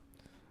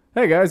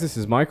Hey guys, this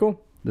is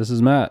Michael, This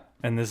is Matt.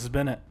 And this has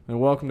been it. and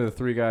welcome to the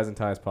Three Guys and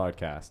Ties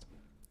podcast.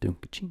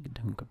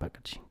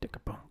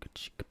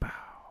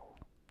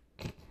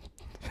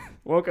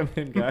 Welcome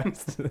in,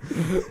 guys.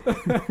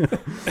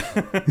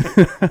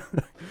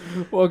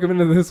 Welcome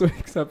into this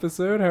week's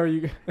episode. How are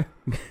you guys?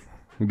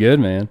 I'm good,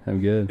 man. I'm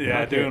good.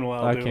 Yeah, doing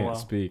well. I doing can't well.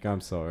 speak.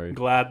 I'm sorry.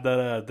 Glad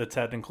that the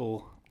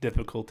technical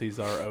difficulties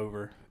are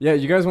over. Yeah,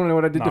 you guys want to know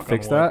what I did to Knock on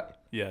fix wood. that?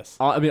 Yes.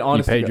 I mean, You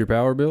honestly, paid your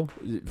power bill?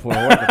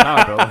 Well, what the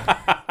power bill?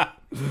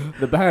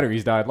 The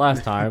batteries died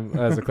last time,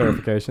 as a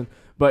clarification.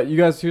 But you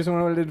guys, here's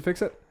what I did to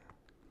fix it.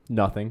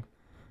 Nothing.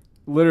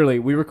 Literally,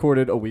 we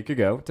recorded a week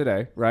ago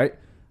today, right?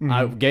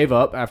 I gave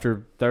up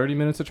after 30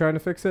 minutes of trying to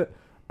fix it.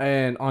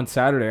 And on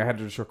Saturday, I had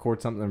to just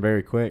record something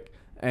very quick.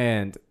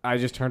 And I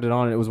just turned it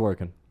on and it was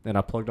working. And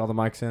I plugged all the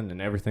mics in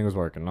and everything was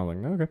working. I was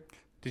like, okay.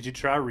 Did you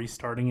try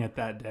restarting it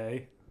that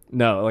day?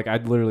 No, like I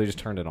literally just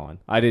turned it on.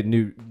 I did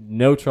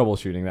no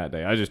troubleshooting that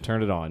day. I just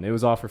turned it on. It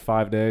was off for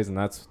 5 days, and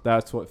that's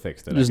what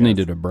fixed it. Just I guess.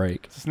 needed a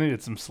break. Just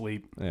needed some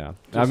sleep. Yeah.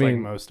 Just I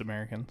mean, like most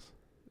Americans.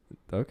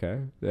 okay.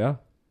 Yeah.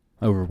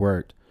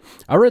 Overworked.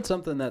 I read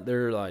something that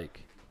they're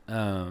like,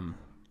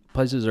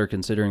 places are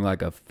considering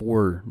like a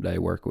 4-day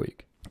work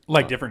week.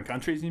 Like different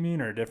countries, you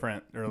mean, or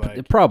different, or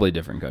like Probably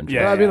different countries.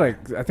 Yeah. Well, I mean,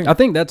 like I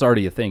think that's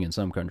already a thing in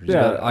some countries.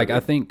 Yeah. But, like I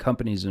think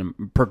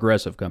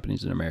progressive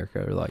companies in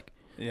America are like,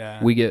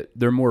 yeah.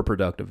 they're more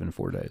productive in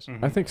 4 days.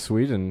 Mhm. I think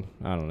Sweden.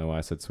 I don't know why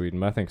I said Sweden,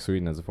 but I think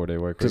Sweden has a 4-day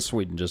work week. Because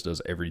Sweden just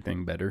does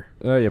everything better.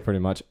 Yeah, pretty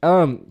much.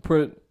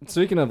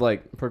 Speaking of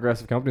like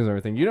progressive companies and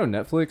everything, you know,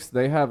 Netflix,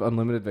 they have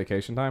unlimited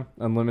vacation time,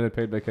 unlimited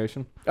paid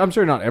vacation. I'm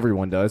sure not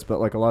everyone does, but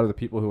like a lot of the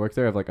people who work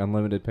there have like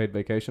unlimited paid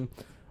vacation.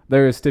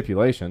 There is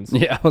stipulations.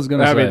 Yeah, I was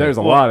gonna say. I mean, there's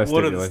a lot of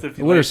What are the stipulations.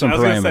 stipulations? What are some I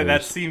was gonna say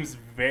that parameters? seems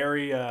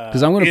very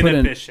Because I'm gonna put in,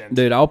 inefficient.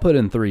 dude. I'll put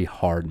in 3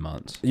 hard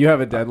months. You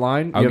have a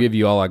deadline. I'll give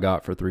you all I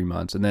got for 3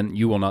 months, and then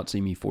you will not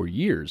see me for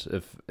years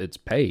if it's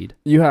paid.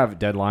 You have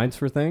deadlines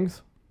for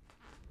things.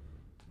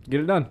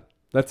 Get it done.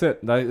 That's it.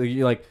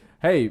 You like,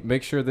 hey,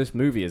 make sure this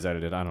movie is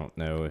edited. I don't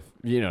know if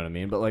you know what I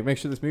mean, but like, make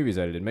sure this movie is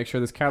edited. Make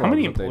sure this catalog. How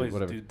many is updated, employees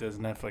whatever. does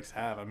Netflix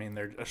have? I mean,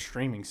 they're a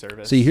streaming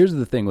service. See, here's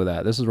the thing with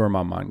that. This is where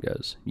my mind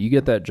goes. You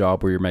get that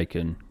job where you're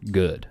making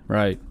good,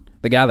 right?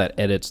 The guy that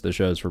edits the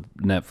shows for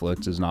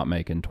Netflix is not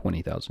making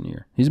 $20,000 a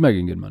year. He's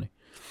making good money.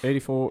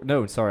 84.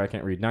 No, sorry, I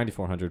can't read.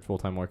 9,400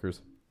 full-time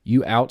workers.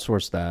 You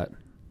outsource that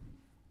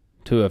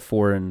to a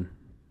foreign,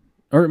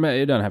 or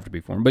it doesn't have to be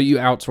foreign, but you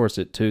outsource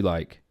it to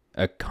like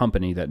a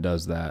company that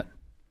does that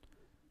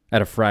at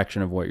a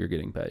fraction of what you're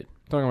getting paid.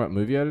 Talking about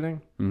movie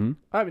editing. Mm-hmm.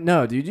 I mean,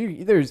 no, dude.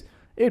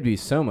 It'd be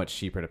so much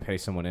cheaper to pay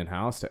someone in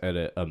house to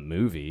edit a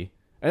movie,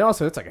 and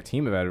also it's like a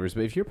team of editors.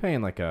 But if you're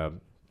paying if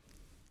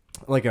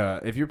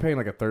you're paying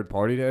like a third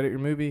party to edit your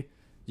movie,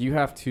 you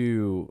have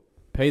to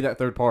pay that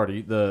third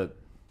party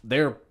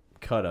their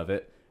cut of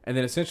it, and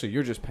then essentially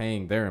you're just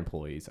paying their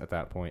employees at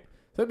that point.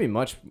 So it'd be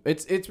much.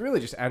 It's really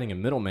just adding a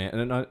middleman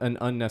and an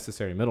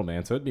unnecessary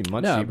middleman. So it'd be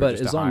much cheaper but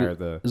just to hire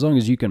the. as long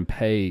as you can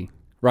pay,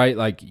 right?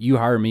 Like you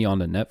hire me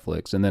onto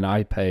Netflix, and then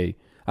I pay.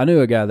 I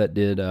knew a guy that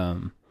did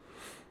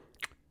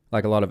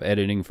like a lot of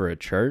editing for a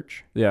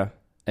church, Yeah.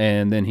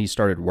 and then he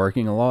started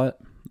working a lot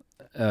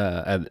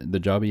at the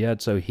job he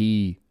had, so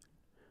he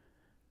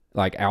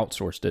like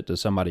outsourced it to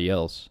somebody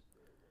else,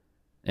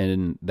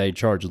 and they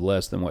charged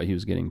less than what he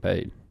was getting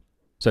paid.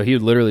 So he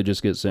would literally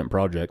just get sent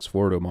projects,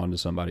 forward them onto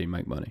somebody, and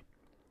make money.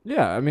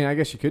 Yeah, I mean, I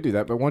guess you could do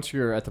that, but once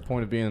you're at the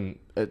point of being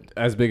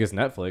as big as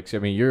Netflix, I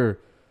mean,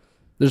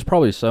 There's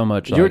probably so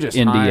much You're like just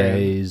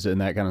NDAs and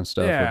that kind of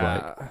stuff.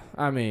 Of like,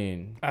 I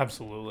mean,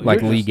 absolutely.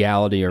 like You're just-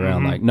 legality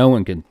around Mhm. like no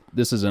one can.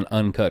 This is an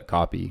uncut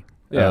copy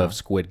Yeah. of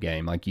Squid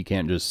Game. Like you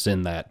can't just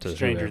send that to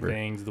Stranger whoever.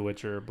 Things, The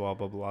Witcher, blah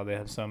blah blah. They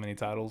have so many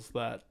titles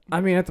that I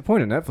mean, at the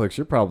point of Netflix,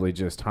 you're probably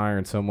just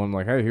hiring someone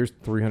like, hey, here's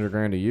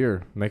 $300,000 a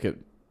year, make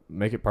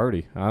it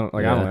party. I don't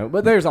Yeah. know,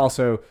 but there's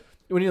also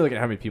when you look at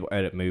how many people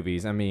edit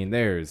movies, I mean,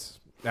 there's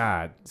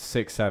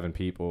 6-7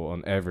 people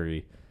on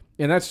every.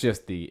 And that's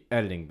just the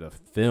editing the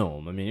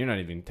film. I mean, you're not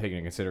even taking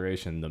into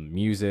consideration the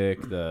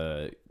music,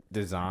 the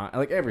design,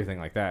 like everything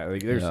like that.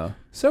 Like, there's Yeah.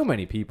 so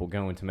many people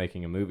go into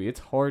making a movie. It's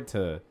hard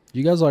to.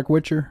 You guys like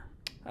Witcher?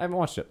 I haven't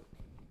watched it.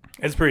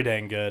 it's pretty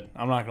dang good.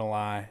 I'm not gonna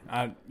lie.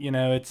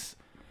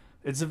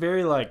 It's a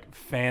very like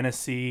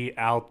fantasy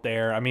out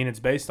there. I mean, it's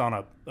based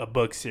on a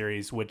book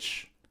series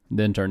which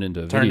Then turned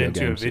into a turned video into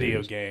game a video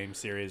series. game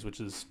series, which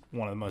is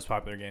one of the most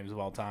popular games of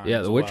all time. Yeah,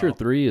 as The Witcher well.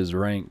 3 is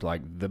ranked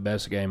like the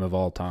best game of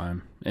all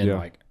time in Yeah.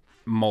 like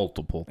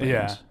multiple things.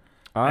 Yeah.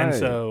 And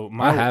so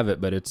I have it,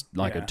 but it's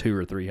like Yeah. a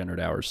 200 or 300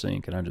 hour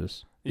sync, and I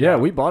just Yeah,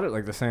 we bought it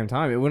like the same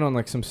time. It went on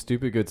like some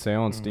stupid good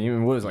sale on Steam,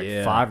 and what was it, like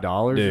Yeah.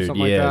 $5 or dude,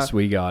 something like yes, that.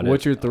 we got it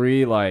Witcher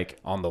 3, like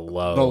on the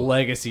low. the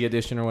Legacy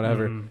Edition or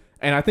whatever. Mhm.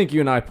 And I think you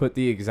and I put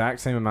the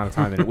exact same amount of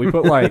time in it. We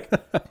put like,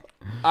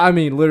 I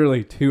mean,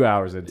 literally 2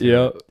 hours into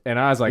Yep. it. And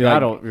I was like, You're I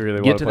like, don't really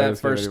want Get to to play that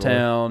this game first anymore.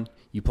 town.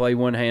 You play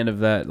one hand of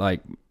that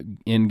like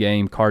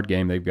in-game card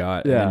game they've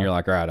got, and Yeah. then you're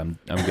like, all right, I'm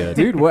good.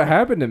 Dude, what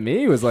happened to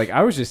me was like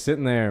I was just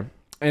sitting there,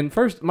 and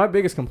first, my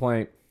biggest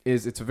complaint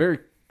is it's a very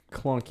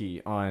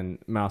clunky on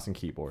mouse and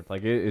keyboard.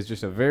 Like it is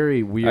just a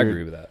very weird, I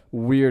agree with that.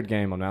 weird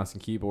game on mouse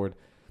and keyboard.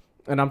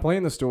 And I'm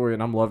playing the story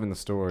and I'm loving the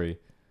story,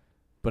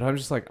 but I'm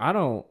just like, I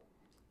don't,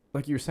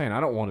 like you were saying, I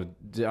don't want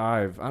to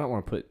dive. I don't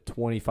want to put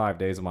 25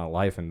 days of my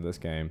life into this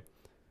game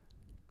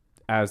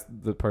as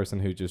the person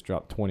who just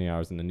dropped 20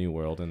 hours in the New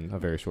World in a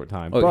very short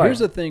time. Oh, But, here's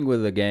the thing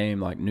with a game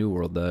like New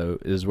World, though,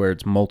 is where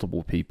it's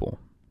multiple people.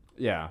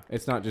 yeah,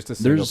 it's not just a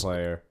single There's-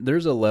 player.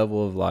 There's a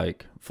level of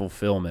like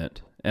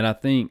fulfillment, and I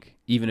think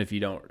even if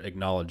you don't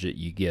acknowledge it,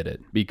 you get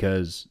it,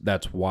 because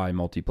that's why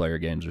multiplayer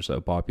games are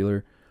so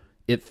popular.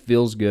 It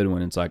feels good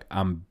when it's like,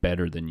 I'm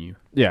better than you,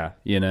 Yeah.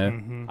 you know?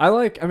 Mm-hmm. I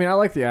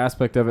like the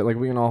aspect of it. Like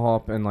we can all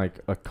hop in like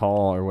a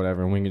call or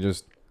whatever and we can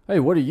just, hey,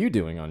 what are you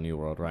doing on New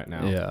World right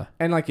now? Yeah.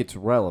 And like it's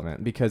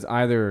relevant because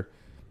either,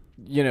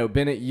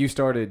 Bennett, you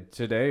started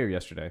today or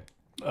yesterday?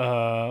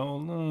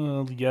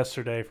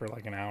 Yesterday for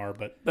like an hour,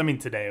 but I mean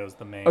today was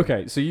the main.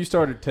 Okay, so you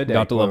started today.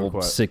 Got to quote, level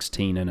unquote.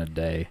 16 in a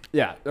day.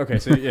 Yeah. Okay.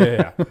 So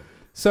yeah.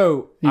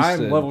 So He I'm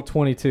said- level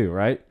 22,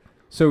 right?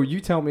 So you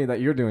tell me that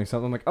you're doing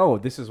something. I'm like, oh,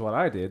 this is what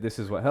I did. This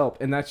is what helped,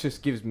 and that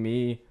just gives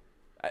me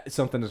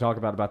something to talk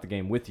about the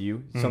game with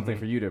you. Something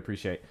for you to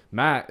appreciate.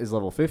 Matt is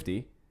level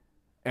 50,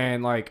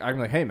 and like I'm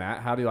like, hey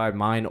Matt, how do I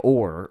mine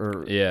ore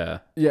or Yeah.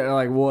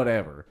 like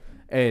whatever,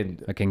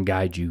 and I can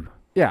guide you.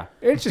 yeah,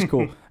 it's just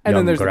cool. And then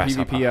Young there's the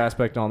grasshopper. PvP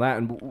aspect on that,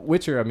 and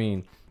Witcher. I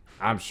mean,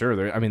 I'm sure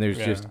there's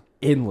Yeah. just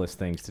endless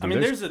things to do. I mean,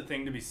 there's a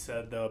thing to be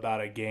said though about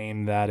a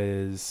game that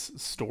is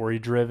story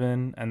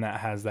driven and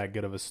that has that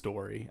good of a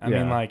story. I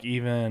mean, Yeah. like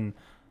even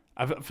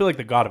I feel like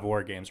the God of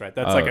War games, right?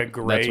 That's Oh, like a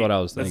great. that's what I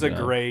was That's thinking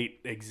a of. great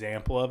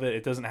example of it.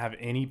 It doesn't have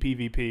any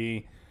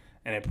PvP,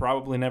 and it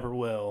probably never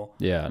will.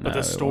 Yeah. But no, the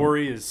it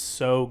story is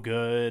so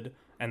good,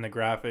 and the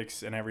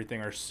graphics and everything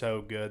are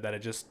so good that it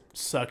just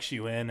sucks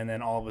you in, and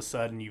then all of a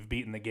sudden you've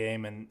beaten the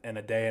game in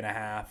a day and a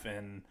half,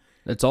 and won't.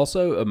 It's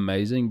also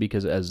amazing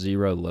because it has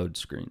 0 load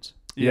screens.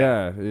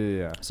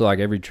 yeah. So like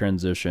every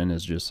transition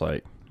is just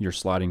like you're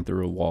sliding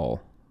through a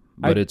wall,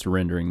 but it's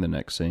rendering the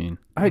next scene.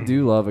 I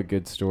do love a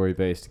good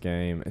story-based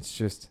game. It's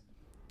just,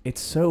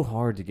 it's so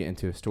hard to get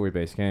into a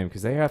story-based game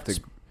because they have to.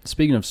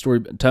 Speaking of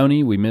story,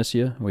 Tony, we miss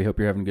you. We hope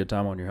you're having a good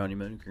time on your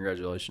honeymoon.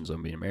 Congratulations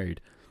on being married.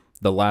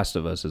 The Last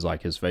of Us is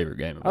like his favorite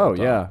game of all Oh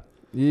time.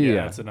 yeah.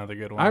 that's another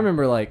good one. I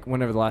remember like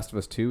whenever The Last of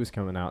Us 2 was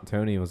coming out,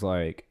 Tony was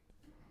like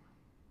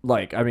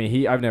I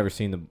mean I've never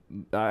seen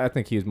I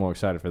think he was more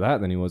excited for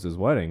that than he was his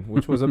wedding,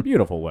 which was a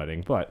beautiful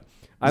wedding, but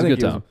I was a think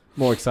good he was time.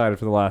 more excited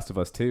for The Last of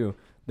Us 2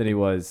 than he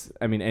was,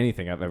 I mean,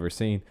 anything I've ever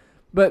seen.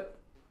 But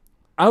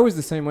I was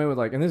the same way with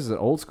like, and this is an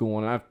old school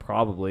one, and I've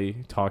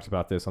probably talked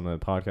about this on the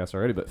podcast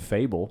already, but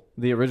Fable,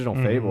 the original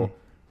Fable,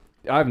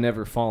 I've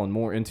never fallen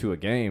more into a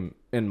game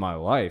in my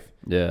life.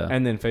 Yeah.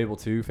 And then Fable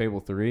 2, Fable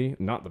 3,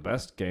 not the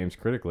best games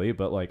critically,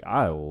 but like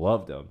I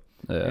loved them.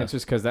 Yeah. And it's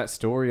just because that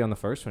story on the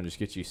first one just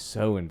gets you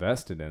so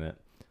invested in it.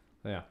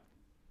 Yeah.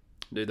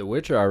 Dude, The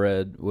Witcher I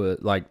read was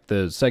like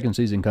the second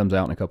season comes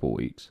out in a couple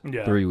weeks.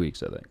 Yeah. 3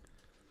 weeks, I think.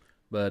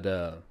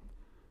 But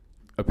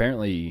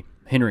apparently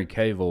Henry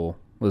Cavill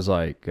was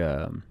like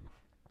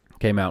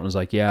came out and was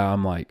like, yeah,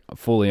 I'm like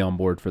fully on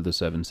board for the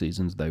 7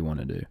 seasons they want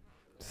to do.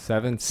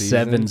 7 seasons.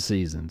 7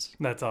 seasons.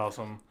 That's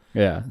awesome.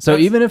 Yeah. So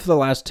even if the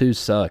last 2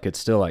 suck, it's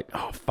still like,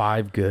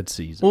 5 good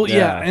seasons. Well,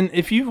 Yeah. yeah, and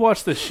if you've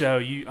watched the show,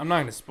 I'm not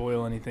going to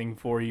spoil anything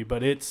for you,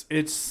 but it's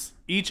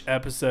each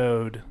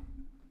episode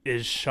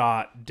is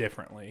shot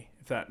differently.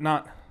 If that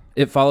not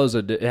It follows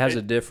it has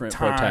a different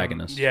time.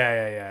 protagonist.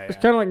 Yeah. It's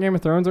kind of like Game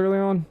of Thrones early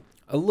on.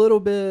 A little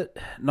bit,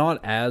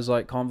 not as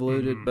like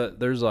convoluted, but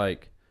there's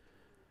like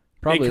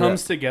probably It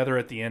comes together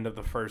at the end of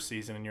the first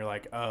season, and you're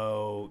like,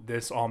 oh,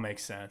 this all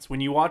makes sense. When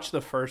you watch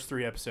the first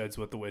 3 episodes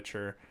with The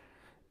Witcher,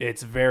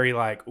 it's very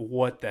like,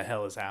 what the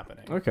hell is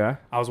happening? Okay.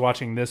 I was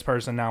watching this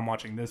person, now I'm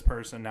watching this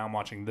person, now I'm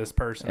watching this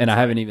person. and I It's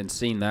haven't even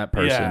seen that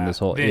person yeah, this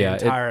whole the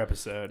entire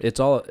episode. it's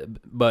all,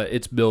 but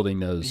it's building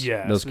those some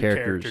characters,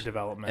 character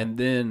development. and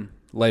then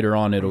later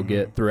on it'll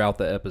get throughout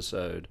the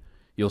episode.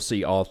 You'll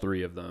see all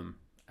 3 of them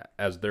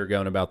as they're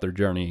going about their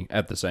journey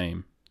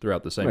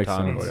throughout the same Makes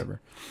time sense. or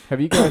whatever. Have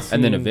you guys seen,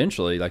 And then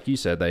eventually, like you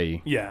said,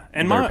 Yeah,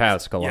 and their my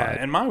paths collide.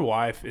 Yeah, and my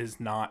wife is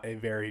not a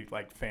very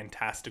like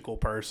fantastical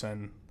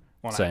person.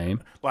 When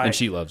Same, like, and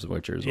she loves The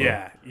Witcher as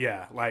well.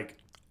 Yeah. Like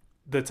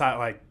the time,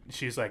 like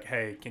she's like,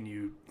 "Hey,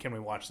 can we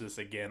watch this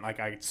again?" Like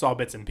I saw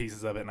bits and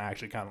pieces of it, and I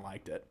actually kind of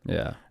liked it.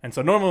 Yeah. And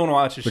so normally when I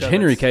watch a Which show,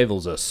 Henry that's-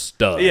 Cavill's a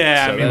stud.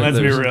 Yeah, so I mean, that- let's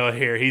be there's real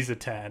here. He's a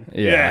 10.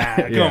 Yeah,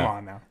 Come yeah.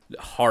 on now.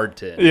 hard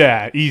 10.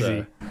 Yeah,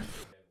 easy.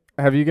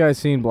 have you guys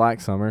seen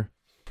Black Summer?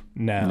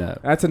 No.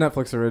 That's a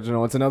Netflix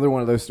original. It's another one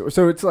of those stories.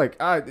 So it's like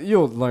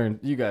you'll learn.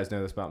 You guys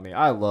know this about me.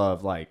 I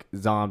love like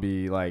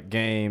zombie like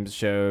games,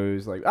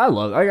 shows. Like I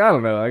love. Like, I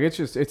don't know. Like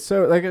it's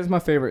so like it's my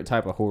favorite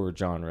type of horror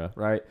genre,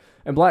 right?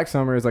 And Black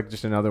Summer is like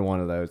just another one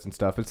of those and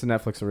stuff. It's a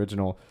Netflix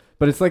original,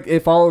 but it's like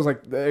it follows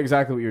like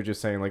exactly what you were just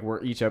saying. Like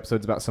where each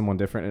episode's about someone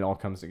different, and it all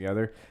comes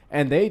together.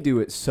 And they do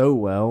it so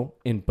well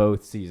in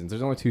both seasons.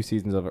 There's only 2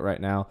 seasons of it right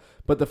now,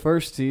 but the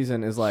first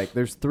season is like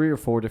there's 3 or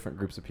 4 different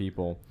groups of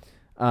people.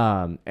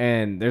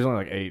 And there's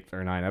only like 8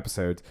 or 9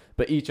 episodes,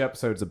 but each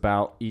episode's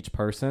about each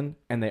person,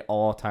 and they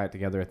all tie it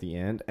together at the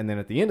end. And then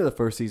at the end of the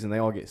first season, they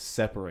all get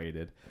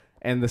separated.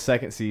 And the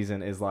second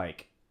season is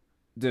like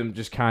them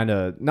just kind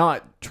of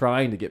not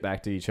trying to get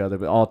back to each other,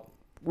 but all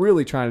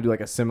really trying to do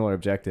like a similar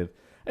objective.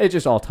 It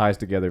just all ties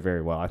together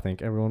very well. I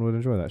think everyone would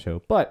enjoy that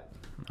show. But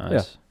Nice.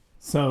 Yeah.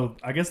 So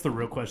I guess the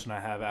real question I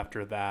have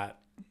after that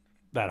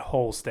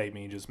whole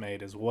statement you just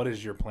made is, what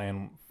is your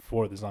plan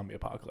for the zombie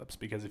apocalypse?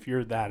 Because if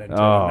you're that into it,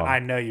 I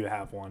know you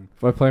have one.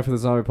 my plan for the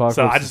zombie apocalypse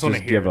So I just is wanna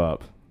just hear give it.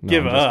 up. No,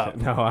 Give I'm just up.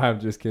 kidding. No, I'm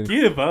just kidding.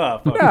 Give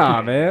up. Nah,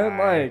 Okay. man.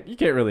 Alright. Like, you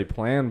can't really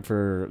plan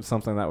for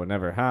something that would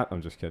never happen.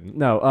 I'm just kidding.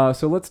 No,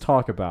 so let's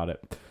talk about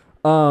it.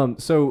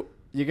 So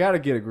you got to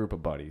get a group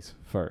of buddies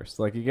first.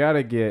 Like, you got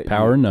to get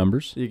Power in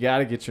numbers. You got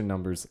to get your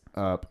numbers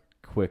up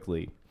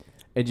quickly,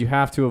 and you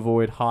have to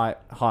avoid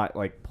hot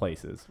like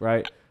places,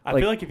 right? I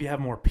feel like if you have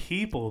more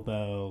people,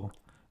 though,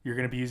 you're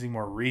going to be using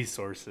more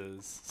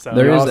resources. So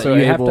There you're is also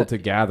you have able to- to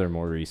gather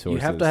more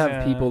resources. You have to have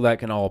Yeah. people that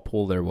can all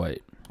pull their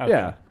weight, Okay.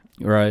 Yeah,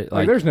 right?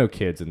 like there's no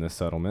kids in this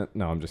settlement.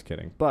 No, I'm just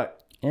kidding.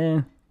 But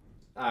I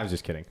was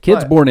just kidding.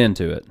 kids But- born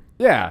into it.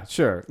 Yeah,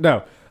 sure.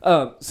 No.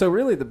 So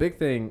really the big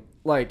thing,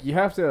 like, you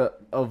have to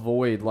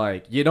avoid,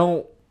 like,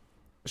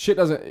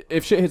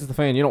 if shit hits the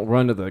fan, you don't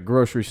run to the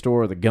grocery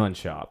store or the gun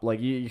shop. Like,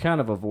 you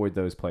kind of avoid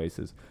those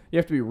places. You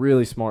have to be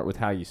really smart with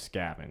how you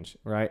scavenge,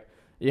 right?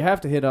 You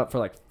have to hit up for,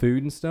 like,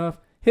 food and stuff.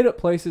 Hit up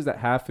places that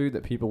have food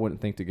that people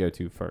wouldn't think to go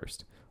to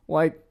first.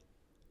 Like,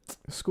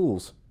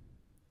 schools.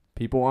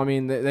 People, I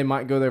mean, they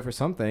might go there for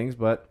some things,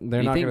 but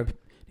they're not going to...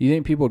 Do you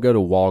think people go to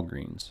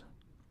Walgreens?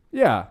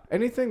 Yeah,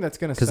 anything that's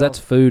going to Because that's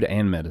food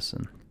and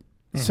medicine.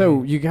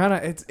 So you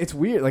gotta, it's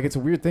weird. Like, it's a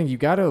weird thing. You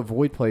gotta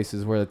avoid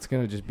places where it's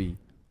gonna just be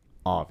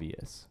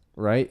obvious,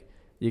 right?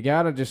 You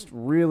gotta just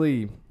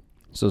really,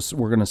 So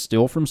we're gonna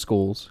steal from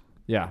schools.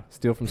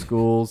 steal from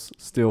schools,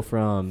 steal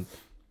from.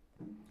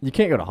 You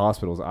can't go to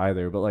hospitals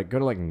either, but like go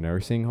to like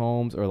nursing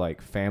homes or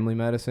like family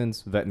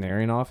medicines,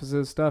 veterinarian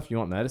offices, stuff. You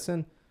want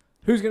medicine?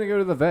 Who's gonna go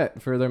to the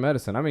vet for their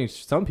medicine? I mean,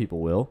 some people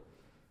will.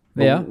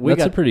 But Yeah, we that's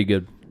got a pretty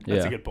good.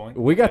 That's yeah. a good point.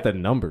 we got the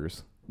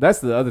numbers. That's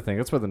the other thing.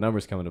 That's where the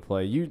numbers come into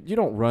play. You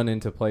don't run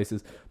into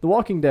places. The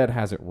Walking Dead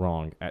has it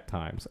wrong at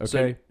times. Okay.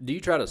 So do you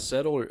try to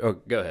settle? Oh,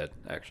 go ahead.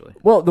 Actually,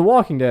 Well, The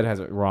Walking Dead has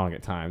it wrong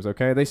at times,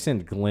 okay? They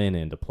send Glenn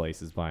into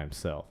places by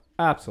himself.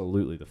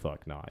 Absolutely the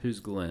fuck not. who's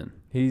Glenn?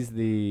 He's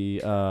the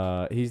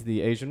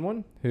Asian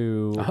one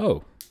who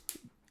Oh,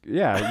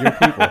 yeah, your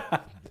people.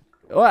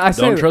 Well, I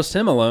say don't trust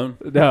him alone.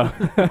 no.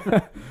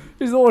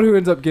 He's the one who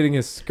ends up getting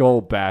his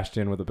skull bashed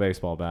in with a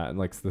baseball bat in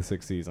like the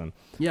 6th season.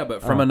 Yeah,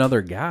 but from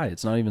another guy.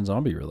 It's not even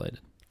zombie related.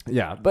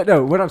 Yeah, but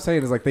no, what I'm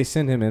saying is like they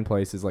send him in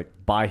places like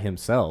by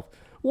himself.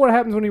 What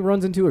happens when he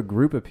runs into a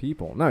group of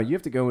people? No, you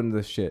have to go into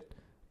this shit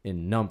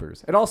in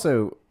numbers. It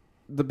also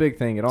the big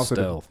thing, it also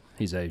Stealth.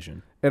 He's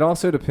Asian. it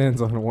also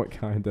depends on what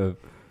kind of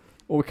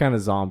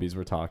zombies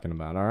we're talking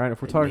about. All right,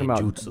 if we're talking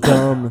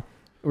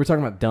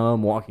about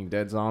dumb Walking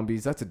Dead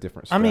zombies, that's a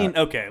different. I mean, strat.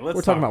 okay, let's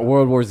we're talking about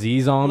World War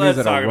Z zombies Let's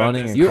that talk are about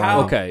running this. and How-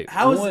 crawling. Okay,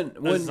 How is when-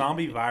 a when-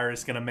 zombie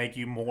virus going to make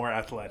you more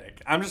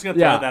athletic? I'm just going to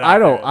Yeah, throw that out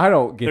I there.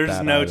 don't get There's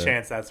that no either.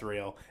 chance that's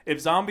real. If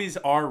zombies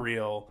are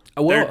real,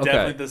 Well, they're okay.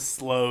 definitely the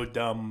slow,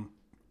 dumb.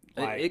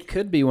 Like, It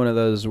could be one of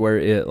those where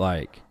it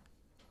like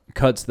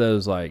cuts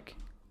those like,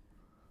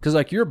 because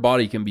like your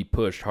body can be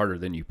pushed harder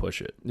than you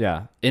push it,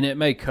 Yeah, and it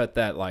may cut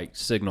that like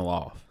signal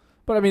off.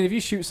 but I mean, if you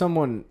shoot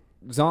someone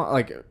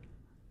like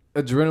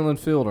adrenaline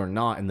filled or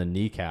not in the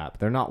kneecap,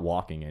 they're not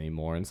walking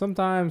anymore. And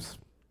sometimes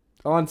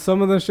on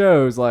some of the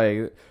shows,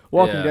 like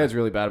Walking Yeah. Dead's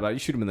really bad about it. You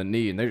shoot them in the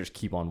knee and they just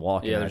keep on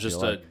walking. Yeah, at there's you,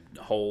 just like,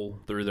 a hole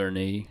through their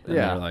knee, and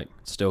Yeah. they're like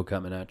still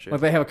coming at you.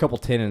 like they have a couple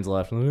tendons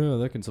left. And, oh,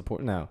 they can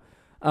support now.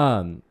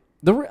 I mean,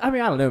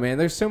 I don't know, man.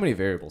 There's so many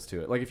variables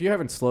to it. Like if you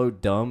haven't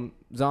slowed dumb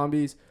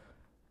zombies,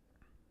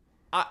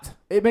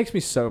 it makes me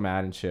so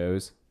mad in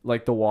shows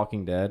like The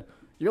Walking Dead.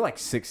 You're like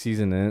 6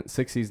 seasons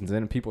in,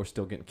 and people are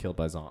still getting killed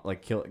by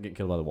getting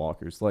killed by the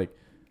walkers. Like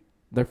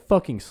they're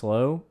fucking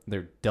slow.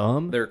 They're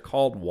dumb. They're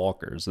called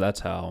walkers. That's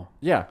how.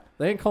 Yeah,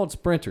 they ain't called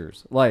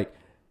sprinters. Like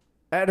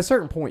at a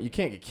certain point, you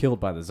can't get killed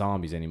by the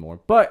zombies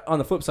anymore. But on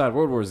the flip side,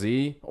 World War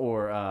Z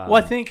or well,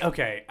 I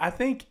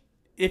think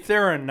if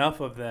there are enough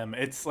of them,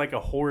 it's like a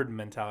horde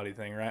mentality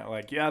thing, right?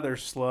 Like, yeah, they're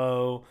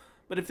slow,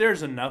 but if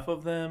there's enough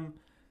of them,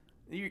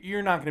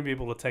 you're not going to be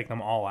able to take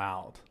them all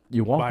out.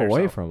 you walk by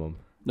away yourself. from them.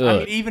 I Ugh.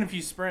 mean, even if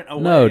you sprint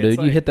away, No, it's dude,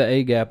 you like- hit the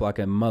A gap like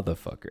a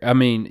motherfucker. I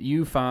mean,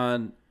 you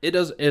find it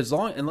does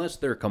unless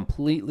they're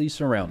completely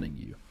surrounding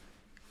you.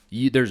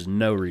 There's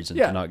no reason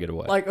to not get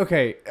away. Like,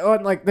 okay,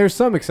 like there's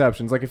some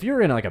exceptions. Like if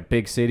you're in like a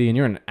big city and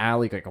you're in an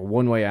alley, like a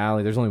one-way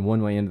alley, there's only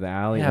one way into the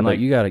alley. yeah, and, but like,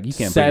 you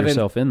can't put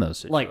yourself in those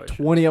situations. like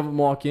 20 of them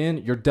walk in,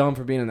 you're dumb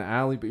for being in the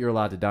alley, but you're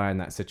allowed to die in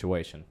that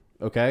situation.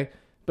 Okay?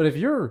 But if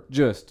you're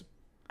just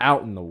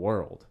out in the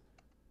world,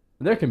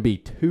 there can be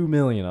 2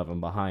 million of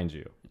them behind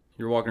you.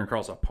 You're walking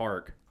across a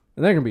park.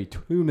 And there can be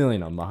 2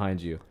 million of them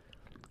behind you.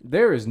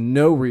 There is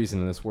no reason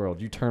in this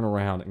world you turn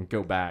around and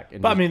go back.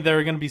 And But I just- mean, there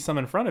are going to be some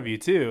in front of you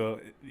too,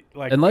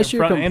 like Unless in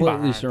you're front and completely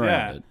behind.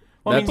 surrounded. Yeah.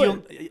 Well, I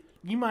mean,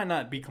 you might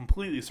not be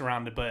completely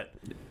surrounded, but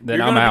then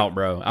you're I'm gonna out,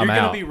 bro. I'm you're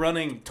out. gonna be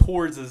running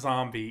towards a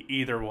zombie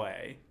either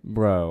way.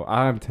 Bro,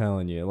 I'm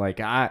telling you, like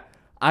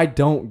I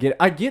don't get.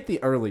 I get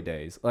the early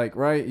days, like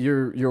right.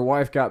 Your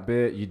wife got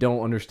bit. You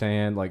don't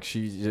understand. Like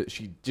she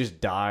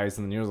just dies,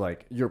 and then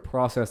you're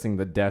processing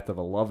the death of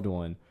a loved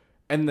one,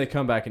 and they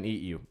come back and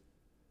eat you.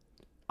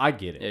 I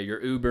get it. Yeah,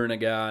 you're Ubering a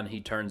guy and he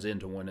turns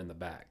into one in the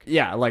back.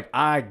 Yeah, like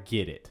I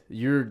get it.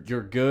 You're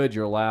good.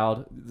 You're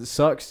loud. It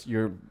sucks.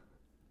 You're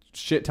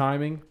shit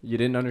timing. You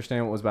didn't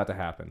understand what was about to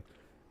happen.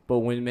 But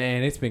when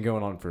it's been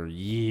going on for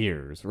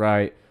years,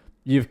 right?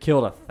 You've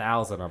killed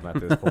 1,000 of them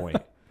at this point.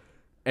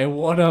 And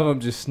one of them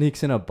just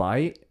sneaks in a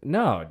bite?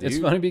 No, dude. It's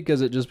funny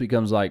because it just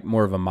becomes like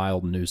more of a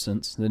mild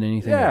nuisance than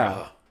anything.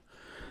 Yeah.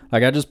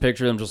 Like I just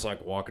picture them just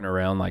like walking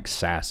around like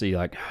sassy,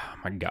 like, oh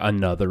my God,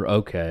 another,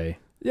 okay.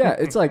 Yeah,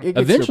 it's like it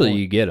gets Eventually to a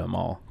you point. get them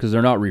all because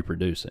they're not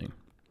reproducing.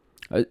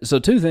 So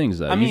two things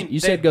though. I mean, you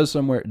said go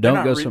somewhere.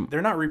 Don't go some.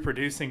 They're not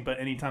reproducing, but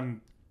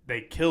anytime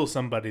they kill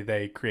somebody,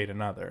 they create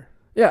another.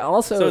 Yeah,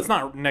 also So it's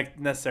not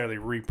necessarily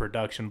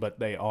reproduction, but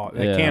they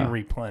Yeah. can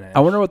replenish. I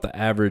wonder what the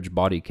average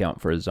body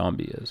count for a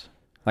zombie is.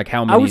 Like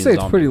how many? I would say it's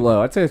zombies- pretty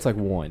low. I'd say it's like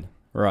 1.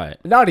 Right.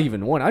 Not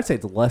even 1. I'd say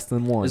it's less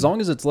than 1. As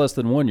long as it's less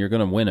than 1, you're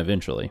gonna win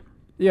eventually.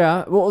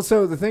 Yeah, well,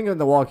 so the thing in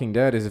The Walking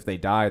Dead is if they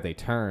die, they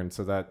turn,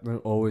 so that they're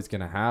always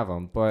going to have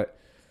them. But,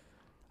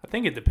 I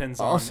think it depends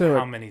on Also-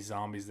 how many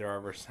zombies there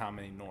are versus how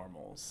many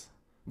normals.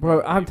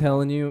 bro, I'm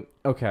telling you,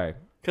 okay,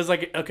 Because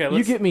okay,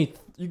 you get me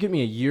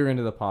a year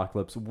into the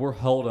apocalypse, we're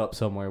held up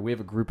somewhere, we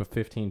have a group of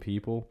 15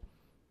 people,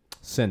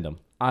 send them.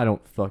 I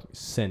don't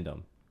send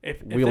them.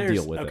 if we'll there's-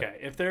 deal with it. Okay,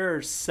 if there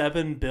are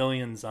 7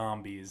 billion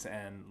zombies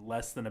and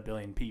less than 1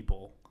 billion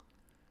people,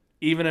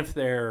 even if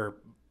their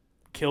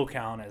kill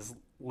count is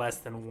less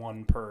than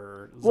 1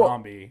 per Well,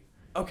 zombie,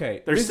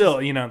 Okay, there's this still,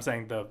 is- you know what I'm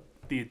saying, the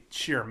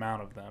sheer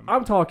amount of them.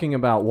 I'm talking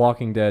about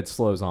Walking Dead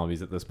slow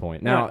zombies at this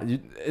point. Now, Yeah.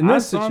 in this That's what I'm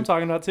situation,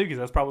 talking about too, because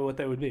that's probably what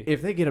they would be.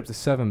 if they get up to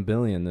 7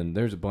 billion, then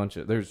there's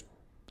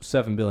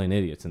 7 billion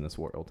idiots in this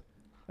world.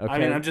 Okay? I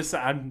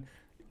mean,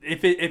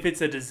 if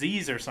it's a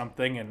disease or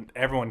something and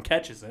everyone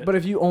catches it. But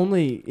if you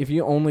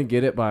only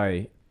get it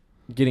by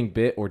getting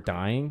bit or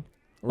dying,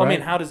 Well, right? I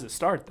mean, how does it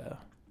start though?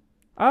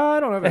 I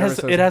don't know.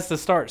 If It has to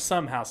start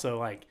somehow. So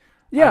like,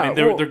 Yeah, I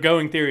mean, well- they're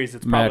going theories.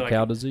 It's Mad probably cow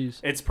like,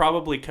 disease. it's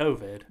probably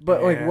COVID.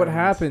 But like, what and-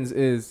 happens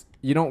is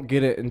you don't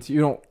get it until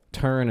you don't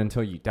turn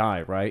until you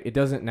die, right? It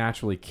doesn't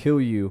naturally kill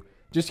you.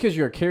 Just because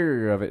you're a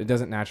carrier of it, it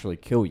doesn't naturally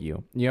kill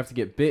you. You have to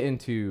get bit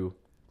into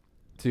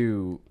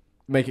to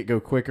make it go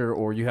quicker,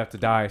 or you have to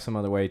die some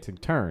other way to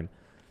turn.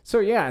 So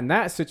yeah, in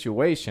that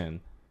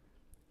situation,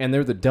 and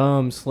they're the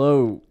dumb,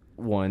 slow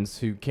ones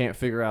who can't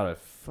figure out a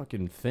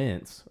fucking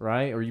fence,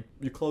 right? Or you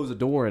close a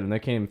door and they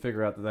can't even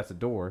figure out that that's a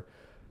door.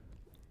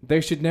 They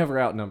should never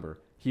outnumber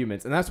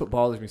humans, and that's what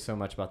bothers me so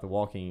much about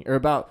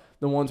about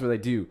the ones where they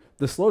do.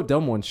 The slow,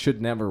 dumb ones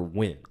should never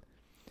win.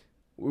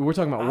 We're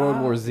talking about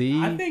World War Z.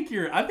 I think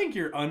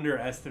you're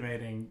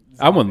underestimating.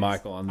 I'm with zombies.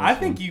 Michael on this I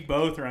think one. you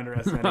both are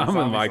underestimating. I'm with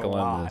zombies Michael a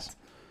on lot. this.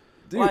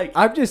 Dude, like-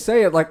 I'm just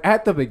saying, like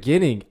at the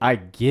beginning, I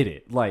get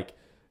it. Like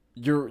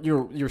your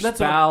That's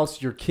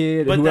spouse, your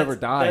kid, But whoever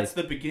that's dies.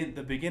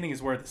 the beginning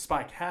is where the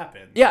spike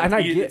happens. Yeah, and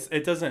I get-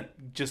 it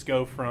doesn't just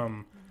go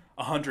from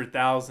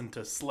 100,000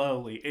 to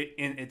slowly.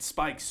 It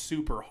spikes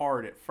super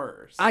hard at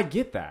first. I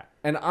get that,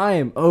 and I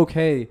am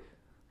okay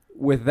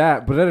with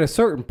that. But at a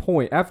certain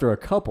point, after a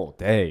couple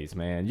days,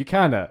 man, you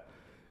kind of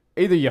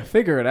either you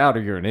figure it out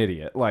or you're an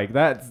idiot. Like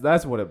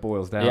that's what it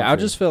boils down. Yeah, to. I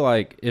just feel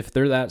like if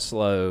they're that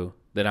slow,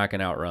 then I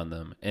can outrun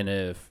them, and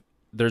if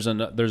there's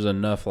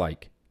enough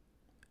like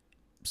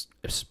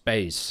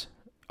space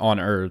on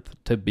Earth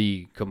to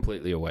be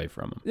completely away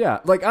from them. Yeah,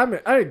 like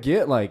I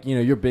get like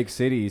your big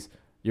cities,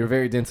 you're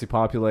very densely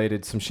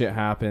populated. Some shit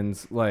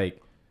happens,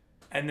 like.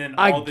 And then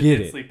I all the get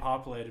it. densely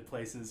populated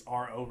places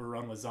are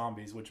overrun with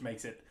zombies, which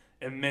makes it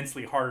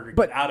immensely harder to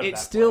But get out of it that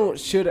still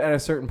place. should, at a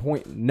certain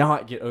point,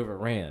 not get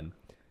overran.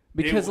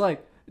 Because, It-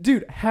 like,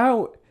 dude,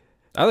 how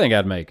I think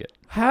I'd make it.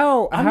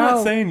 I'm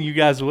not saying you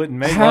guys wouldn't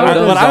make it. how What,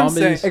 does what I'm zombies-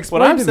 saying, what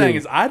Explain I'm to saying me.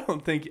 is, I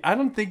don't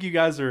think you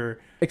guys are.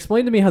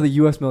 Explain to me how the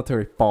U.S.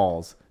 military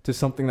falls to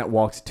something that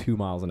walks 2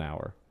 miles an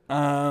hour.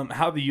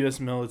 How the U.S.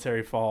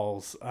 military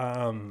falls.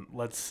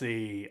 Let's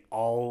see.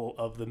 All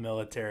of the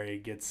military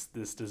gets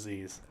this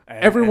disease.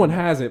 Everyone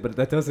has it, but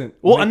that doesn't.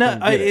 Well, make no, them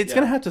get it. it's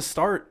gonna have to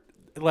start.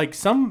 Like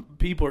some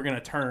people are gonna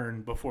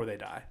turn before they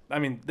die. I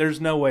mean, there's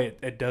no way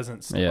it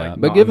doesn't. Yeah,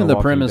 like, but not given in the The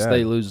Walking premise, Dead.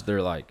 they lose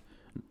their like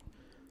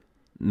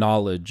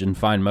knowledge and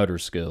fine motor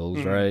skills,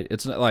 Mm-hmm. right?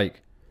 It's not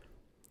like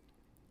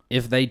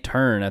if they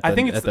turn at I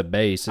think the it's at the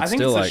base, I it's think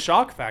still it's like a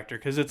shock factor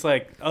because it's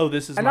like, oh,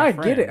 this is And my I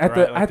friend, get it. At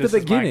right? the- Like, at the this is my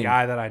beginning.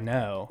 guy that I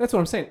know. That's what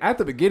I'm saying. At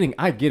the beginning,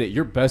 I get it.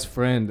 Your best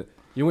friend,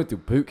 you went through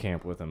boot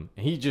camp with him.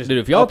 And he just dude.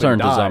 If y'all up and turn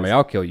to dies. zombie,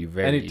 I'll kill you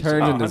very And he easily.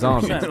 turns into 100%,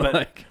 zombies. but-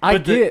 Like, I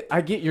but the-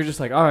 get. You're just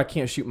like, oh, I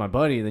can't shoot my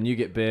buddy. Then you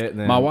get bit. And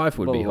then my wife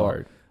would blah, be blah, blah.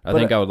 hard. I But,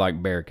 think I would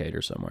like barricade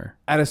her somewhere.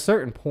 At a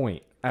certain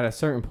point,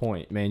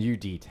 man, you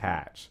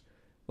detach.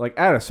 Like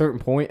at a certain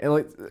point, and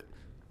like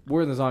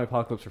we're in the zombie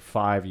apocalypse for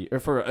 5 years.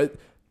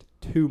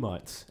 2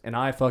 months and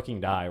I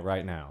fucking die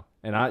right now,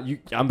 and I'm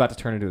about to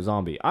turn into a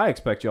zombie, I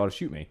expect y'all to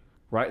shoot me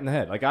right in the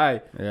head. Like I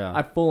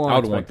full on. I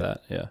would want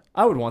that. Yeah.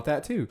 I would want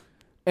that too.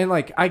 And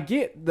like I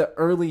get the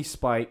early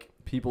spike.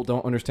 People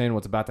don't understand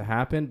what's about to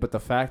happen, but the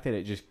fact that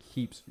it just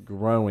keeps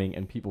growing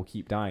and people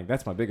keep dying,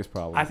 that's my biggest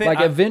problem. I think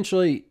Like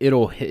eventually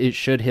it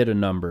should hit a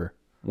number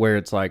where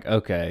it's like,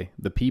 okay,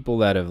 the people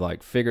that have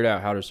like figured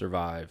out how to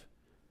survive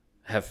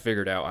have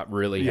figured out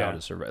really how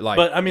to survive. Like,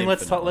 but I mean,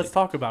 let's infinitely.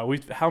 talk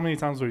about how many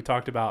times have we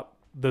talked about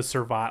the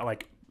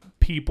like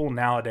people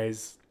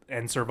nowadays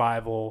and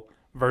survival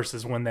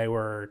versus when they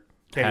were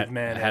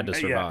cavemen had to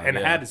survive,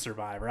 had to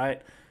survive,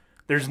 right?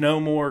 There's no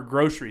more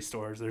grocery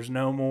stores. There's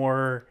no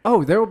more.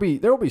 Oh, there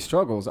will be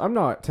struggles. I'm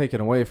not taking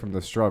away from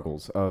the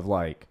struggles of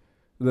like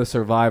the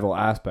survival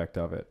aspect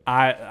of it.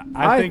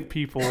 I think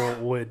people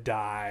would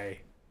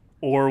die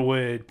or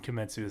would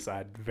commit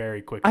suicide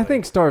very quickly. I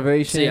think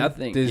starvation, See, I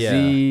think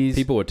disease.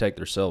 people would take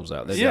themselves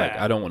out. They'd be like,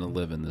 I don't want to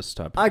live in this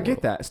type of I world.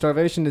 get that.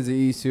 Starvation,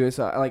 disease,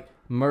 suicide, like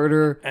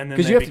murder, and then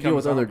because they you have to become deal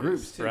with other zombies,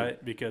 groups too.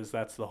 right? Because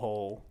that's the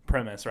whole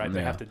premise, right? They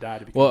Yeah. have to die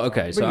to become. Well,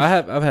 okay, zombies. so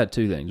I've had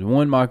two things.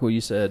 One, Michael, you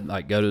said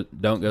like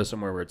don't go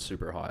somewhere where it's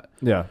super hot.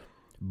 Yeah.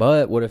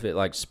 But what if it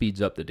like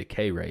speeds up the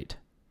decay rate?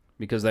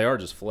 Because they are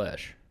just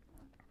flesh.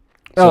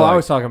 Oh, So, I like-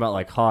 was talking about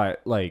like hot,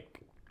 like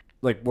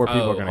where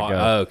people are gonna hot-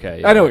 go.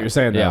 Okay, I know what you're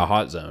saying, Yeah, though. a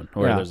hot zone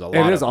where Yeah. there's a lot.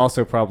 It is of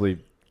also probably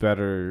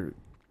better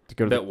to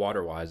go to. that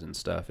water wise and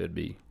stuff. It'd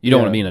be you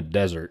don't want to be in a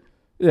desert.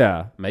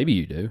 Yeah. Maybe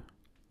you do.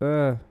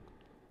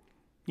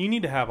 You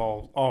need to have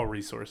all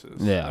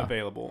resources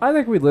available. I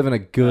think we live in a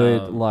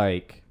good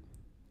like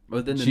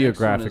But then the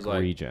geographic next one is,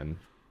 like, region.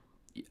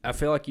 I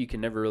feel like you can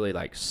never really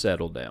like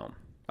settle down.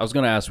 I was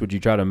gonna ask, would you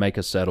try to make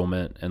a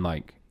settlement and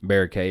like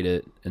barricade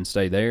it and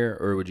stay there,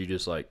 or would you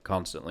just like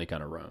constantly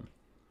kind of roam?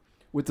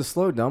 With the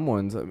slow dumb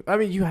ones, I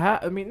mean, you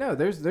have. I mean, no,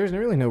 there's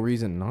really no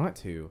reason not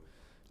to,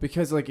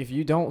 because like if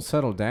you don't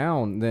settle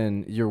down,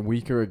 then you're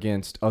weaker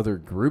against other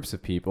groups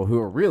of people who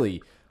are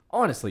really,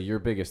 honestly, your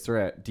biggest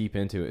threat deep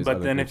into it. Is But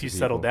other then groups if you of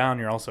settle people. down,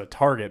 you're also a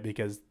target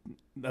because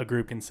a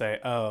group can say,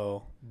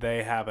 "Oh,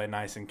 they have a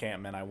nice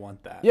encampment. I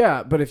want that."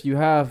 Yeah, but if you're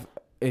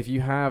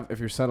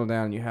settled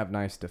down and you have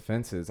nice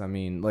defenses, I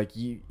mean, like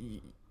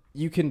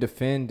you can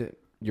defend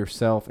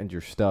yourself and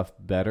your stuff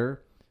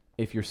better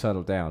if you're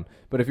settled down.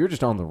 But if you're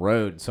just on the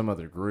road, some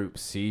other group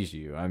sees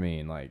you. I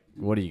mean, like,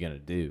 what are you gonna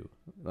do?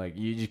 Like,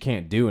 you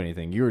can't do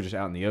anything. You were just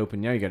out in the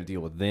open. Now you got to deal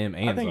with them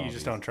and I think you zombies.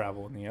 just don't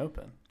travel in the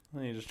open.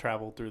 You just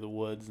travel through the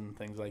woods and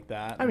things like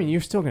that. I mean,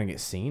 you're still gonna get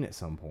seen at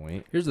some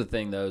point. Here's the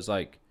thing, though, is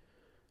like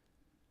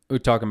we're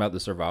talking about the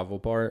survival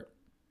part.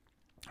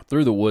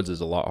 Through the woods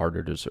is a lot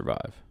harder to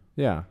survive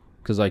Yeah.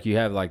 because like you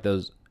have like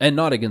those, and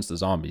not against the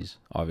zombies,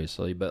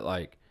 obviously, but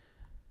like.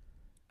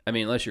 I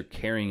mean, unless you're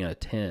carrying a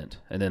tent,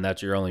 and then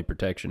that's your only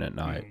protection at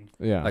night.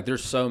 Yeah. Like,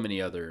 there's so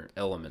many other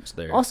elements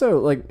there. Also,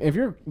 like, if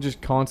you're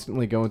just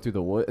constantly going through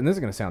the woods, and this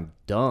is going to sound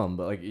dumb,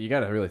 but, like, you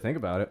got to really think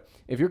about it.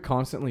 If you're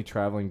constantly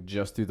traveling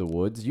just through the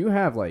woods, you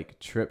have, like,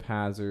 trip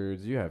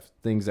hazards. You have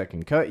things that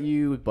can cut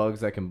you, bugs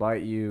that can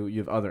bite you.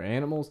 You have other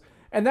animals.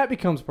 And that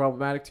becomes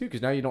problematic, too,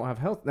 because now you don't have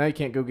health. Now you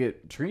can't go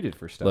get treated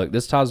for stuff. Look,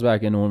 this ties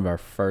back into one of our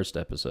first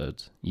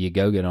episodes. You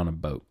go get on a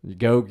boat. You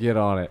go get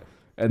on it.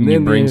 And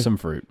then you bring some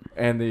fruit.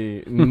 And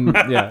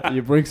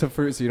you bring some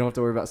fruit so you don't have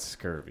to worry about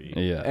scurvy.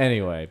 Yeah.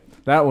 Anyway,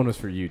 that one was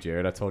for you,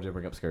 Jared. I told you to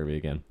bring up scurvy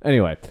again.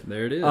 Anyway.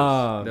 There it is.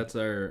 That's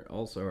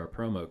also our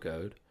promo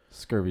code.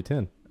 Scurvy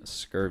 10.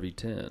 Scurvy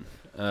 10.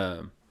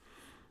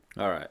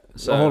 All right.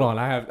 So Well, hold on.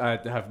 I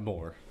have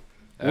more.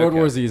 Okay. World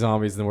War Z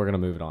zombies, then we're going to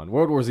move it on.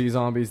 World War Z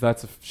zombies,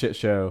 that's a shit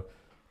show.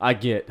 I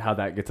get how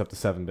that gets up to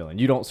 7 billion.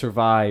 You don't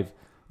survive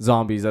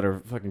zombies that are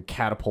fucking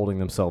catapulting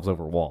themselves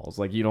over walls.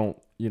 Like, you don't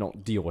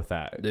deal with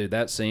that. Dude,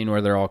 that scene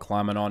where they're all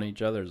climbing on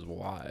each other is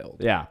wild.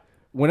 Yeah.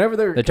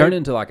 Whenever They turn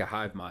into like a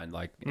hive mind,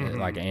 like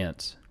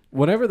ants.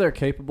 whenever they're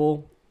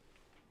capable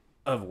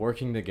of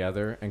working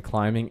together and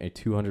climbing a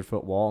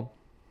 200-foot wall,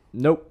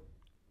 nope.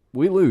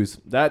 We lose.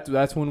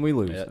 That's when we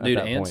lose. Yeah, at dude,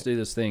 that ants point. do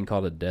this thing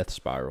called a death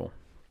spiral,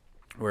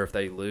 where if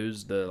they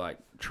lose the like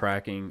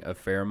tracking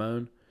of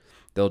pheromone,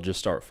 they'll just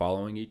start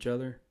following each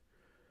other,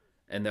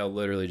 and they'll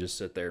literally just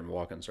sit there and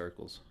walk in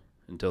circles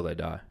until they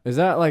die. Is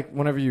that like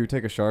whenever you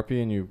take a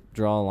Sharpie and you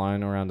draw a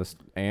line around an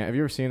ant? Have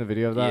you ever seen a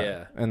video of that?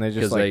 Yeah. And they 'Cause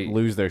just like they-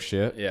 lose their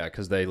shit? Yeah,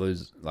 because they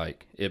lose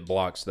like it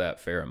blocks that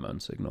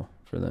pheromone signal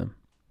for them.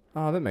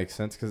 Oh, that makes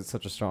sense because it's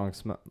such a strong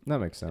smell. That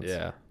makes sense.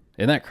 Yeah,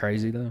 isn't that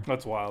crazy though?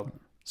 That's wild.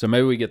 So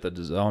maybe we get the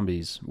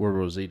zombies World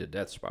War Z to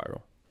death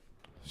spiral.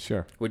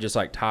 Sure. We just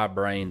like tie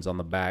brains on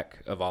the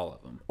back of all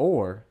of them.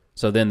 Or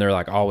So then they're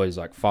like always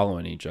like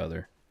following each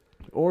other.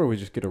 we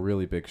just get a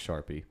really big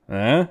Sharpie.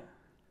 Huh?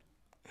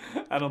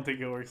 I don't think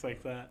it works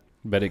like that.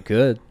 But it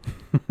could.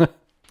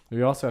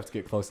 We also have to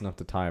get close enough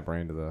to tie a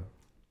brain to the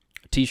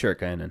T-shirt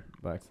cannon.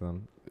 back to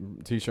them.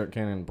 T-shirt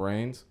cannon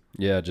brains.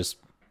 Yeah, just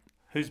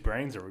Whose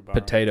brains are we buying?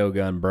 potato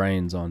gun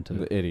brains onto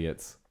The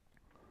idiots.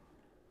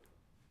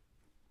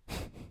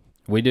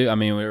 We do. I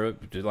mean, we're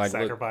just like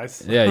look,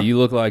 Sacrifice. yeah. You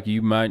look like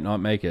you might not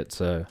make it.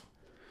 So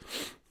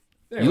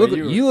Yeah,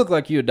 You look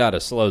like you would died a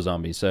slow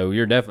zombie, so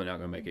you're definitely not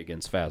going to make it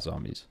against fast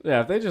zombies.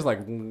 Yeah, if they just like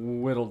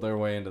whittled their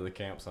way into the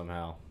camp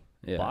somehow.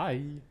 Yeah.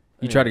 Bye.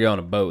 You try to go on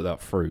a boat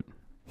without fruit.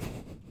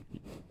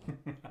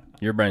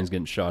 Your brain's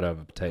getting shot out of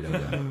a potato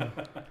gun.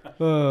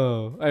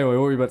 Oh. Anyway,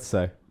 what were you about to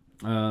say?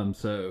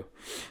 So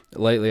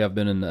lately I've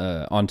been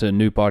onto a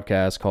new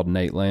podcast called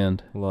Nate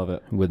Land Love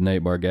it. with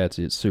Nate Bargatze.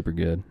 It's super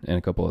good, and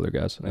a couple other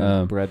guys.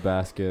 And Bread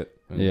Basket.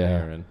 And yeah.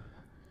 Aaron.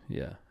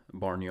 Yeah,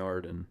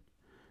 Barnyard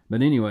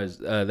but anyways,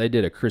 they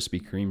did a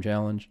Krispy Kreme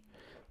challenge,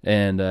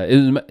 and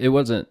it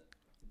wasn't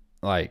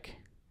like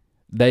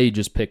they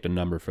just picked a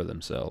number for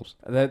themselves,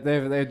 They've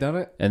done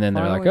it, and then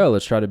they're like, finally? oh,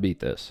 let's try to beat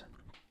this.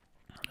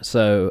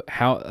 So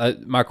how?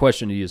 My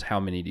question to you is, how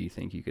many do you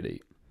think you could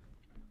eat?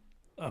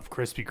 Of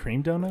Krispy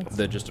Kreme donuts?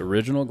 The just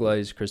original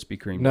glazed Krispy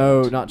Kreme. No,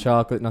 donuts. not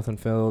chocolate, nothing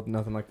filled,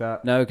 nothing like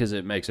that. No, because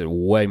it makes it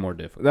way more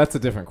difficult. That's a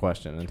different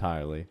question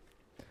entirely.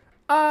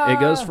 It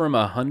goes from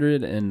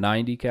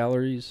 190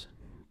 calories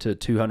to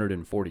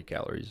 240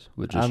 calories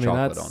with just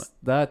chocolate on it.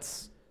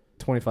 That's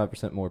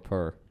 25% more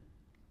per.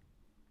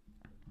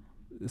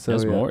 So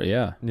That's yeah. more,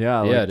 yeah.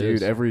 Yeah, Yeah, like, it dude,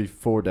 is. every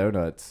 4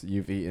 donuts,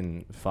 you've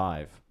eaten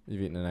 5.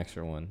 You've eaten an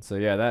extra one. So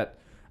yeah, that,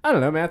 I don't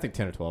know, man, I think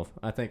 10 or 12.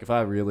 I think if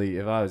I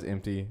was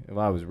empty, if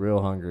I was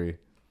real hungry,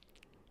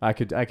 I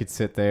could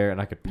sit there and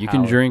I could You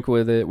can power. drink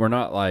with it. We're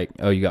not like,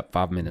 oh, you got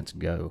 5 minutes to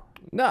go.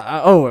 No,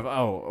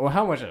 well,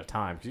 how much at a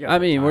time? 'Cause you gotta I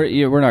put mean, time.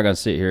 we're not gonna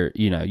sit here.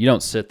 You know, you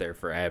don't sit there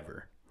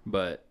forever,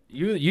 but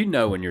you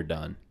know when you're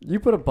done. You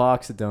put a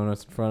box of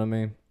donuts in front of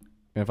me, and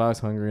if I was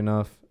hungry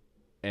enough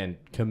and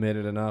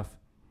committed enough,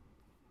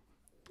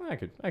 I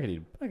could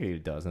eat a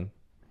dozen.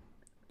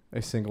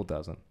 A single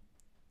dozen.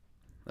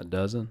 A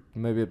dozen,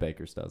 Maybe a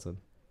baker's dozen.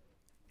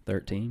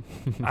 13.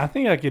 I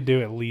think I could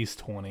do at least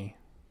 20.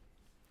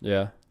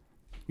 Yeah.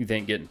 You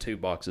think getting 2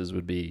 boxes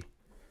would be?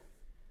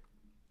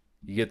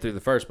 You get through the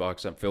first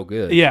box and feel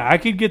good. Yeah, I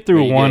could get But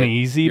through you one get-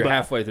 easy, You're but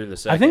halfway through the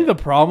second. I think the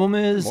problem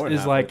is More than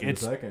halfway like through the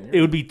it's second, it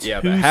would be too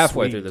but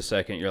halfway sweet. through the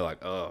second, you're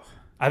like, oh.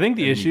 I think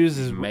the and issue you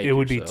is make it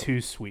would be yourself.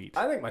 too sweet.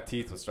 I think my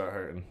teeth would start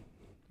hurting.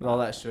 With all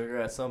that sugar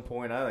at some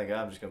point, I think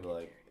I'm just going to be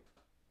like...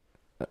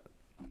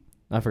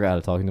 I forgot how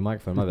to talk into the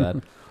microphone, my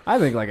bad. I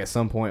think like at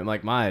some point,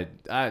 like my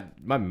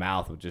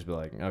mouth would just be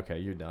like, okay,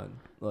 you're done.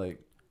 Like,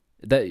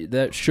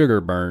 That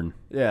sugar burn,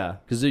 yeah.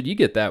 because dude, you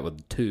get that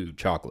with 2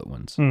 chocolate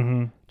ones,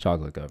 Mm-hmm.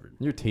 chocolate covered.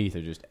 Your teeth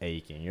are just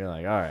aching. You're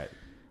like, all right.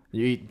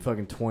 You eat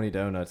fucking 20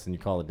 donuts and you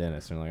call the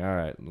dentist and you're like, all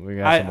right, we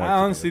got I some more. to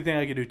honestly do." think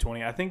I could do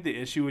 20. I think the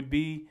issue would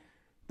be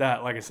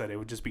that, like I said, it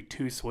would just be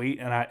too sweet.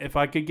 And if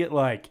I could get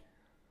like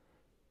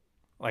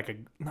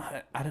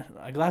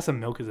a glass of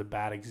milk is a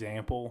bad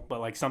example, but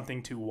like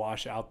something to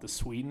wash out the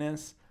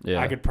sweetness, Yeah,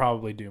 I could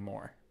probably do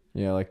more.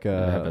 Yeah, like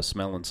have a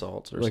smelling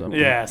salts or like- something.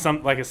 Yeah,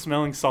 some like a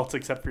smelling salts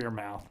except for your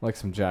mouth, like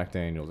some Jack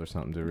Daniels or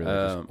something to really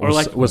just or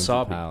like cleanse the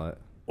wasabi. palate.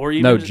 or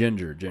even No, just,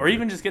 ginger. or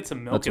even just get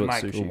some milk That's and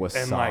what like sushi-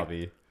 and like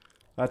Wasabi.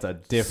 That's a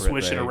different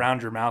swish thing. it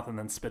around your mouth and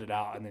then spit it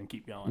out and then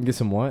keep You going. get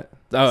some what?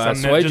 Oh, I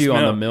Some swayed just you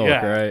on the milk,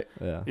 milk, yeah. right?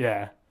 Yeah.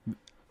 Yeah,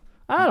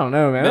 I don't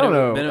know, man. I don't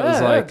know. Then it was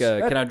Yeah, like,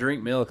 that's- can I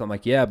drink milk? I'm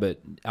like, yeah, but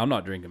I'm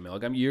not drinking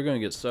milk. I mean, you're gonna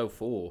get so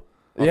full.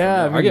 off of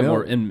Yeah, milk. I I get mean,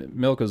 more, and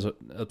milk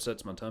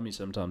upsets my tummy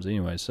sometimes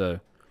anyway. So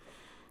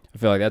I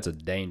feel like that's a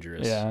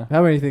dangerous. yeah.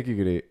 How many do you think you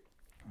could eat?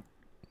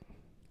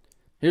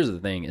 Here's the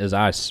thing: is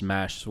I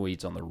smash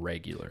sweets on the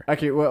regular.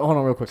 Okay, well, hold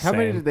on real quick. How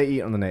many Same. did they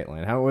eat on the Nate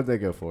Land? What did they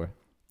go for?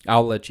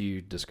 I'll let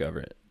you discover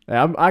it. Hey,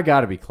 I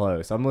got to be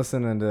close. I'm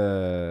listening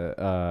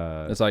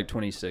to. It's like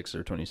 26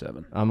 or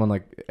 27. I'm on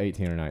like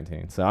 18 or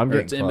 19, so I'm Or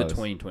getting it's in close.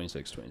 between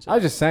 26, 27. I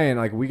was just saying,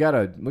 like we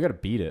gotta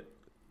beat it.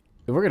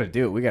 If we're gonna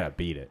do it, we gotta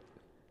beat it.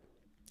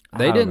 I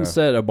They don't didn't know.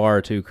 set a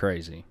bar too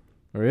crazy.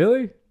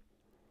 Really?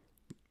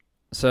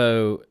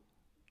 So,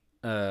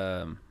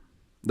 the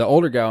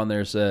older guy on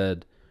there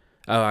said,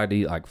 "Oh, I'd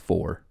eat like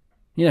 4."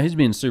 You know, he's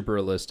being super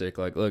realistic.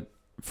 Like, look,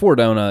 4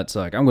 donuts.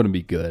 Like, I'm going to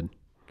be good.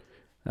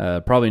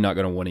 Probably not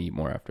going to want to eat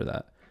more after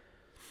that.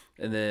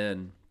 And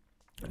then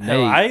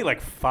Hell, Nate, I ate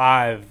like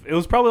 5. It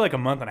was probably like a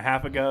month and a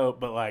half ago,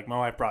 but like my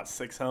wife brought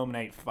 6 home and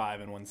ate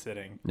 5 in one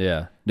sitting.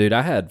 yeah, dude,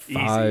 I had Easy,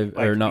 5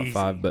 or like not easy.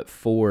 5, but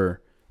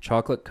 4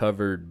 chocolate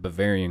covered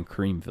Bavarian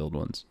cream filled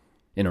ones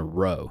in a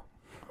row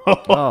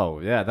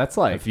Oh yeah, that's a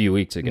like few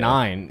weeks ago.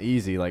 9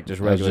 easy, like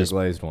just I was regular just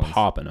glazed ones.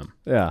 popping them.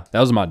 Yeah. That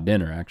was my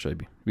dinner actually,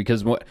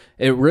 because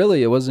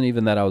it wasn't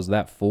even that I was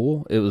that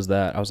full. It was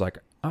that I was like,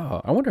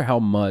 oh, I wonder how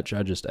much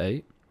I just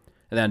ate,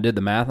 and then I did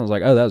the math. And I was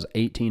like, oh, that was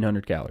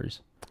 1,800 calories.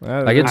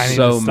 Like, it's I need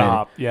so to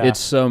stop. many. Yeah. It's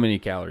so many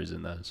calories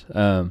in those.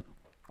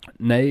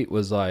 Nate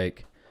was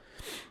like,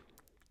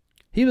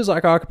 he was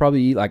like, oh, I could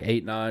probably eat like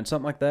 8, 9,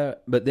 something like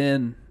that. But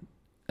then,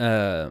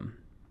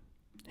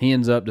 he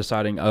ends up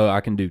deciding, oh,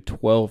 I can do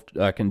 12.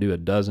 I can do a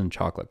dozen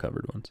chocolate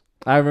covered ones.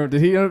 I remember.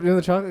 Did he end up doing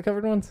the chocolate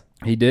covered ones?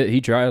 He did.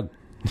 He tried.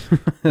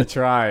 He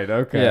tried.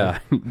 Okay. Yeah,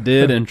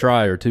 did and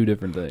try are 2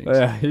 different things.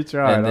 Yeah, he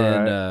tried. And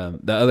then all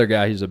right. the other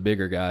guy, he's a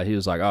bigger guy. He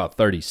was like, oh,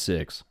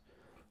 36.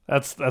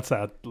 That's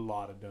a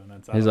lot of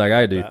donuts. He's don't like, know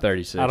I about do that.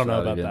 36. I don't know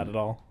without about even- that at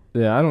all.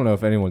 Yeah, I don't know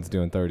if anyone's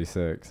doing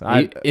 36.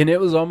 And it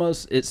was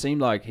almost, it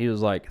seemed like he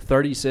was like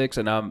 36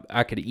 and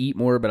I could eat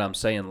more, but I'm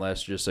saying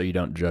less just so you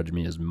don't judge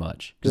me as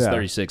much. Because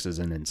 36 is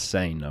an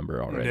insane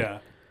number already. Yeah.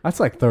 That's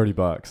like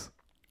 $30.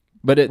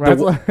 But Right,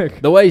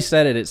 like, the way he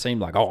said it, it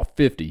seemed like,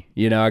 50.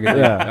 You know,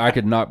 I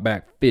could knock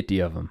back 50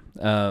 of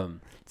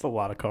them. It's a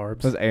lot of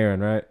carbs. that's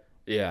Aaron, right?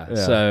 Yeah.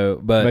 So,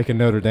 but Making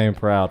Notre Dame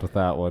proud with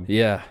that one.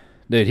 yeah,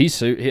 dude,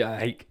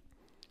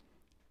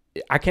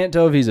 I can't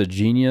tell if he's a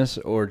genius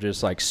or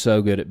just like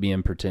so good at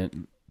being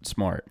pretend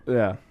smart.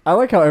 Yeah. I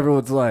like how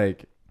everyone's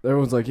like,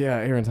 yeah,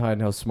 Aaron's hiding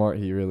how smart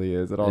he really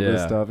is and all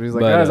this Yeah. stuff. And he's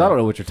like, But, guys, I don't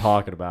know what you're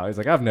talking about. He's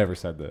like, I've never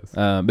said this.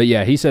 But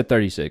yeah, he said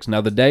 36.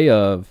 Now the day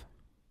of,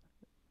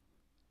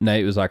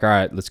 Nate was like, all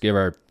right, let's give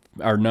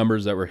our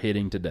numbers that we're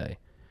hitting today.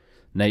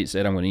 Nate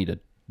said, I'm going to eat a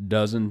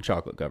dozen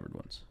chocolate covered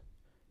ones.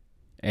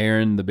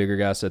 Aaron, the bigger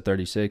guy, said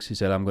 36. He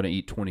said, I'm going to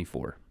eat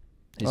 24.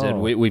 He said,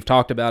 we've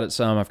talked about it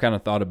some. I've kind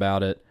of thought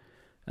about it.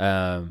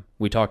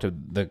 We talked to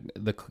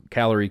the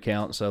calorie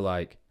count. So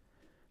like,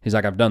 he's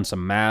like, I've done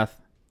some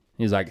math.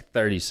 He's like,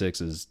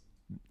 36 is,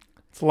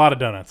 It's a lot of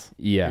donuts.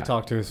 yeah. He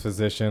talked to his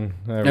physician.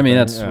 I mean,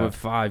 that's yeah.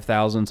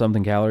 5,000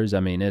 something calories.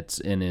 I mean, it's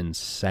an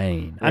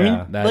insane. I mean,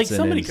 Yeah. That's like an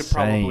somebody could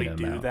probably insane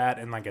do amount. that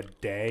in like a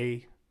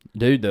day.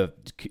 Dude,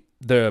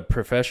 the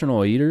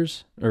professional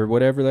eaters or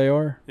whatever they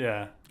are,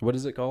 Yeah. what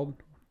is it called?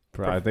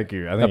 I think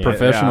A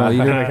professional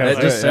eater? That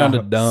just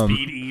sounded dumb.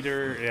 Speed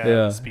eater. Yeah.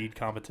 Yeah. Speed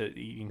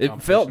eating.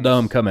 It felt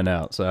dumb coming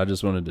out, so I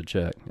just wanted to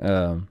check.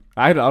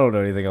 I don't know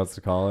anything else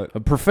to call it. A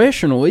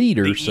professional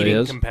eater The eating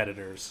says,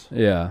 competitors.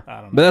 yeah, I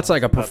don't know. but that's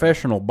like a Nothing.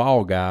 professional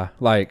ball guy.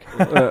 Like,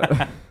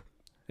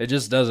 it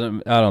just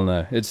doesn't. I don't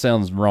know. It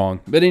sounds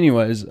wrong. But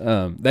anyways,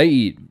 they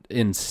eat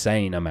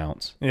insane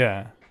amounts.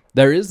 Yeah.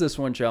 There is this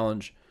one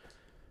challenge.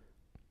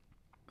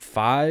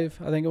 I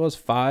think it was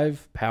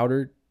 5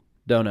 powdered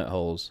donut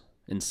holes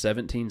in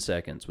 17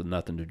 seconds with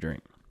nothing to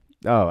drink.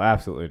 Oh,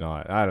 absolutely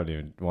not. I don't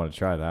even want to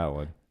try that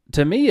one.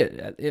 To me,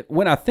 it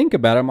when I think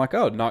about it, I'm like,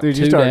 oh, knock Dude,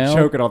 2 you start down.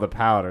 choking on the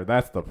powder.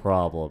 That's the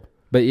problem.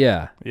 But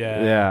yeah,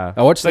 Yeah. Yeah.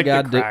 I watched It's the like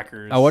guy the do.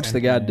 crackers, I watched the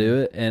same guy thing. do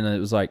it, and it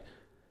was like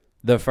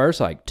the first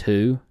like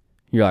 2.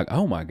 You're like,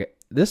 oh my god,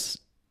 this.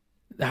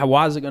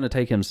 Why is it going to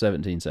take him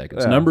 17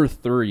 seconds? Yeah. Number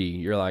 3,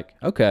 you're like,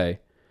 okay.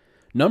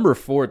 Number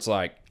 4, it's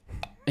like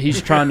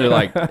he's trying to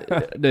like,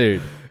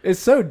 dude. It's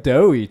so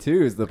doughy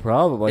too. Is the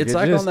problem? Like It's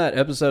like on that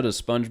episode of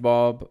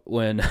SpongeBob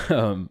when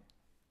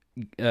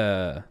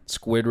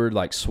Squidward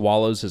like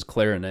swallows his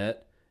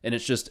clarinet, and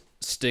it's just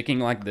sticking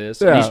like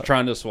this. And Yeah. he's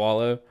trying to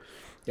swallow.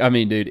 I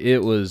mean, dude,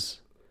 it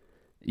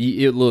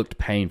looked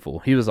painful.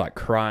 He was like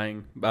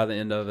crying by the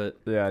end of it.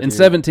 Yeah, In dude.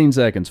 17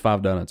 seconds,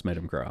 5 donuts made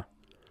him cry.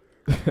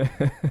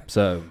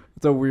 So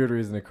It's a weird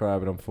reason to cry,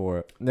 but I'm for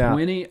it. Now,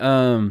 20.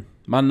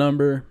 My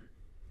number.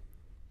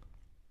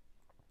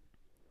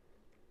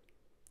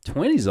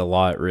 20's a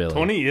lot, really.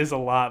 20 is a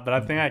lot, but I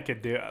think I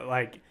could do it.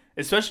 Like,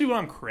 especially when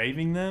I'm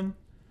craving them.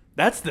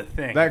 That's the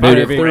thing.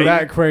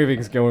 that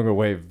craving's going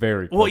away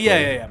very quickly. Well,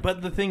 yeah.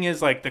 But the thing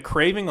is, like, the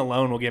craving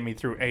alone will get me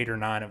through 8 or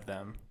 9 of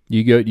them.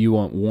 You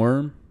want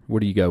warm? What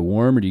do you go,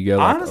 warm, or do you go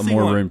like Honestly, a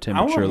more want- room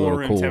temperature, I want a more little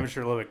room cool?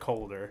 temperature, a little bit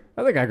colder.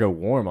 I think I go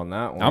warm on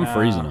that one. I'm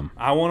freezing them.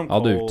 I want them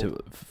I'll cold. do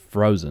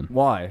frozen.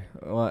 Why?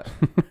 What?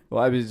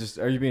 Well, I mean, just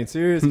are you being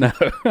serious? No.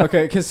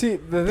 Okay, because see,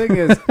 the thing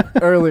is,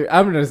 earlier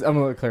I'm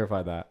gonna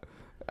clarify that.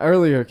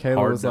 Earlier, Kayla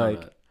Hard was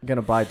donut. like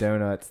gonna buy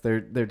donuts. They're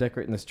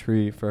decorating this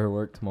tree for her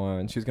work tomorrow,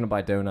 and she was gonna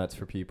buy donuts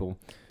for people.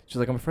 She's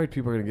like, I'm afraid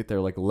people are gonna get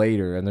there like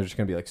later, and they're just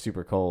gonna be like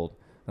super cold.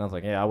 And I was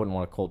like, yeah, I wouldn't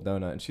want a cold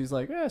donut. And she's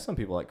like, yeah, some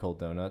people like cold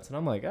donuts. And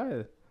I'm like,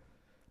 I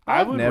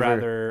I've would never-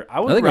 rather. I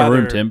would I think rather. a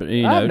room temperature.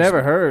 You know, I've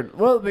never heard.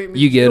 Well, I mean,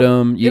 you get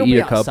them, you it'll eat be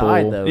a couple.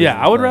 outside, though, Yeah, is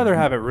I the would thing. rather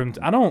have it room.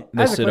 I don't.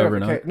 They As a sit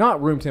overnight. clarification,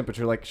 not room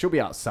temperature. Like she'll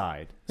be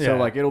outside, so Yeah.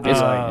 like it'll be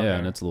It's- like Yeah,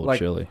 and it's a little like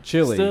chilly.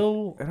 chilly.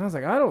 Still, And I was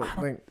like, I don't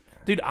think.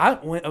 dude.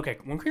 When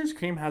Krispy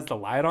Kreme has the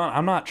light on,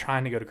 I'm not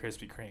trying to go to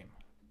Krispy Kreme.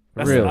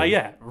 Really?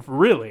 Yeah,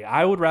 really.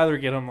 I would rather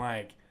get them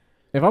like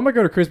If I'm gonna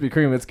go to Krispy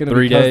Kreme, it's gonna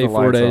 3 be 'cause day, the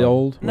 4 lights day on.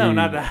 old. no, What do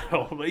not you- that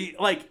old. But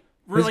like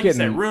really, you said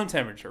getting- room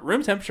temperature.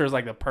 Room temperature is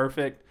like the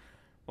perfect.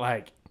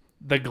 Like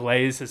the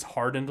glaze has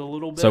hardened a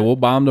little bit. So we'll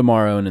buy them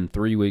tomorrow, and in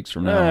 3 weeks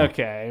from now,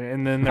 Okay,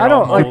 and then they're I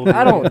don't all like. moldy.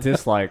 I don't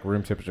dislike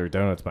room temperature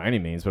donuts by any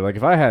means, but like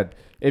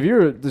if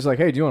you're just like,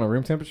 hey, do you want a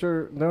room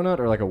temperature donut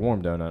or like a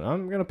warm donut?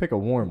 I'm gonna pick a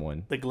warm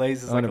one. The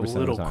glaze is like a 100% of the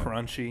little time.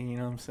 crunchy. You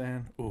know what I'm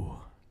saying? Ooh.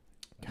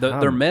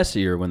 they're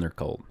messier when they're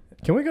cold.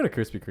 Can we go to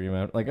Krispy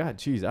Kreme? Like, God,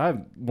 jeez,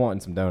 I'm wanting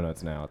some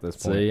donuts now at this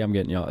point. See, I'm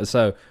getting y'all.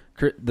 So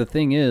the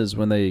thing is,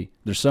 when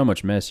they're so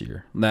much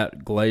messier,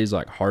 that glaze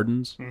like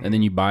hardens, and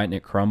then you bite and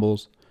it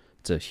crumbles.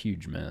 It's a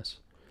huge mess.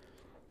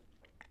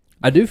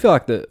 I do feel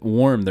like the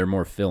warm, they're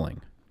more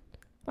filling.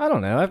 I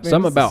don't know. I mean,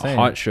 Something it's the about same.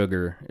 hot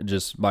sugar, it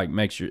just like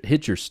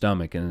hits your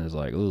stomach and it's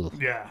like, ugh.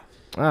 Yeah.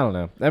 I don't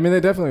know. I mean, they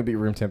definitely be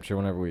room temperature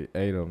whenever we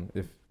ate them.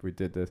 If we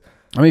did this,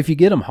 I mean, if you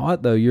get them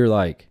hot though, you're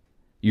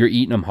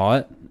eating them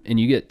hot, and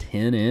you get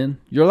 10 in,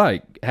 you're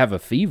like have a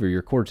fever.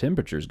 Your core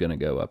temperature is gonna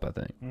go up. I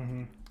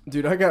think.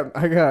 Dude, I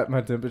got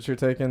my temperature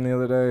taken the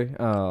other day.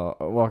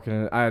 Walking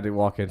in, I had to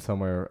walk in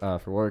somewhere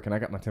for work, and I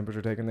got my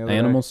temperature taken the other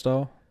Animal day.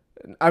 style?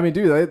 I mean,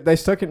 dude, they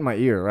stuck it in my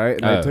ear, right?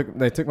 And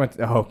they took my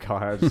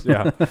god,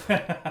 yeah.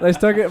 They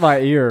stuck it in my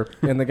ear,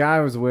 and the guy I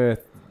was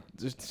with,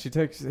 she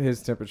takes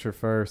his temperature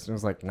first, and it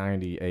was like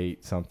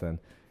 98 something,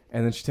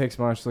 and then she takes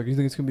mine. She's like, "You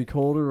think it's gonna be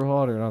colder or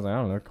hotter?" And I was like,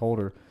 "I don't know,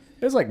 colder."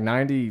 It was like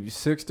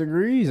 96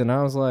 degrees, and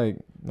I was like,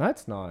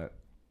 "That's not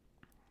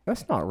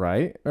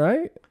right,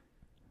 right?"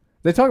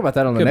 They talk about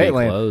that on the Could be Nate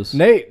Land. close.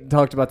 Nate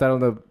talked about that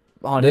on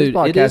his Dude, it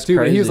podcast is too.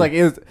 But he was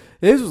crazy. like,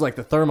 his was like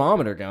the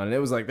thermometer gun, and it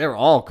was like they were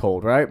all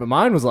cold, right? But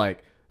mine was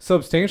like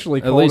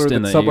substantially At colder least in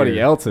than the somebody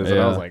ear. else's, and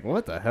I Yeah. was like,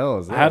 "What the hell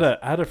is this?"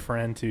 I had a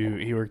friend who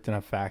he worked in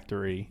a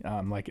factory,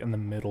 like in the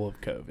middle of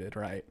COVID,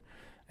 right?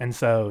 And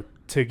so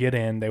to get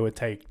in, they would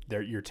take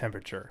your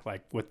temperature,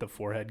 like with the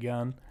forehead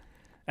gun,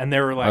 and they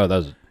were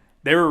like,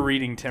 they were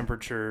reading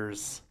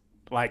temperatures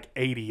like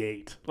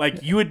 88.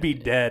 Like you would be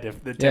dead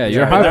if the Yeah, temperature.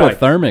 you're they're like,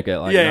 hypothermic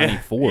at like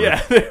 94.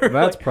 Yeah, they were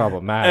That's like-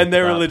 problematic. and they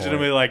at were that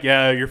legitimately point. like,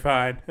 "Yeah, you're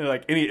fine. They're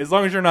like as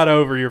long as you're not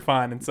over, you're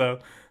fine." And so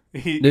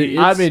Dude,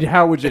 I mean,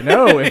 how would you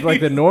know if like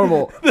the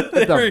normal, if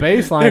the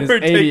baseline is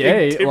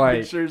 88?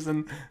 Like,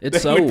 and It's they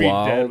so would be dead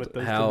wild with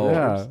those how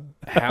yeah,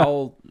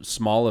 how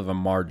small of a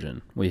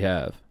margin we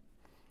have.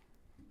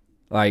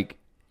 Like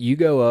you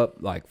go up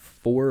like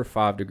 4 or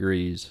 5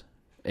 degrees,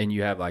 and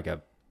you have like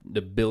a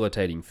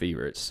debilitating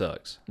fever. It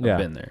sucks. Yeah. I've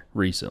been there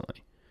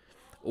recently.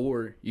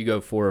 Or you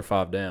go 4 or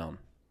 5 down,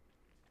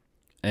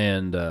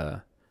 and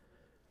 4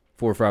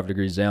 or 5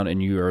 degrees down,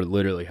 and you are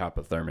literally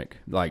hypothermic,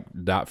 like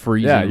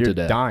freezing yeah, you're to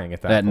death dying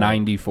at that. at point.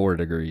 94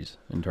 degrees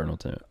internal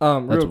temp.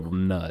 That's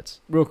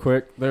nuts. Real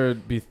quick, there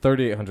would be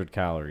 3,800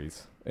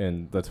 calories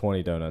in the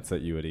 20 donuts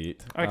that you would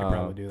eat. I could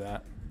probably do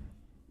that.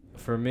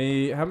 For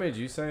me, how many did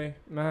you say,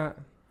 Matt?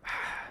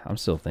 I'm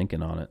still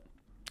thinking on it.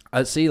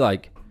 I see,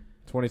 like,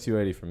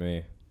 2280 for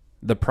me.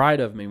 the pride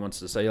of me wants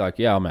to say, like,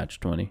 yeah, I'll match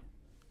 20.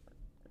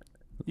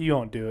 You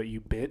won't do it,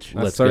 you bitch. That's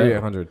Let's go.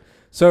 3,800.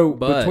 So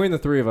But- between the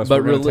three of us,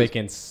 but we're going to realis- take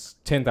in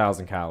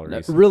 10,000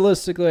 calories.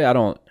 Realistically, I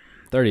don't.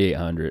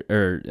 3,800,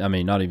 or I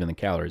mean, not even the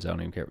calories. I don't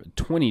even care. But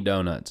 20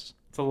 donuts.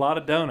 It's a lot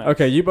of donuts.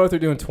 Okay, you both are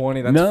doing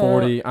 20. That's No.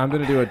 40. I'm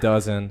going to do a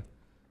dozen.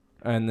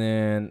 And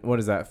then what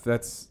is that?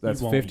 That's won't,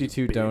 you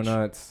 52 bitch.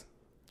 donuts.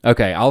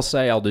 Okay, I'll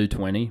say I'll do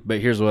 20, but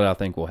here's what I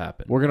think will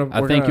happen.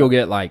 I think you'll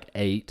get like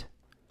 8.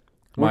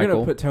 We're Michael.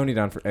 gonna put Tony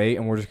down for 8,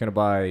 and we're just gonna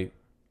buy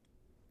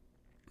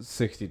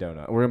 60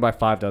 donuts. We're gonna buy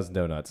 5 dozen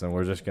donuts, and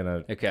we're just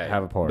gonna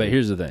have a party. But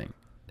here's the thing.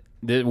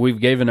 We've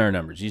given our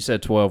numbers. You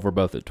said 12. We're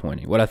both at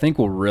 20. What I think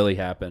will really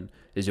happen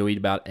is you'll eat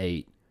about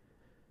 8.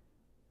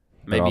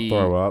 But I'll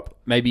throw up.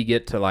 Maybe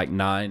get to like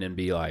 9 and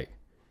be like,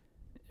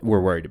 we're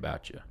worried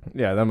about you.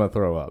 Yeah, then I'm gonna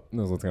throw up.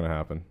 That's what's gonna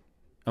happen.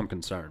 I'm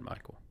concerned,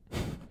 Michael.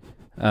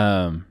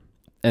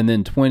 And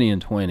then 20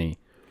 and 20.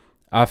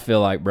 I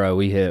feel like, bro,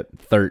 we hit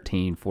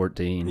 13,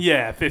 14.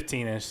 Yeah,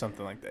 15-ish,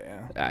 something like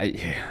that,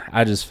 yeah.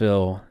 I just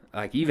feel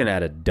like even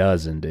at a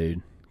dozen,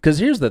 dude. Because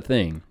here's the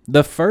thing.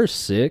 The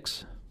first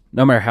 6,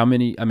 no matter how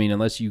many, I mean,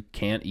 unless you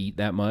can't eat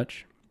that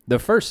much, the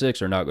first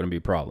 6 are not going to be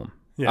a problem.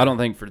 Yeah. I don't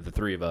think for the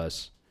 3 of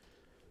us.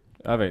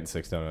 I've eaten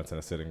 6 donuts in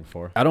a sitting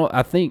before.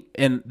 I think,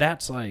 and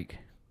that's like,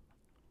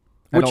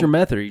 what's your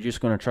method? Are you just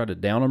going to try to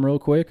down them real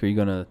quick? Or are you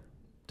going to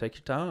take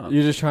your time?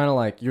 You're just trying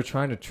to you're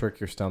trying to trick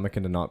your stomach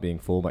into not being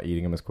full by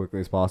eating them as quickly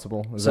as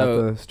possible. Is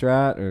So- that the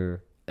strat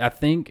or? I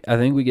think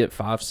we get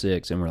 5,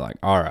 6, and we're like,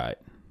 all right,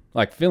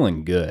 like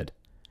feeling good,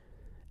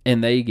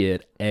 and they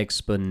get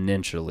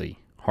exponentially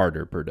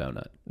harder per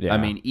donut. Yeah. I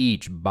mean,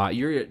 each bite,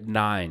 you're at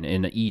 9,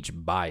 and each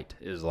bite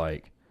is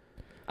like.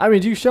 I mean,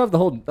 do you shove the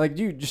whole do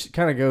you just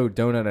kind of go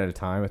donut at a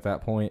time at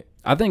that point?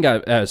 I think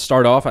I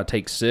start off. I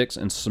take 6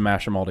 and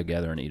smash them all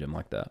together and eat them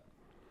like that.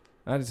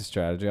 That is a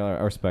strategy. I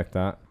respect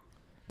that.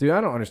 Dude,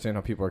 I don't understand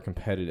how people are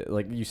competitive.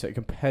 Like you said,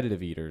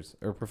 competitive eaters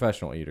or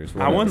professional eaters. I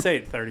whatever. wouldn't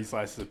say 30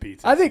 slices of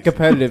pizza. I think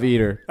competitive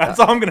eater. That's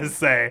all I'm going to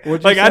say.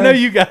 What'd you Like, I know say?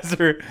 you guys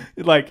are,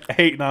 like,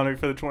 hating on me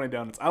for the 20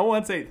 donuts. I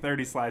once ate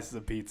 30 slices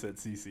of pizza at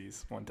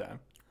CC's one time.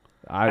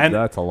 And-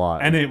 That's a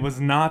lot. And it was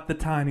not the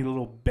tiny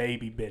little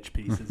baby bitch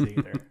pieces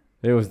either.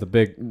 It was the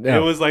big. It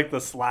was like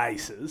the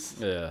slices.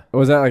 Yeah.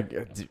 Was that like?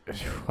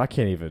 I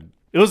can't even.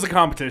 It was a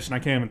competition. I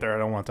came in third. I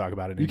don't want to talk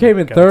about it anymore. You came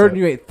in Okay, third that's and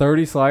you ate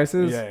 30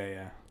 slices. Yeah, yeah,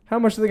 yeah. How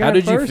much did the guy? How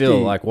did you first feel?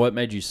 eat? Like, what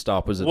made you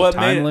stop? Was it What the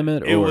time made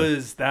limit? It or?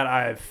 was that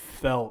I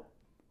felt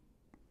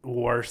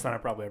worse than I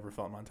probably ever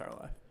felt in my entire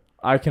life.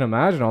 I can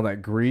imagine all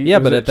that grease. Yeah,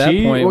 Was but it at that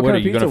cheese? point, what kind are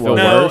of you gonna pizza feel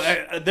was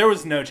it? No, worse? there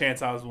was no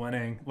chance I was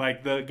winning.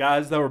 Like the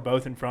guys that were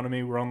both in front of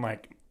me were on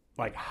like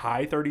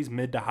high 30s,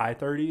 mid to high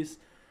 30s,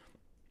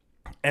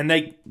 and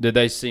Did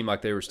they seem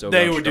like they were still?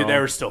 they going were strong? they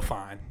were still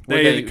fine.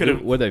 What'd They could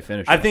have. Would they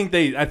finish? I at?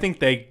 think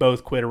they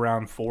both quit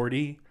around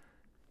 40.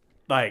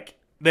 Like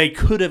they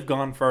could have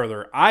gone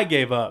further. I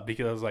gave up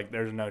because I was like,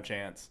 "There's no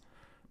chance."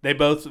 They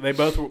both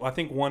were, I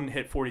think one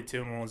hit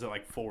 42 and one was at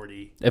like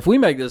 40. If we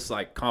make this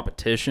like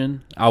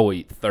competition, I will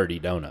eat 30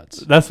 donuts.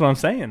 That's what I'm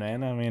saying,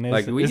 man. I mean,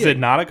 Like, is it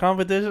not a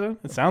competition?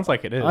 It sounds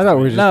like it is. I thought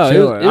we were just No, it was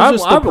chilling.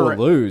 just the I'm para-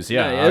 gonna lose.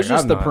 Yeah, it was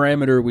just I'm the not-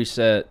 parameter we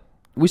set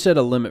we set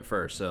a limit for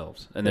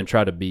ourselves and then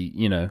try to be,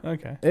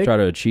 Okay. try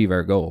to achieve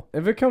our goal.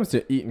 If it comes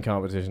to eating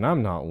competition,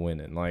 I'm not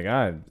winning. Like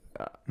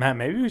Matt,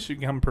 maybe we should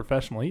become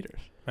professional eaters.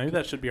 Maybe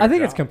that should be I our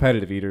think it's job.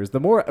 competitive eaters. The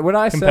more when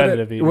I said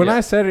Competitive it, eaters. when Yeah. I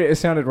said it, it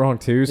sounded wrong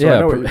too. So I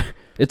know what,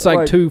 It's like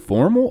like- too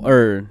formal,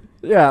 or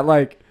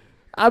like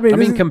I mean,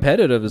 this is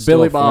competitive is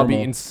Billy still Bob formal.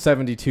 eating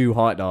 72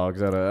 hot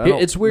dogs at a.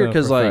 It's weird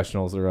 'cause, like,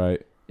 professionals are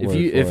right.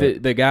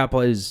 The guy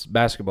plays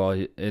basketball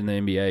in the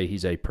NBA,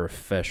 he's a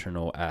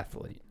professional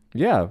athlete.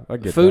 Yeah, I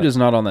get Food that. is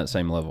not on that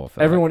same level. I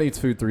feel Everyone eats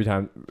food 3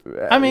 times.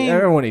 I mean-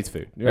 everyone eats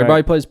food. like. right?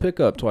 Everybody plays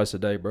pickup twice a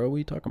day, bro. What are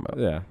you talking about?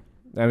 Yeah,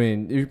 I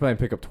mean, if you're playing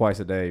pickup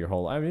twice a day your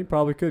whole life, I mean, you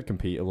probably could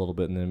compete a little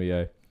bit in the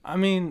NBA. I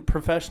mean,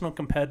 professional,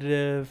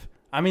 competitive.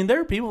 I mean,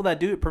 there are people that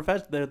do it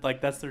professional.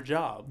 Like that's their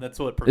job. That's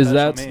what Is professional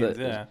that means.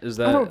 Yeah. is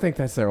that? I don't think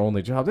that's their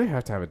only job. They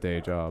have to have a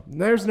day job.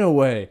 There's no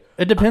way.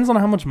 It depends on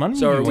how much money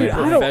So you are we win.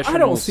 I professional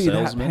don't see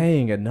salesman? that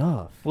paying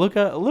enough. Look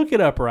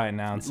it up right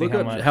now and see Look how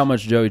up much. how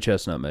much Joey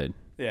Chestnut made.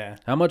 Yeah,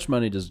 How much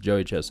money does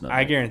Joey Chestnut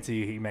I make? guarantee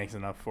you he makes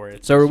enough for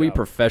it. So are we So-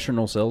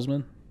 professional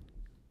salesmen?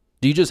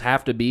 Do you just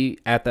have to be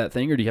at that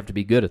thing, or do you have to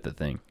be good at the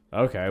thing?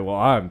 Okay, well,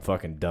 I'm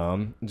fucking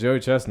dumb. Joey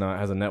Chestnut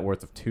has a net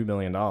worth of $2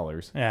 million.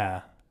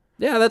 Yeah.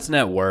 Yeah, that's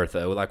net worth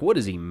though. Like, what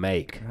does he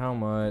make? How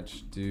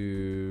much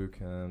do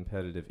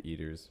competitive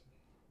eaters?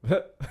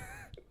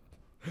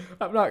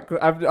 I'm not.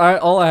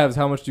 All I have is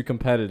how much do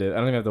competitive. I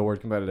don't even have the word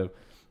competitive.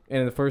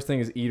 And the first thing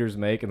is eaters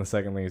make, and the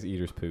second thing is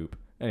eaters poop.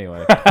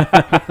 Anyway,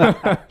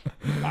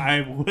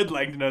 I would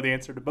like to know the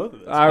answer to both of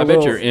those. I bet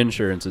will- your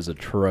insurance is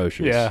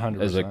atrocious. Yeah,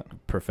 100%. As a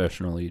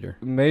professional eater.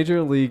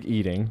 Major League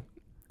Eating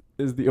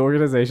is the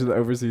organization that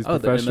oversees Oh,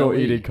 the professional MLE,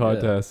 eating yeah.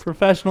 contests.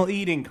 Professional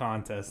eating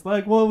contest,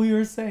 like what we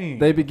were saying.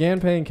 They began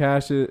paying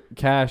cash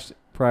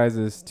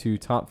prizes to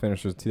top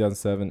finishers in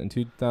 2007. In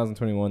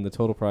 2021, the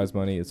total prize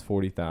money is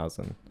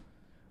 $40,000.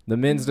 The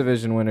men's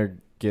division winner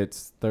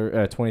gets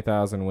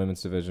 $20,000.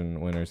 Women's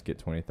division winners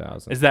get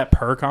 $20,000. Is that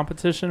per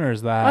competition or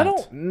is that? I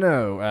don't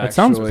know. Actually, That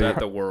sounds- Is that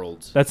the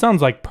world's? That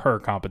sounds like per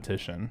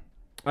competition.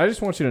 I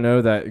just want you to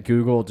know that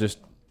Google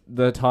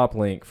the top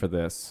link for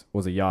this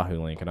was a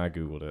Yahoo link, and I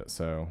Googled it,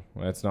 so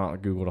it's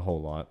not Googled a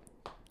whole lot.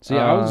 See,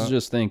 I was Uh,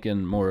 just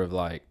thinking more of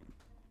like,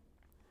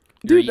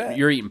 Dude,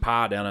 you're eating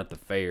pie down at the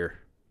fair.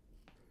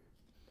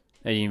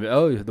 And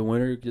the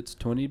winner gets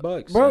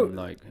 $20, Bro. and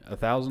like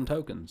 1,000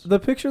 tokens. The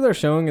picture they're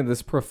showing of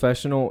this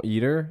professional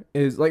eater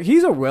is like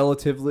he's a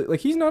relatively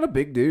he's not a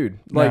big dude.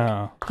 Like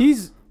No.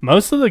 he's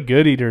Most of the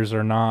good eaters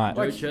are not.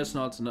 Joey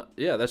Chestnut's not.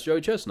 Yeah, that's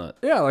Joey Chestnut.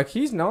 like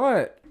he's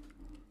not.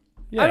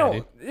 Yeah, I don't.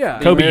 dude. Yeah.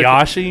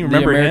 Kobayashi,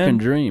 remember the American him?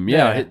 Dream.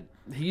 Yeah, Yeah.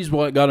 he's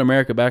what got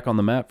America back on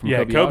the map from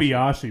Yeah, Kobayashi.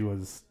 Kobayashi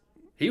was.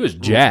 He was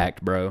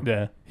jacked, bro.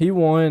 Yeah. He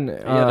won. He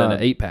had an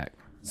 8-pack.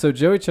 So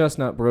Joey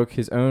Chestnut broke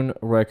his own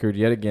record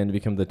yet again to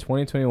become the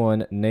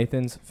 2021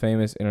 Nathan's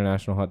Famous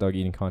International Hot Dog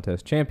Eating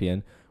Contest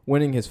champion,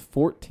 winning his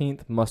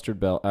 14th mustard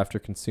belt after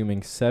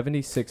consuming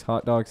 76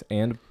 hot dogs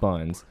and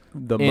buns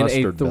The in a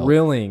mustard belt.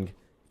 thrilling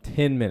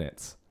 10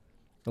 minutes.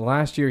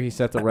 Last year he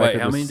set the Wait,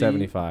 record how with many do you-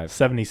 75.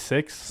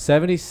 76.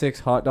 76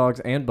 hot dogs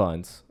and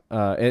buns.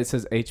 It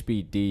says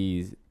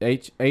HDBS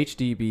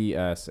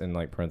in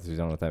like parentheses.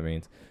 I don't know what that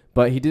means.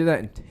 But he did that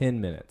in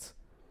 10 minutes.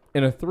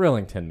 In a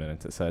thrilling 10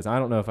 minutes, it says. I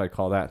don't know if I'd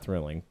call that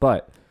thrilling,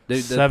 but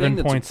Dude, the thing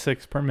that's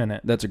 7.6 per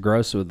minute. That's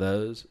gross with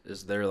those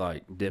is they're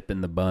like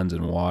dipping the buns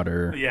in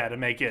water. Yeah, to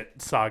make it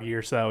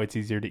soggier so it's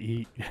easier to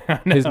eat.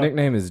 his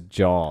nickname is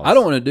Jaws. I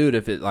don't want to do it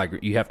if it like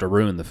you have to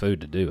ruin the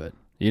food to do it.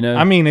 You know?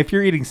 I mean, if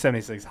you're eating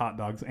 76 hot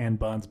dogs and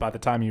buns, by the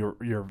time you're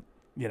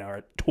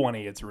at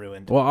 20, it's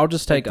ruined. well, I'll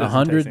just take It doesn't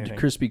 100 taste anything.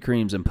 Krispy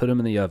Kremes and put them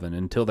in the oven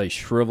until they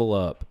shrivel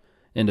up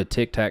into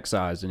Tic Tac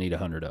size and eat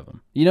 100 of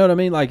them. You know what I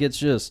mean? Like it's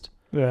just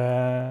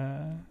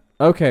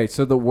Okay,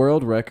 so the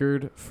world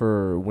record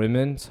for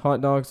women's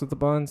hot dogs with the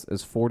buns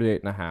is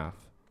 48.5,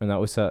 and that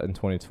was set in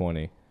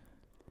 2020.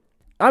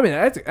 I mean,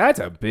 that's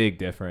a big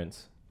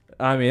difference.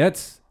 I mean,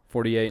 that's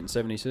 48 and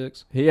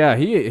 76. he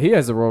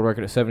has the world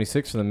record at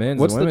 76 for the men's.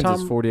 What's and the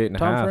women's is 48 and a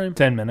time half. frame?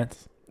 10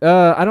 minutes.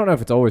 I don't know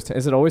if it's always 10.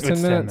 Is it always 10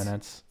 It's minutes? 10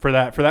 minutes. For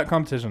that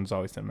competition, it's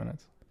always 10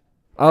 minutes.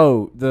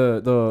 Oh,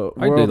 the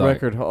I world did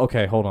like- record.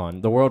 Okay, hold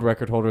on. The world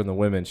record holder in the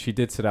women, she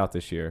did sit out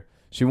this year.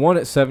 She won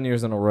it 7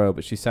 years in a row,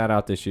 but she sat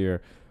out this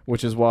year,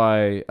 which is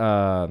why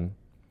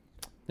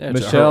Yeah,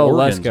 Michelle her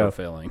organs Lesko. are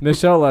failing.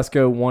 Michelle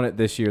Lesko won it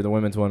this year. The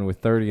women's won with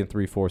 30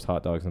 3/4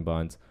 hot dogs and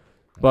buns.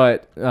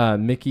 But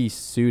Mickey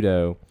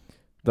Sudo,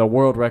 the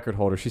world record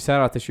holder, she sat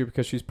out this year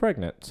because she's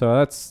pregnant.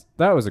 So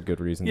that was a good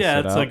reason to Yeah,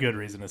 sit that's out. a good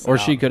reason to sit Or out.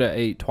 she could have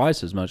ate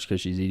twice as much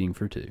because she's eating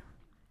for 2.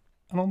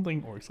 I don't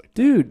think it works like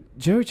Dude,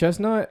 Joey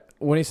Chestnut,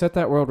 when he set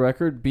that world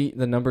record, beat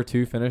the number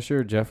 2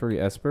 finisher, Jeffrey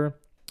Esper.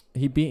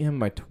 He beat him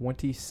by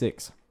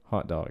 26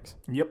 hot dogs.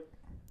 that. Yep.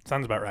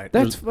 Sounds about right.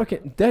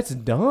 That's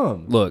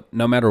dumb. Look,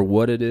 no matter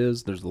what it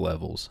is, there's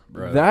levels,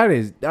 bro. That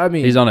is, I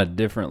mean, He's on a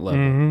different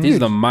level. Mhm. He's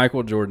Dude. the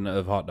Michael Jordan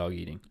of hot dog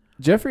eating.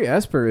 Jeffrey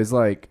Esper is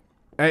like,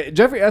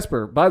 Jeffrey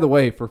Esper, by the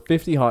way, for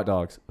 50 hot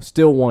dogs,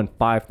 still won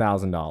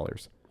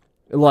 $5,000.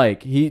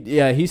 Like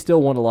he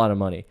still won a lot of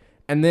money.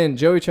 And then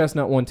Joey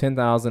Chestnut won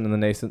 $10,000, and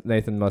the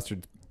Nathan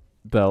Mustard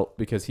belt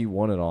because he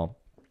won it all.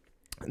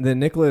 Then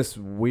Nicholas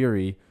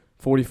Weary,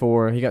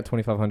 44, he got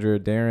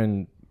 2,500.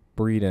 Darren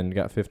Breeden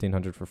got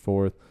 1,500 for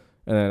fourth.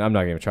 And then I'm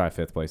not going to try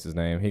fifth place's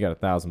name. He got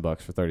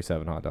 $1,000 for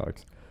 37 hot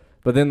dogs.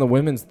 But then the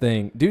women's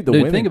thing, dude,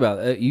 women. Think about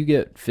it. You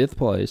get fifth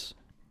place,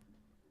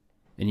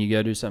 and you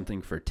go do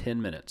something for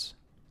 10 minutes,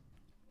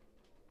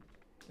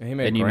 and he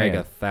made and you make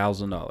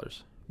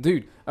 $1,000.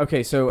 Dude,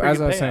 okay, so Pretty as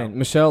good I was payout. saying,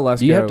 Michelle Lesko.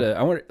 Do you have to?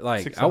 I want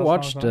I $6,000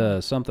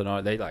 watched something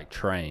on. They like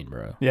train,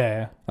 bro.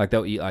 Yeah. Like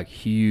they'll eat like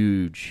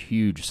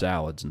huge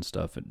salads and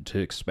stuff to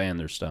expand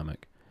their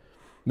stomach.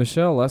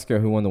 Michelle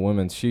Lesko, who won the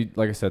women's, she,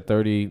 like I said,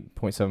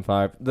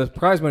 30.75. The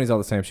prize money's all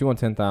the same. She won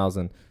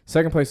 10,000.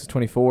 Second place is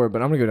 24,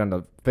 but I'm gonna go down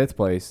to fifth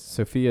place.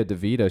 Sophia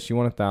DeVita, she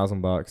won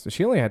 $1,000.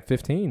 She only had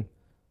 15.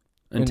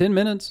 In 10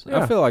 minutes, Yeah.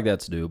 I feel like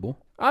that's doable.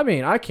 I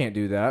mean, I can't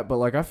do that, but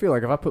like I feel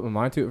like if I put my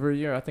mind to it for a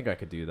year, I think I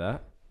could do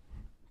that.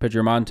 Put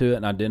your mind to it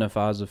and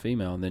identify as a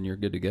female, and then you're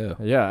good to go.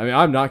 Yeah, I mean,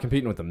 I'm not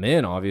competing with the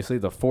men. Obviously,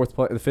 the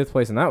fifth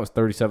place in that was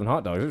 37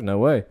 hot dogs. There's no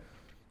way.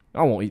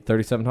 I won't eat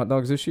 37 hot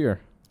dogs this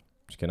year.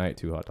 Just kidding. I ate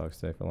 2 hot dogs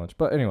today for lunch.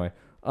 But anyway,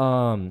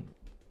 I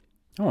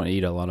want to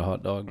eat a lot of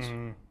hot dogs.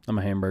 I'm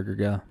a hamburger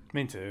guy.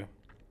 Me too.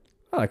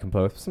 I like them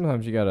both.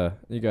 Sometimes you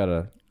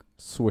gotta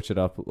switch it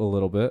up a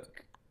little bit.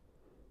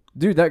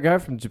 Dude, that guy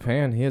from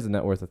Japan, he has a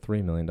net worth of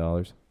 $3 million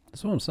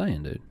That's what I'm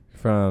saying, dude.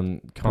 from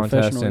contest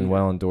Professional and eater.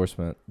 well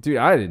endorsement. Dude,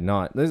 I did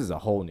not. This is a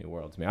whole new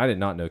world to me. I did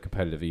not know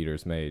competitive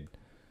eaters made.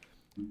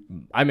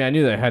 I mean, I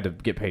knew they had to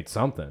get paid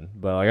something,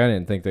 but like I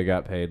didn't think they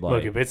got paid like.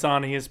 Look, if it's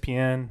on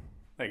ESPN,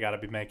 they got to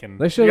be making.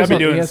 They show you this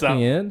gotta on be doing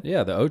ESPN.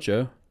 Yeah, the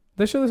Ocho.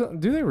 They show this.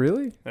 Do they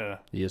really? something.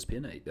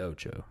 ESPN 8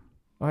 Ocho.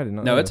 I did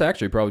not. No, know. it's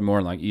actually probably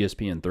more like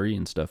ESPN 3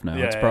 and stuff now.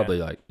 Yeah, It's yeah. probably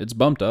like, it's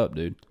bumped up,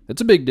 dude.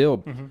 It's a big deal.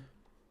 Mm-hmm.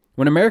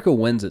 When America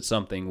wins at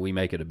something, we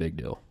make it a big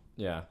deal.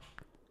 Yeah.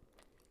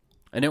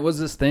 And it was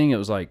this thing, it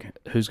was like,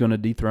 who's going to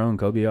dethrone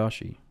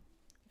Kobayashi?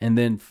 And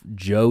then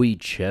Joey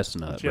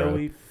Chestnut,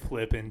 Joey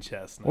flipping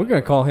Chestnut. We're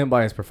gonna call him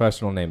by his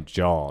professional name,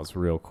 Jaws,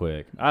 real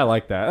quick. I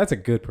like that. That's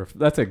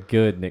a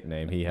good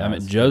nickname he has. bro. I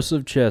mean,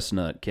 Joseph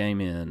Chestnut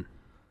came in.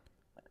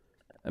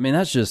 I mean,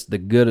 that's just the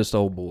goodest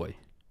old boy.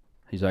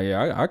 He's like,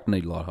 yeah, I can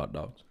eat a lot of hot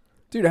dogs.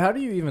 Dude, how do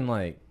you even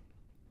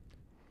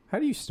how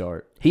do you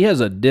start? He has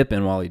a dip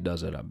in while he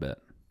does it, I bet.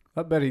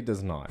 I bet he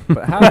does not.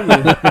 But how do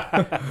you?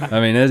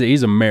 I mean,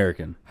 he's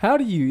American. How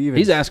do you even?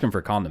 He's asking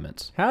for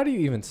condiments. How do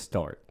you even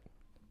start?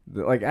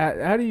 Like,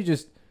 how do you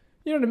just?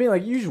 You know what I mean?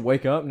 Like, you just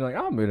wake up and you're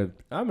like, I'm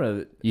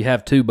gonna. You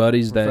have two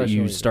buddies that you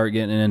Professional start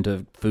getting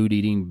into food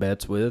eating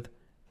bets with.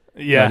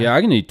 Yeah. Like, yeah,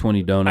 I can eat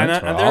 20 donuts.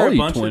 And or there are I'll a eat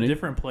bunch 20. of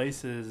different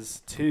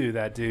places too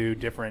that do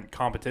different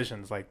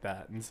competitions like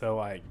that, and so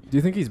like Do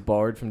you think he's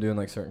barred from doing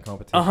like certain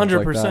competitions?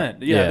 100%.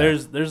 Yeah, Yeah.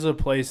 there's a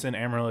place in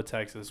Amarillo,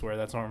 Texas, where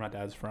that's where my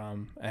dad's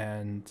from,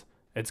 and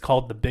it's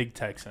called the Big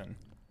Texan,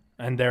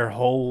 and their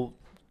whole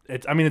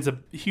it's a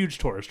huge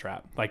tourist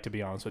trap. Like, to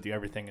be honest with you,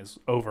 everything is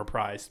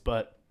overpriced,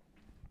 but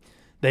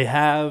they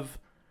have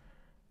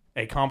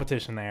a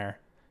competition there.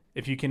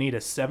 If you can eat a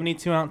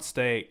 72-ounce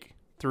steak,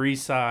 3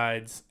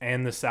 sides,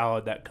 and the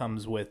salad that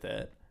comes with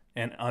it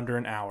in under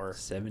an hour.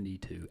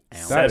 72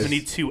 ounces. That is-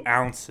 72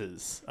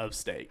 ounces of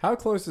steak. How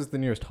close is the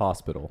nearest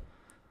hospital?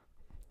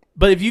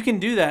 But if you can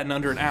do that in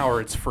under an hour,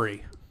 it's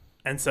free.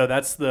 And so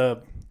that's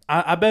the.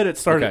 I bet it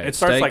started. Okay, it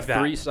starts steak, like that.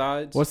 3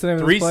 sides. What's the name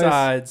of 3 this place?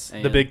 sides, the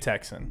And- Big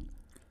Texan.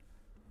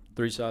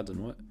 3 sides and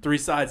what? 3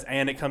 sides,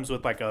 and it comes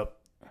with like a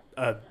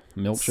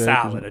Milkshake?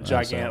 salad, or a something?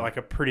 gigantic, salad. like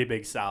a pretty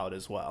big salad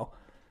as well.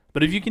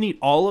 But if you can eat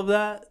all of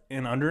that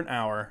in under an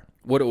hour,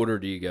 What order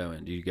do you go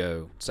in? Do you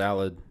go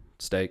salad,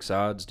 steak,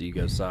 sides? Do you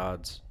go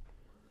sides?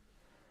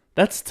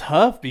 that's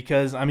tough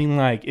because I mean,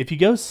 like, if you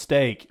go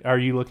steak, are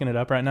you looking it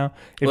up right now?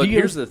 If Look, you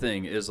here's the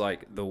thing: is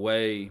like the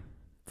way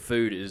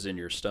food is in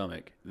your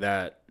stomach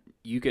that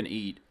you can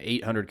eat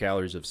 800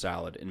 calories of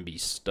salad and be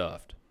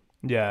stuffed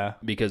yeah,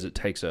 because it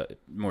takes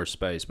more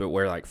space. But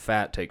where like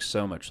fat takes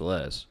so much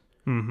less,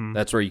 mm-hmm.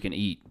 that's where you can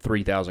eat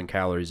 3,000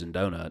 calories in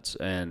donuts.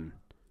 And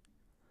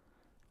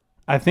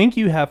I think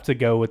you have to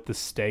go with the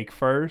steak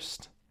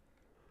first,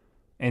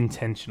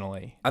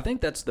 intentionally. I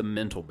think that's the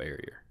mental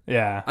barrier.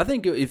 Yeah, I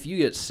think if you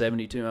get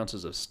 72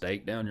 ounces of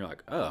steak down, you're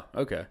like, oh,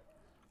 okay.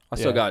 I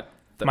still Yeah. got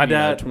my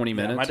dad 20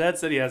 minutes. Yeah, my dad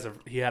said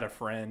he had a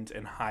friend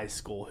in high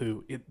school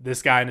who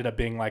this guy ended up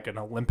being like an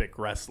Olympic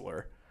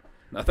wrestler.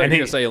 I thought you and were he-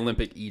 going to say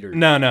Olympic eater.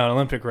 No, an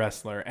Olympic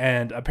wrestler,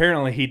 and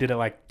apparently he did it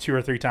like 2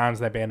 or 3 times.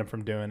 They banned him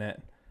from doing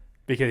it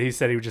because he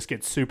said he would just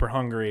get super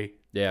hungry,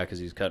 Yeah, because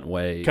he's cutting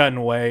weight.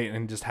 cutting weight,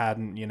 and just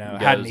hadn't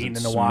Goes eaten and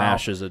in a while.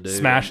 smashes a dude.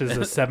 Smashes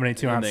a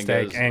 72 And ounce then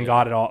steak goes, and yeah.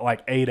 got it all,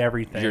 like ate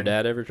everything. Did your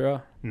dad ever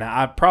try?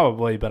 Nah,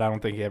 probably, but I don't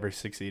think he ever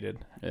succeeded.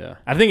 Yeah.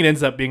 I think it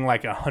ends up being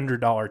like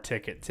 $100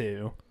 ticket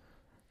too,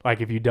 like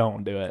if you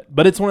don't do it.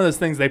 But it's one of those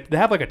things they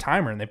have like a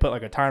timer, and they put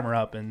like a timer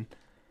up, and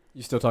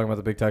You still talking about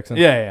the Big Texan?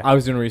 yeah. I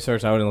was doing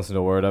research. I wouldn't listen to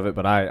a word of it,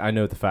 but I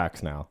know the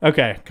facts now.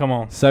 Okay, come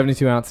on.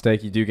 72-ounce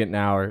steak, you do get an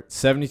hour.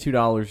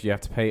 $72 you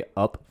have to pay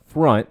up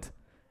front,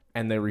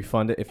 and they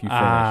refund it if you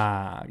finish.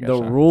 Gotcha.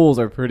 The rules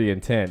are pretty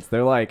intense.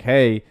 They're like,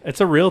 hey, It's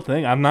a real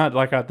thing. I'm not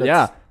like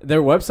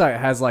their website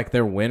has like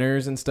their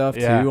winners and stuff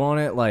Yeah. too on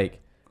it. Like,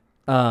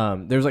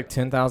 there's like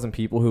 10,000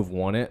 people who've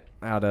won it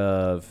out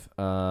of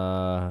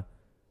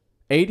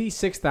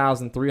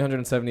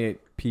 86,378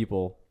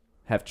 people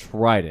have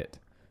tried it.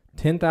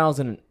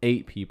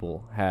 10,008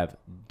 people have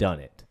done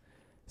it.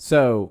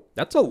 So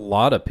That's a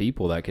lot of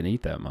people that can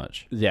eat that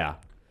much. yeah.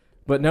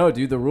 But no,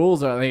 dude, the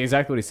rules are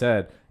exactly what he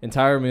said.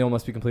 Entire meal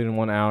must be completed in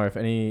 1 hour. If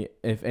any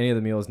of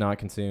the meal is not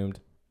consumed,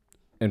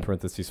 in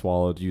parentheses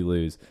swallowed, you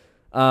lose.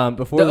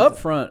 Before The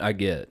upfront, I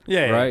get.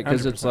 Yeah, right?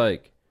 Because 100%. it's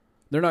like,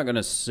 they're not going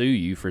to sue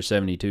you for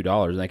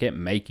 $72, and they can't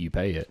make you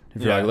pay it.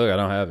 If you're Yeah. like, look, I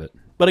don't have it.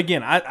 But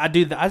again,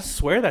 I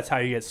swear that's how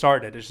you get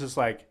started. It's just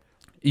like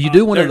You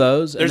do one of there-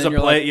 those, and There's then a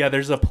you're place. like, Yeah,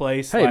 there's a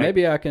place. hey, like,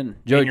 maybe I can.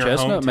 Joey your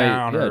Chestnut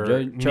hometown or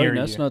Joey near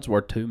you. Chestnut's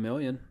worth $2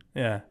 million.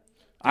 Yeah.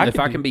 If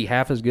I can be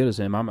half as good as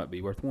him, I might be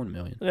worth $1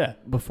 million. Yeah.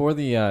 Before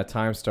the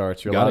time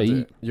starts, you're Gotta allowed to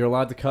eat. you're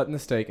allowed to cut in the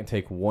steak and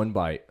take one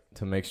bite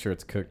to make sure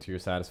it's cooked to your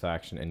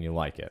satisfaction and you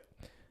like it.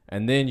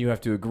 And then you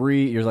have to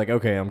agree. You're like,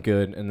 okay, I'm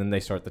good. And then they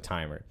start the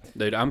timer.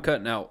 Dude, I'm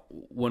cutting out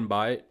one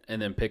bite and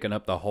then picking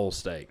up the whole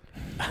steak.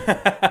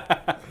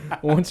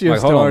 Once you're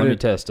Like, hold on, let me started,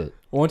 test it.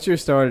 once you're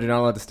started, you're not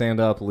allowed to stand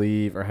up,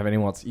 leave, or have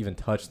anyone else even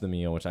touch the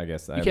meal. Which I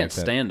guess that You can't makes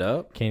sense. stand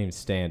up. Can't even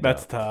stand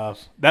That's up.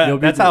 tough. You'll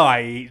be That's the- how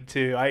I eat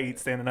too. I eat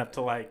standing up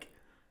to like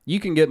You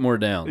can get more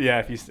down. yeah.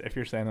 If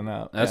you're standing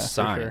up, That's yeah, for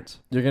science.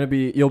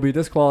 You'll be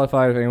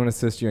disqualified if anyone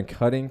assists you in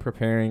cutting,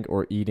 preparing,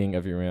 or eating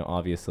of your meal.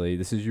 Obviously,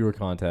 this is your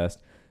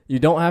contest. You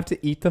don't have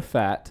to eat the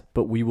fat,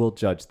 but we will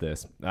judge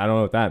this. I don't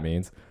know what that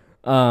means.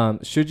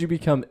 Should you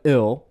become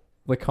ill,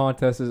 the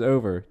contest is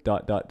over. ...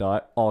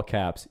 All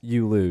caps.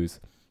 You lose.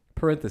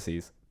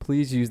 Parentheses.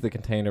 Please use the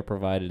container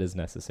provided as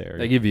necessary.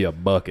 They give you a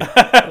bucket.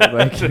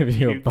 They give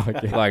you a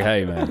bucket. Like,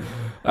 hey, man,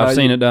 I've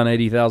seen it done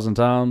 80,000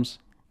 times.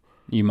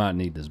 You might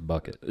need this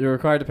bucket. You're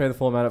required to pay the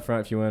full amount up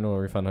front. If you win, we'll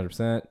refund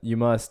 100%. You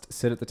must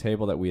sit at the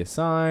table that we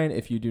assign.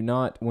 If you do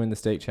not win the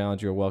steak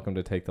challenge, you're welcome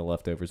to take the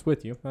leftovers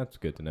with you. That's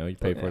good to know. You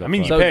pay for it. I up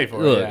mean, front. you pay for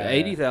it, Look, yeah, yeah.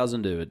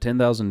 80,000 do it.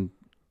 10,000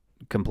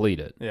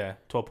 complete it. Yeah,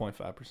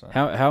 12.5%.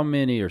 How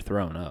many are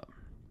thrown up?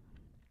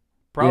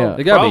 Yeah.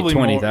 It gotta be probably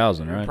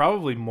 20,000, more- right?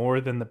 Probably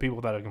more than the people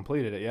that have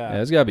completed it. Yeah,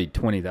 Yeah. it's got to be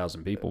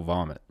 20,000 people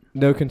vomit.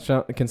 No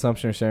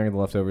consumption or sharing of the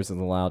leftovers is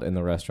allowed in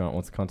the restaurant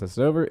once the contest is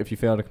over. If you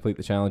fail to complete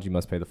the challenge, you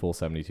must pay the full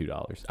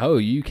 $72. Oh,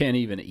 you can't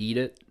even eat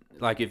it?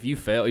 Like, if you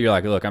fail, you're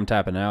like, look, I'm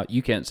tapping out.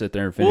 You can't sit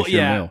there and finish Well,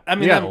 your yeah. meal. I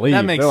mean, You gotta that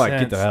leave. makes They're like,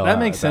 sense. get the hell that out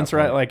makes at that sense,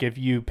 right? point. Like if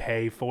you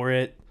pay for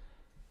it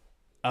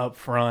up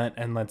front,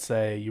 and let's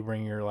say you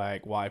bring your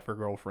like wife or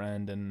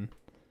girlfriend and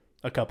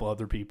a couple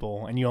other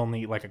people, and you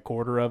only eat like a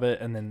quarter of it,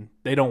 and then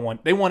they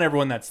want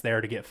everyone that's there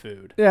to get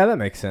food. Yeah, that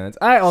makes sense.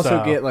 I also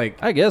So- get like,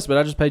 I guess, but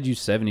I just paid you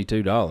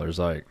 $72.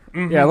 Like,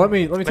 yeah, let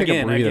me take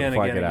Again, a breather again,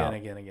 before again, I get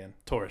again, out. again.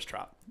 Tourist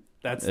trap.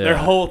 That's Yeah. their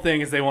whole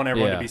thing is they want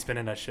everyone Yeah. to be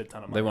spending a shit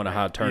ton of money. they want a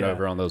high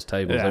turnover on those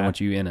tables. They Yeah. want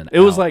you in and It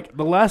was out. like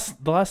the last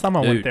time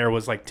I went Dude. there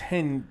was like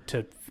 10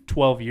 to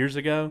 12 years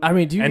ago. I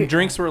mean, do you and get-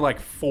 drinks were like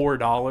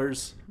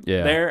 $4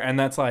 Yeah. there, and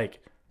that's like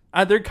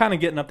they're kind of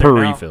getting up there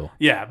Per now. refill.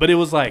 Yeah, but it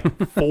was like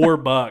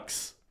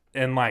 $4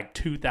 in like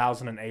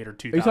 2008 or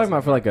 2000. Are you talking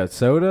about for like a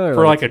soda? Or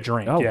For like a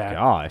drink, Oh yeah.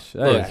 gosh,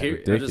 that Look, is here, I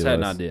ridiculous. just had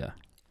an idea.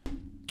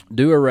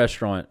 Do a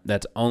restaurant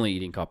that's only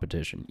eating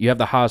competition. You have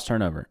the highest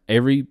turnover.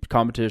 Every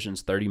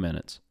competition's 30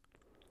 minutes.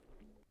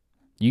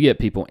 You get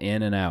people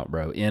in and out,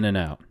 bro. In and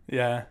out.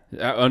 Yeah,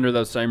 Under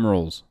those same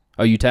rules.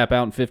 Oh, you tap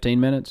out in 15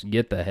 minutes?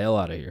 Get the hell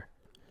out of here.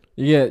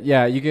 You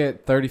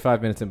get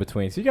 35 minutes in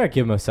between, so you gotta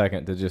give them a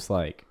second to just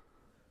like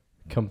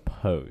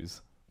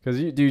compose. Because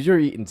you're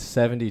eating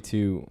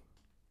 72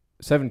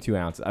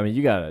 ounces. I mean,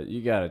 you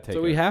gotta take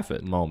So we half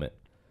it. moment.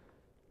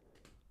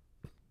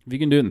 If you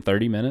can do it in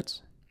 30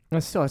 minutes.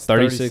 That's still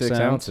 36 36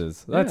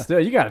 ounces. That's Yeah. still,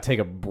 you gotta take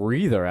a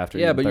breather after.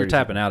 Yeah, eating but you're 36.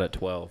 tapping out at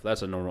 12.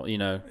 That's a normal,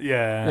 yeah.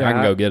 Yeah. I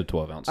can I- go get a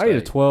 12-ounce I eat a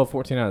steak. 12,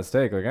 14 ounce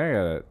steak. Like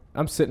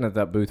I'm sitting at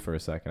that booth for a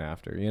second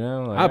after. You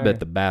know. Like, I bet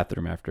the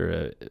bathroom after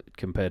a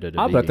competitive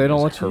I bet they eating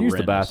don't is let you use the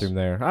horrendous. bathroom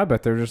there. I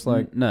bet they're just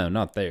like, No,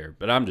 not there.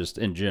 But I'm just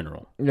in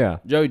general. yeah.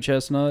 Joey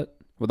Chestnut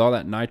with all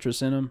that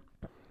nitrous in him.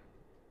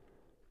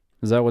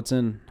 Is that what's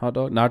in hot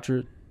dog?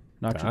 Nitro?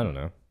 I don't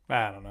know.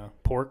 I don't know.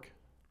 Pork.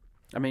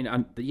 I mean, I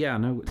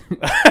know.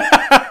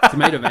 It's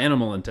made of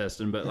animal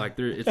intestine, but like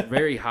it's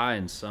very high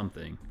in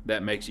something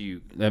that makes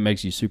you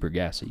super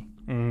gassy.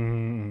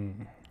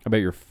 I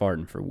bet you're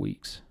farting for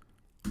weeks.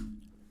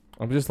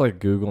 I'm just like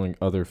Googling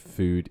other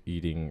food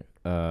eating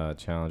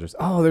challenges.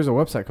 Oh, there's a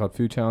website called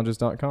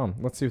foodchallenges.com.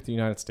 Let's see what the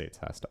United States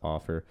has to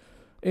offer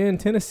in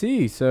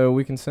Tennessee so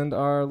we can send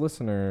our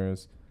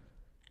listeners.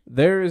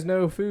 There is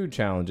no food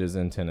challenges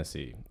in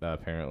Tennessee,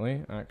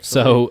 apparently. Actually.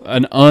 So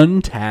an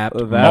untapped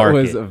that market.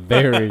 was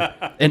very.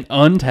 An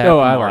untapped No,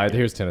 I market. lied.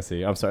 Here's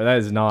Tennessee. I'm sorry. That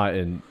is not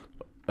in.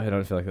 I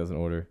don't feel like that's an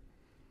order.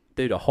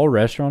 Dude, a whole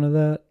restaurant of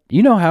that?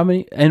 You know how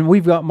many? And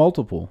we've got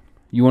multiple.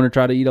 You want to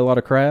try to eat a lot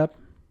of crab?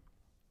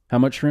 How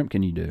much shrimp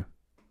can you do?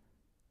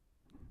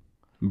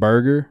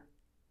 Burger?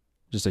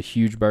 Just a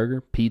huge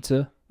burger?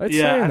 Pizza? It's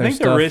Yeah, saying I their think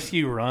the stuff- risk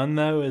you run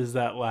though is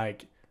that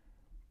like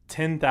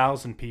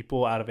 10,000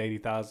 people out of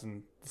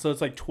 80,000, so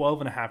it's like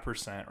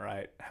 12.5%,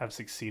 right, have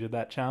succeeded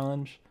that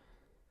challenge.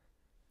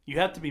 You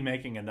have to be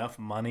making enough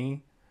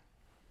money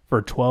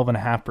for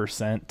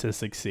 12.5% to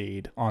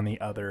succeed on the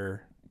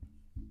other,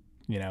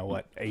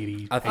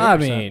 80. I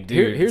mean,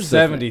 dude, here's the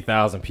thing.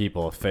 70,000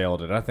 people have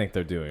failed it. I think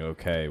they're doing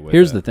okay with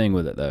Here's it. the thing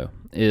with it though,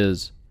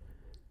 is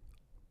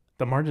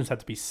the margins have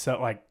to be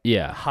so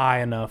yeah,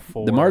 high enough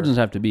for the margins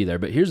have to be there.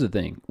 But here's the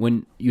thing: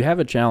 when you have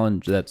a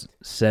challenge that's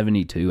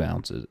 72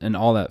 ounces and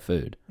all that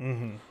food,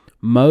 Mhm.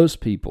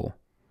 most people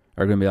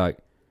are going to be like,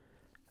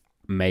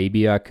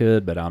 maybe I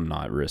could, but I'm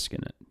not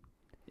risking it.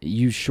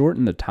 You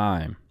shorten the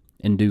time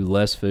and do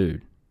less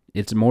food.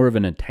 It's more of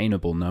an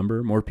attainable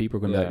number. More people are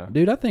going to be Yeah. like,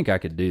 dude, I think I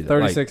could do that.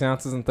 36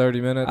 ounces in 30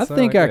 minutes. I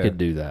think yeah. I could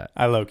do that.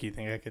 I low-key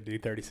think I could do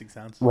 36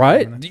 ounces.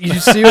 Right? You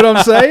see what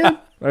I'm saying?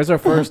 There's our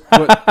first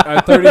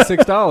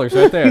 $36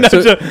 right there. No,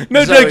 So- joke,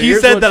 no so joke. You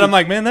here's said what that. you- I'm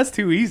like, man, that's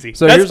too easy.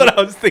 So That's here's what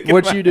I was thinking.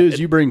 What in you my do is head.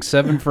 you bring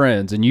 7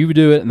 friends and you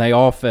do it and they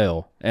all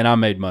fail and I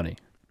made money.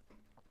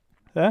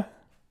 Huh?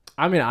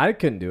 I mean, I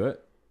couldn't do it.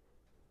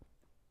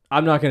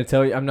 I'm not going to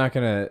tell you. I'm not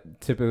going to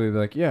typically be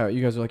like, yeah,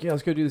 you guys are like, yeah,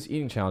 let's go do this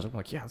eating challenge. I'm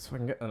like, yeah, let's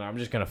fucking go. And I'm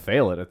just going to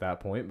fail it at that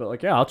point. But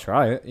like, yeah, I'll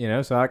try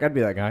it, So like, I'd be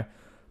that guy.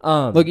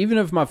 Look, even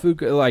if my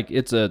food, like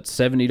it's a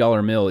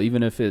 $70 meal,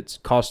 even if it's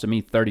costing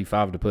me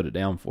 $35 to put it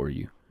down for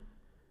you.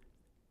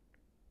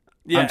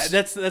 Yeah,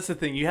 that's the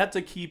thing. You have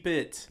to keep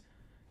it.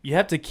 You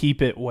have to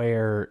keep it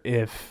where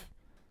if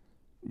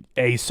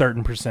a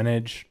certain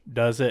percentage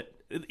does it,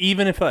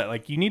 even if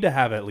like you need to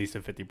have at least a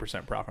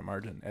 50% profit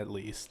margin at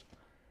least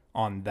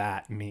on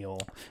that meal.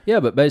 Yeah,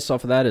 but based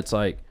off of that, it's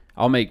like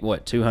I'll make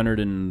what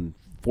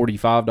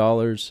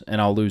 $245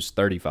 and I'll lose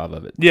 35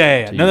 of it.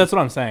 Yeah. to No, you. that's what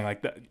I'm saying.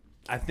 Like,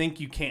 I think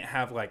you can't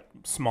have like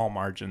small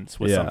margins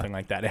with Yeah. something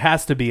like that. It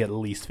has to be at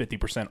least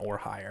 50% or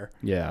higher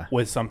Yeah.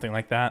 with something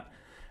like that.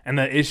 And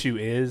the issue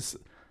is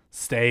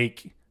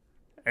steak,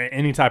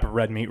 any type of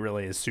red meat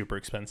really is super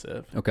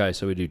expensive. Okay,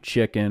 so we do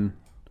chicken,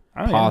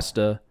 Oh, yeah.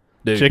 pasta.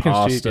 Dude, Chicken's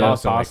pasta. cheap, yeah.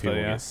 Pasta makes Pasta, people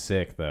yeah. get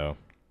sick, though.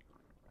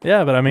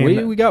 Yeah, but I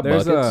mean, We got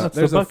There's buckets. a That's the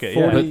there's a bucket,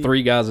 yeah. 40 Put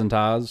 3 guys in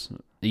ties,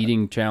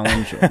 eating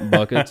challenge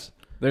buckets.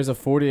 There's a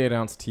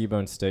 48-ounce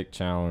T-bone steak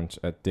challenge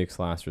at Dick's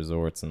Last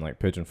Resorts in like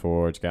Pigeon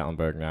Forge,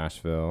 Gatlinburg,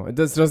 Nashville. It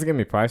doesn't give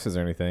me prices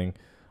or anything.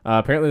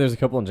 Apparently, there's a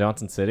couple in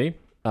Johnson City.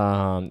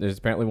 There's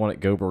apparently one at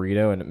Go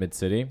Burrito and at Mid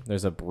City.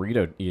 There's a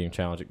burrito eating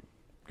challenge at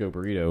Go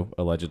Burrito,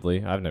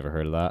 allegedly. I've never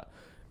heard of that.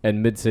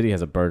 And Mid City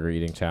has a burger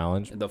eating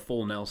challenge. The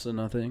full Nelson,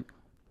 I think.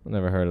 I've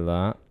never heard of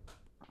that.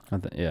 I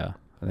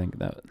think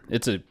that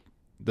it's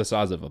the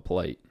size of a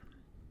plate.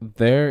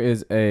 There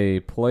is a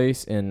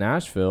place in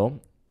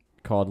Nashville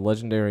called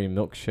Legendary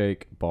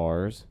Milkshake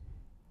Bar,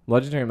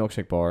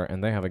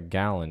 and they have a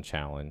gallon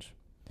challenge.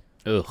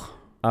 Ugh.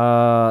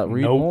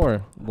 Read Nope.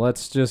 more.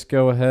 Let's just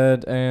go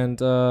ahead and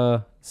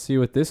see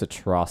what this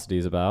atrocity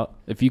is about.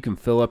 If you can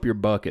fill up your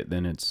bucket,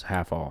 then it's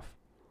half off.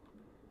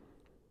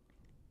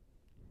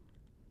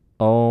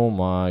 Oh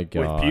my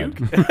god! with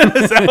puke?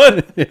 Is that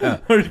what? Yeah.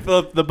 Or you fill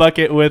up the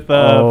bucket with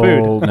Oh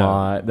food?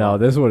 my! No,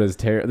 this one is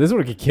terrible. This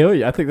one could kill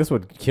you. I think this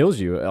one kills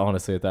you.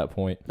 Honestly, at that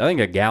point, I think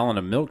a gallon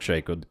of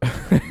milkshake would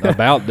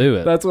about do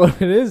it. that's what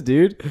it is,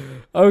 dude.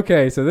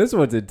 Okay, so this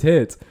one's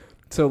intense.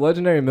 So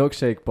Legendary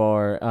Milkshake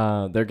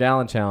Bar, their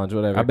gallon challenge,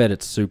 whatever. I bet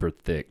it's super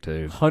thick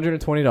too.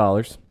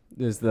 $120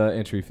 is the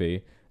entry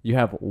fee. You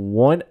have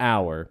 1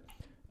 hour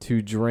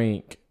to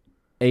drink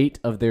 8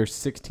 of their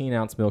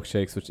 16-ounce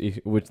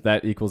milkshakes, which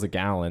that equals a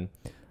gallon.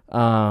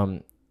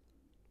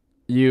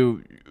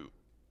 You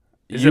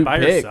Is you it by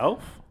pick.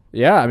 yourself?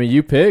 Yeah, I mean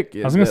you pick.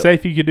 I was gonna say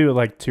if you could do it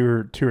like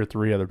two or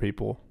three other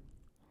people.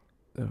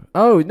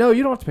 Oh no,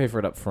 you don't have to pay for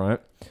it up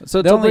front. So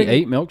it's They'll only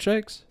bring- 8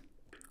 milkshakes?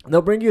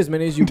 They'll bring you as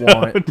many as you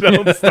want.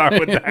 Don't start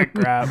with that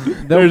crap.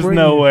 There's bring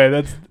no you- way.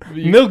 That's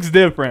milk's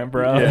different,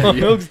 bro. Yeah,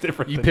 you- Milk's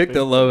different. You than pick the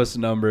food. lowest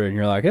number and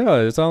you're like,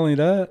 oh, it's only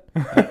that?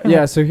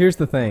 Yeah, so here's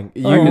the thing.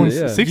 You Oh, can-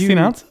 yeah. 16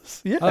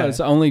 ounces? Yeah. Oh, it's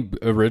only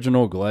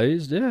original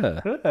glazed? Yeah.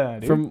 Yeah,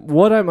 dude. From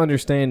what I'm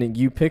understanding,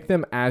 you pick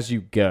them as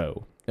you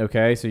go.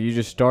 Okay, so you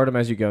just start them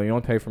as you go. You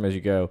only pay for them as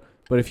you go.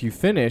 But if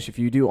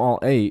you do all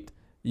 8,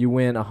 you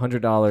win a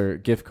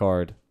 $100 gift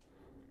card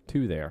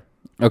to there.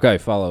 Okay,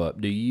 follow up.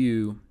 Do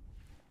you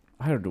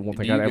I don't think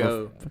Do you I'd ever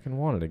go fucking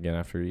want it again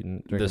after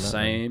drinking the that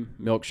same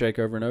milkshake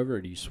over and over,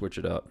 or do you switch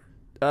it up?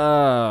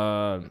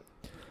 So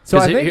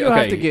 'Cause I think you have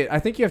okay. to get. I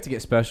think you have to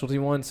get specialty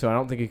ones. So I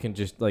don't think you can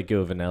just like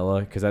go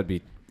vanilla because that'd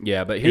be.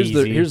 Yeah, but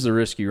Easy. here's the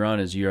risk you run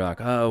is you're like,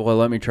 oh, well,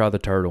 let me try the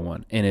turtle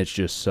one, and it's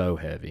just so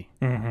heavy.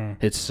 Mm-hmm.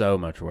 It's so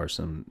much worse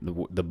than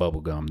the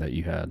bubble gum that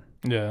you had.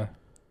 Yeah.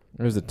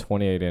 There's a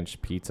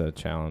 28-inch pizza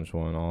challenge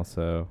one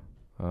also.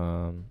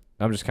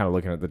 I'm just kind of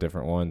looking at the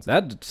different ones.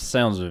 That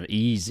sounds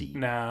easy.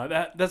 No,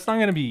 that's not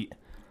gonna be.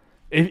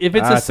 If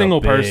it's That's a single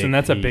big person,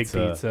 that's a big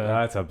pizza. pizza.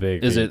 That's a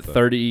big. Is it pizza.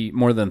 30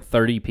 more than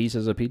 30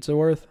 pieces of pizza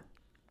worth?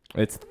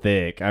 It's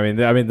thick. I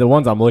mean, the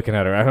ones I'm looking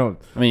at are.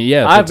 I mean,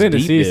 yeah. I've been to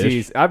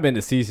CC's. I've been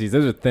to CC's.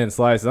 Those are thin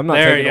slices. I'm not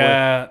taking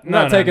away. I'm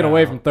not taking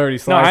away from 30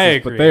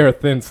 slices, but they are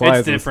thin slices.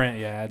 It's different.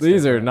 Yeah.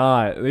 These are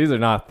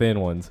not thin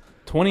ones.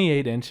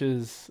 28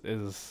 inches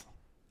is.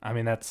 I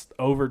mean, that's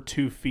over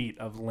 2 feet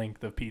of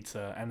length of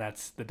pizza, and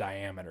that's the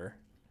diameter.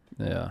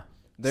 Yeah.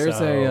 There's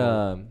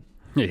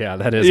Yeah,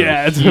 that is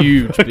a it's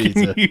huge a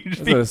pizza. Huge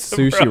a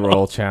sushi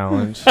roll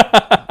challenge.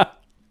 A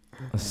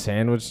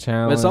sandwich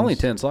challenge. It's only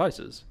 10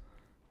 slices.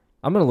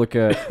 I'm gonna look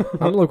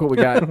what we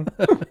got.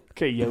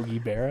 Okay, Yogi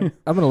Berra.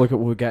 I'm gonna look at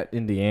what we got in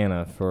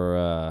Indiana for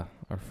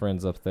our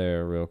friends up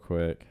there real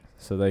quick,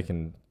 so they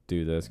can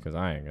do this because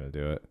I ain't gonna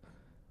do it.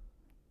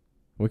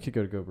 We could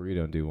go to Go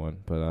Burrito and do one,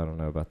 but I don't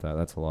know about that.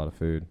 That's a lot of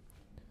food.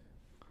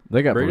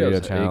 They got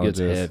burrito challenges.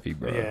 It gets heavy,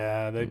 bro.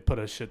 Yeah, they put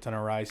a shit ton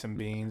of rice and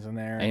beans in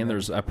there. And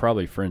there's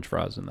probably French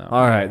fries in that one.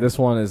 All right, this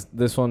one's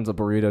a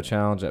burrito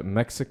challenge at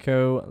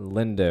Mexico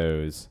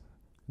Lindo's.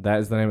 That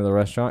is the name of the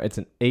restaurant. It's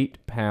an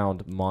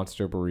 8-pound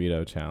monster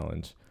burrito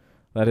challenge.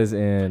 That is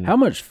in. How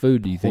much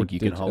food do you think you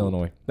can hold?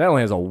 Illinois. That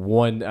only has a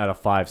 1 out of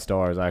 5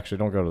 stars. Actually,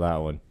 don't go to that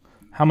one.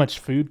 How much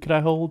food could I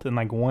hold in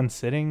like one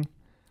sitting?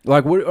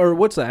 Like,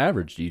 what's the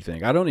average? Do you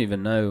think? I don't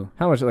even know.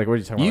 How much? Like, what are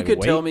you talking about? You could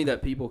weight? tell me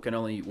that people can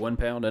only eat 1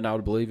 pound, and I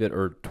would believe it,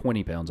 or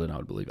 20 pounds, and I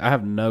would believe it. I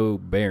have no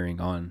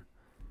bearing on.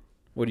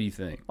 What do you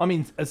think? I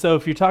mean, so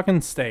if you're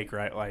talking steak,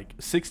 right? Like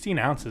 16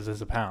 ounces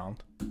is a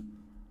pound.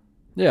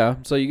 Yeah,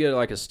 so you get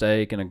like a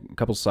steak and a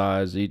couple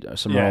sides, eat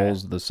some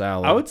rolls, the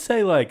salad. I would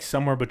say like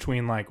somewhere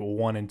between like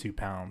 1 and 2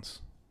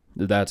 pounds.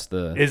 That's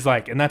the is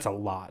like, and that's a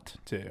lot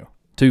too.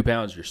 2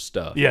 pounds, your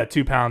stuff. Yeah,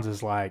 2 pounds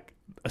is like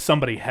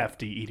somebody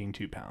hefty eating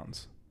 2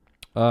 pounds.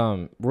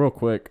 Real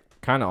quick,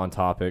 kind of on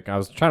topic. I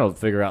was trying to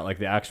figure out like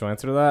the actual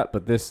answer to that,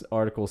 but this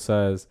article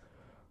says,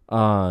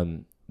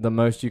 the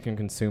most you can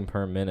consume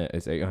per minute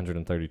is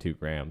 832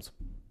 grams.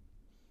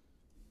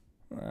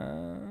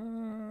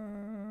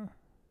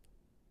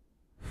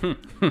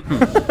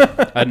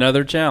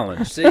 Another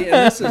challenge. See, and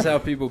this is how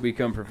people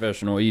become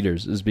professional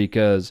eaters, is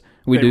because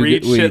we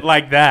read shit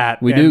like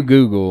that. We do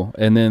Google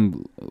and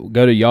then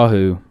go to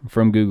Yahoo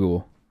from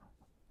Google,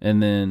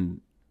 and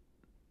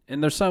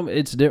there's some,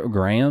 it's different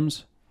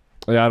grams.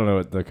 Yeah, I don't know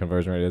what the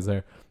conversion rate is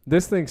there.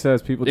 This thing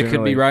says people. It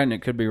could be right and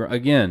it could be wrong.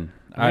 Again,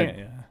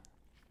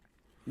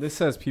 this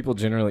says people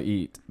generally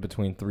eat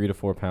between 3 to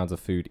 4 pounds of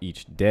food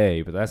each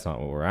day, but that's not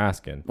what we're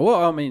asking.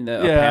 Well, I mean, a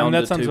pound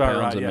that to sounds 2 about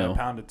pounds right. a meal. A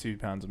pound to 2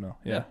 pounds a meal.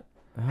 Yeah.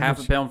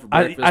 Half a pound for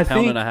breakfast,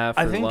 pound and a half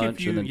for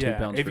lunch, and then 2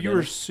 pounds for dinner. If you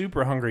were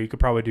super hungry, you could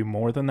probably do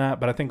more than that.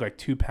 But I think like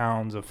 2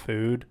 pounds of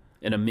food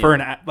in a meal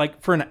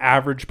for an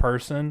average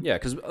person. Yeah,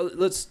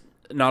 because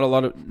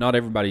not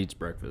everybody eats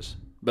breakfast,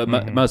 but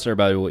most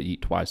everybody will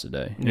eat twice a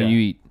day. Yeah. And you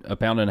eat a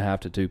pound and a half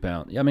to 2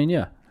 pounds. I mean,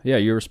 yeah,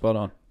 you were spot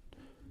on.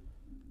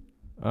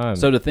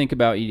 So to think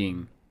about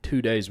eating 2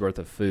 days worth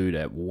of food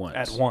at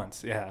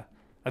once. Yeah.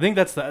 I think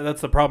that's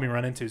the problem you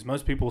run into is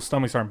most people's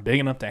stomachs aren't big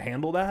enough to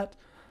handle that.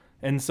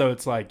 And so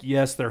it's like,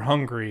 yes, they're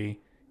hungry,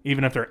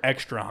 even if they're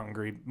extra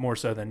hungry, more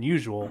so than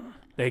usual.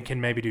 They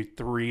can maybe do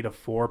 3 to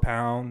 4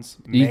 pounds,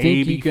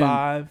 maybe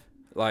 5.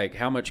 Like,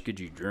 how much could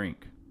you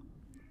drink?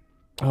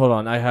 Hold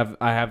on, I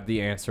have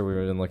the answer we've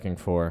been looking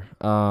for.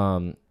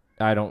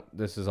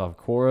 This is off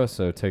Quora,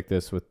 so take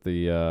this with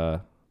the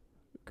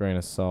grain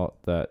of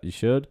salt that you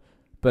should.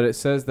 But it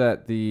says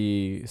that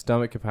the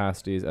stomach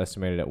capacity is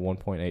estimated at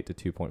 1.8 to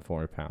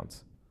 2.4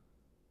 pounds.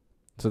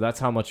 So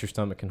that's how much your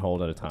stomach can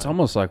hold at a time. It's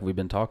almost like we've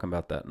been talking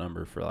about that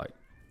number for like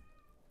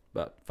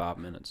about 5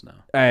 minutes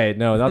now. Hey,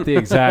 no, not the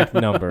exact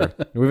number.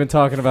 We've been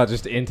talking about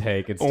just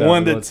intake and stuff.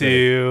 1 to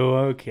 2,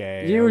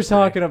 okay. You were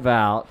talking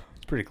about...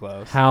 It's pretty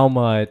close. How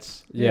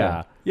much?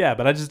 Yeah. Yeah,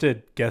 but I just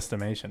did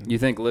guesstimation. You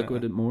think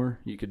liquid more?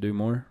 You could do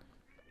more?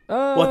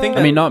 Well, I think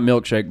I mean, not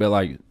milkshake, but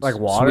like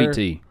water? Sweet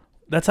tea.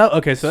 That's how.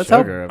 Okay, so that's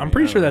sugar, how. I'm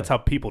pretty sure that's how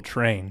people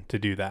train to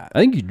do that. I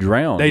think you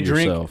drown Yeah,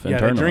 yourself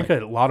internally. they drink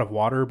a lot of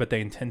water, but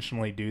they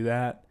intentionally do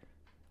that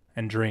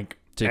and drink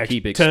to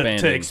keep expanding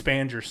to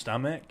expand your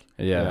stomach.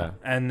 Yeah,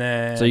 and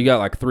then so you got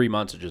like 3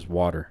 months of just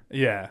water.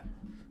 Yeah,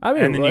 I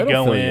mean, and then you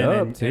go in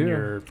and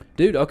you're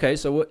dude. Okay,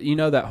 so what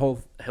that whole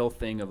health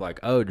thing of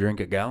like, drink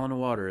a gallon of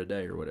water a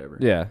day or whatever.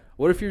 Yeah.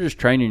 What if you're just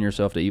training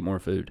yourself to eat more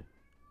food?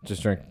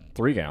 Just drink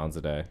 3 gallons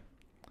a day.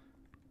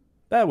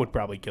 That would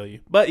probably kill you.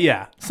 But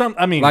yeah,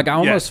 I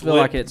almost feel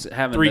like it's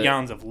having 3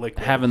 gallons of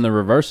liquid, having the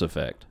reverse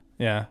effect.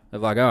 Yeah,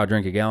 of like, I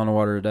drink a gallon of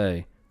water a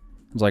day.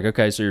 It's like,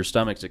 okay, so your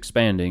stomach's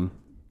expanding,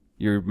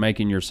 you're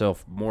making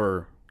yourself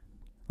more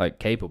like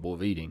capable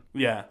of eating.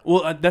 Yeah,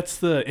 well,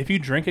 if you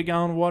drink a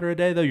gallon of water a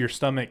day, though, your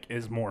stomach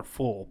is more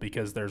full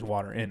because there's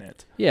water in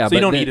it. Yeah, so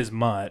you don't eat as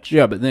much.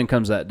 Yeah, but then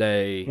comes that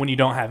day when you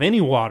don't have any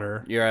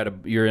water.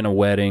 You're in a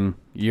wedding,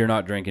 you're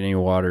not drinking any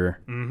water,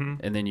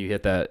 and then you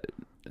hit that.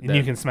 And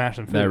you can smash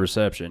some food. That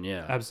reception,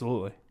 yeah.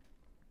 Absolutely.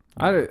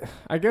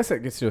 I guess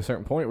it gets to a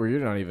certain point where you're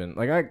not even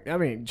like I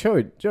mean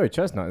Joey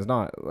Chestnut is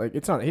not like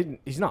it's not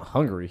he's not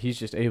hungry, he's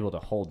just able to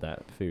hold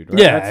that food, right?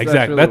 Yeah,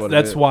 exactly.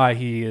 That's why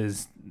he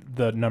is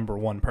the number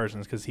one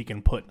person, is because he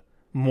can put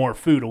more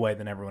food away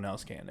than everyone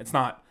else can. It's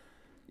not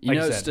You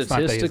know, said, it's not that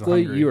he isn't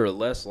statistically, hungry. you are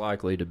less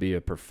likely to be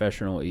a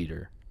professional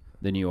eater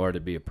than you are to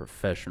be a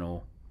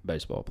professional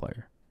baseball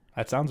player.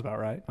 That sounds about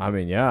right. I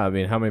mean, yeah. I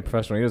mean, how many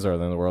professional eaters are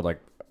there in the world? Like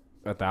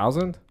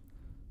 1,000?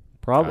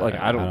 Probably. Like,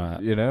 I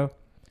don't. You know.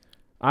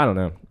 I don't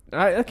know.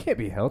 That can't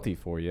be healthy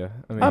for you.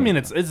 I mean,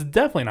 it's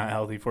definitely not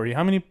healthy for you.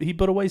 How many he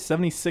put away?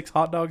 76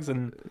 hot dogs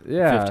in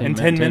 10 10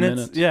 minutes?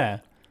 minutes? Yeah.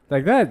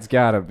 like that's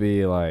got to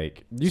be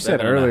like you said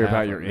 7.5 earlier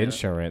about your a minute.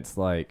 insurance.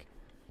 Like,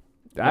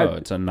 Oh,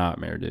 it's a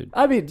nightmare, dude.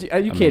 I mean,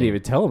 you can't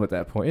even tell them at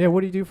that point. Yeah,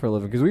 what do you do for a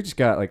living? Because we just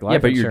got like life Yeah,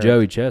 but you're insurance.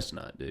 Joey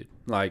Chestnut, dude.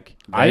 Like,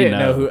 I they didn't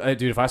know who,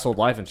 dude. If I sold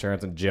life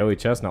insurance and Joey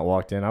Chestnut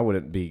walked in, I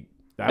wouldn't be.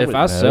 If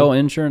I sell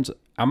insurance,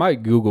 I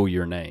might Google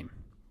your name.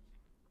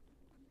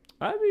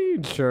 I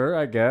mean, sure,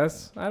 I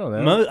guess. I don't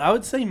know. I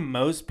would say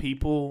most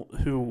people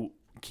who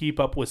keep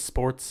up with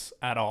sports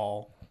at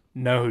all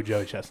know who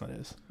Joey Chestnut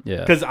is. Yeah.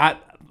 Because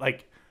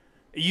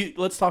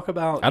let's talk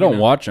about. I don't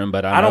watch them,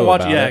 but I don't know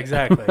watch. about Yeah, it.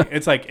 exactly.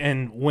 It's like,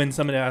 and when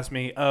somebody asks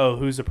me, "Oh,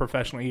 who's a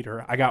professional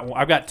eater?" I've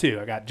got two.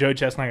 I got Joey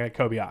Chestnut. I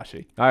got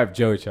Kobayashi. I have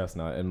Joey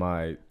Chestnut in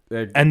my.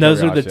 And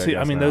those are the Kobayashi, two. I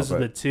guess mean, now, those are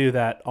but- the two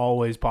that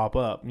always pop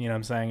up. You know what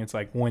I'm saying? It's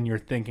like when you're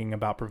thinking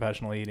about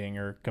professional eating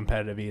or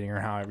competitive eating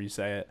or however you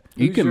say it.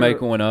 You Who's can make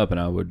your- one up, and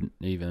I wouldn't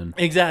even.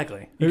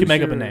 Exactly. You Who's can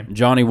make up a your- name.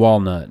 Johnny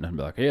Walnut, and I'd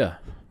be like, yeah.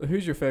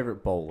 Who's your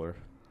favorite bowler?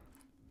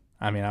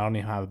 I mean, I don't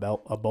even have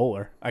a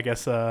bowler. I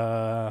guess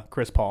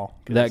Chris Paul.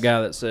 'Cause That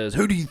guy that says,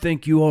 "Who do you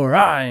think you are?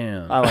 I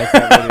am." I like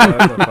that video.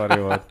 That's a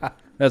funny one.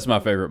 That's my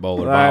favorite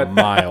bowler by a That-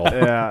 mile.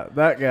 Yeah,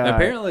 that guy.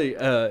 Apparently,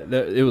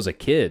 it was a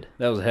kid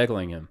that was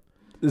heckling him.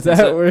 Is that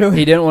So really?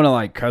 He didn't want to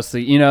like cuss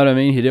the, you know what I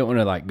mean? He didn't want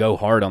to like go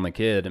hard on the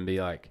kid and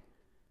be like,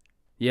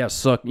 "Yeah,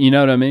 suck," you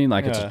know what I mean?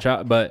 Like it's Yeah. a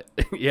child, but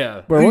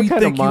yeah. Bro, Who what you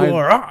kind of think mind- you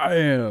are? I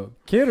am.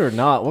 Kid or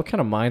not, what kind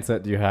of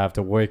mindset do you have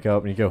to wake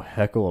up and you go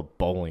heckle a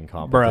bowling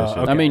competition?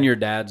 okay. I mean, your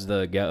dad's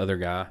the other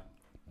guy.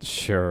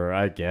 Sure,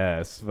 I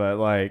guess, but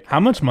like How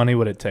much money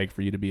would it take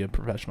for you to be a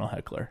professional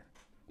heckler?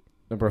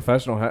 a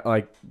professional,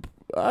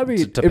 I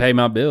mean, To pay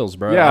my bills,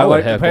 bro. Yeah, I would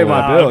like to pay heckle. my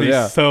Wow, bill, it'd be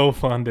yeah. so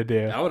fun to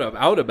do.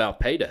 I would about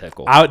pay to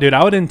heckle. I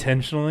would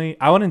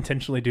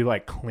intentionally do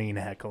like clean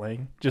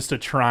heckling just to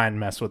try and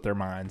mess with their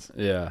minds.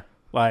 Yeah.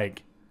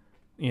 Like,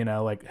 you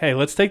know, like, hey,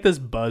 let's take this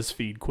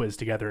BuzzFeed quiz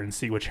together and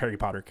see which Harry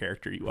Potter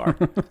character you are.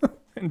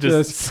 And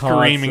just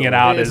screaming it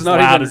out as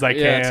loud as I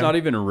can. Yeah, it's not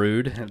even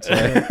rude. It's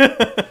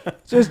like,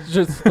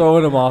 just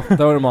throwing them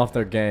off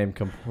their game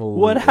completely.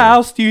 What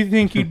house do you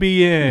think you'd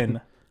be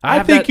in? I I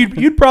have think that-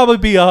 you'd probably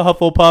be a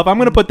Hufflepuff. I'm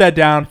gonna put that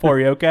down for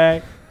you,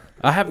 okay?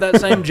 I have that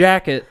same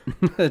jacket.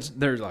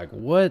 They're like,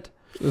 what?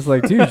 It's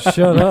like, dude,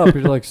 shut up.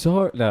 You're like,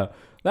 sorry. No,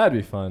 that'd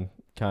be fun,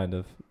 kind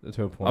of,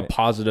 to a A point.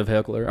 positive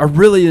heckler. I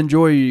really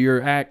enjoy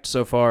your act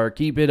so far.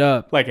 Keep it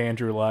up. Like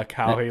Andrew Luck,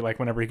 how he like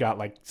whenever he got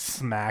like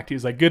smacked, he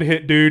was like, "Good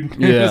hit, dude."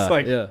 Yeah, It's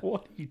like, yeah.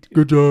 what are you doing?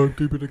 Good job,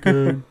 keep it a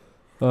game.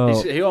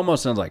 He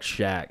almost sounds like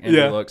Shaq. And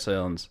Yeah. Luck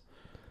sounds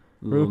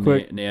a Real little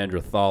quick.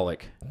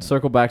 Neanderthalic.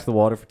 Circle back to the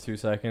water for 2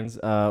 seconds.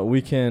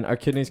 Our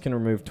kidneys can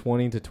remove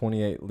 20 to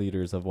 28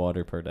 liters of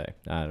water per day.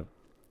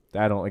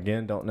 I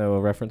don't know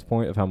a reference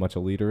point of how much a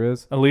liter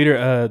is. A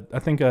liter, I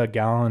think a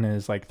gallon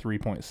is like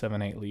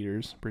 3.78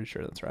 liters. Pretty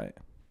sure that's right.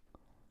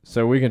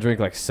 So we can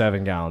drink like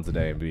 7 gallons a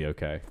day and be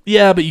okay.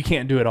 Yeah, but you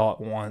can't do it all at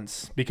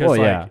once because Well,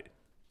 yeah.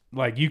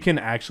 like you can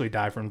actually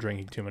die from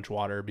drinking too much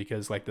water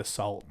because like the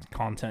salt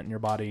content in your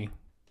body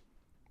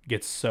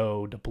gets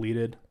so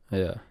depleted.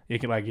 Yeah. It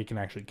can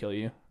actually kill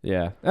you.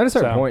 Yeah, at a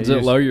certain So- point, Does you it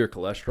just- lower your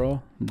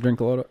cholesterol? Drink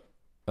a lot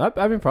of.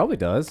 I mean, probably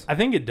does. I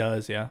think it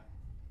does. Yeah.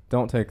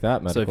 Don't take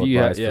that So medical if you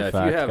have, advice for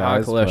fact, if you have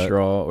guys, high but-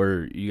 cholesterol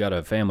or you got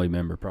a family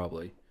member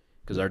probably,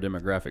 because our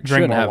demographic Drink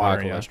shouldn't more have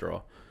water, high yeah.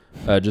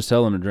 cholesterol. Just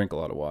tell them to drink a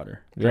lot of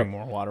water. Drink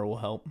more water will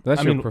help.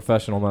 That's I your mean,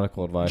 professional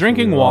medical advice.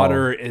 drinking We all-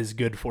 water is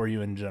good for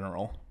you in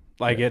general.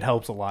 Like it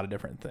helps a lot of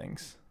different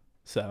things.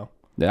 So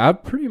Yeah, I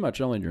pretty much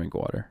only drink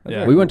water.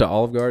 Yeah. We went to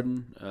Olive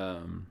Garden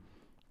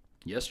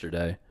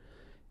yesterday,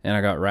 and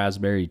I got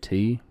raspberry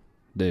tea.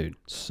 Dude,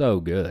 so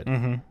good.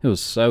 It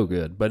was so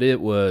good, but it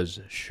was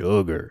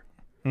sugar.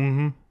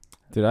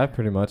 Dude, I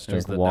pretty much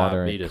There's drink the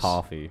water diabetes. and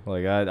coffee.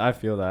 Like I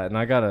feel that,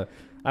 and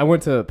I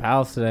went to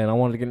Palace today, and I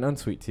wanted to get an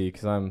unsweet tea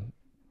because I'm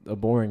a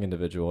boring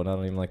individual, and I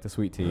don't even like the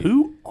sweet tea.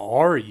 who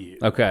are you?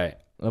 Okay,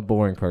 A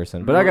boring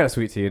person, but I got a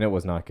sweet tea, and it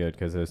was not good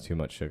because it was too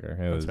much sugar.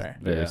 It was fair.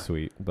 very Yeah.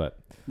 sweet, but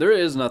there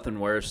is nothing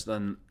worse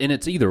than, and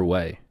it's either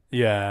way.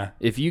 Yeah.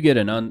 If you get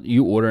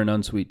you order an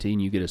unsweet tea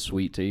and you get a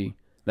sweet tea,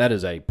 that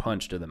is a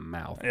punch to the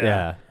mouth.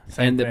 yeah.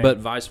 Same thing. But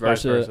vice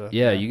versa, versa,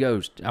 yeah, yeah. you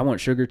go, I want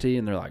sugar tea,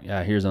 and they're like,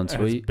 yeah, here's And it's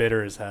unsweet.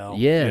 bitter as hell.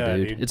 Yeah,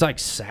 dude. It's like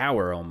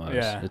sour almost.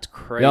 Yeah. It's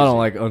crazy. Y'all don't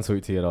like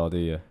unsweet tea at all, do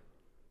you?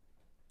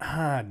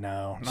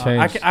 No.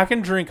 Change. I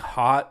can drink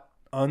hot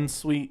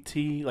unsweet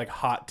tea, like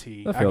hot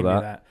tea. I feel can that.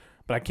 do that.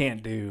 But I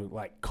can't do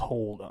like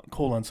cold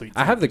unsweet tea.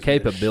 I have the Gives me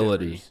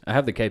capability. shivers. I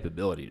have the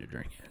capability to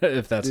drink it.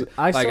 If that's Dude,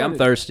 I like, I'm started-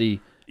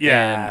 thirsty.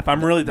 Yeah, and if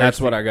I'm really thirsty.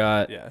 that's what I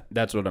got. Yeah.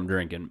 That's what I'm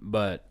drinking.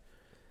 But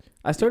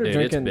I started dude,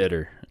 drinking. it's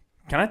bitter.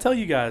 Can I tell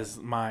you guys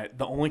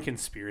the only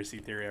conspiracy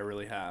theory I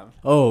really have?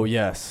 Oh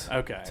yes.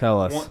 Okay.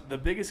 Tell us. The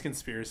biggest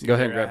conspiracy Go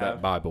ahead and theory grab I that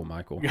have, Bible,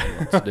 Michael.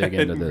 Let's dig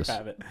into this.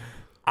 Grab it.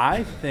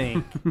 I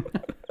think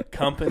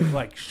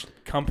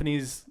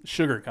companies,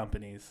 sugar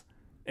companies,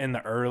 in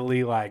the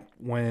early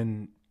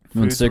when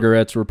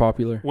Cigarettes were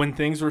popular. when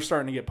things were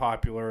starting to get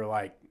popular,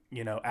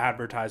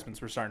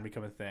 advertisements were starting to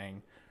become a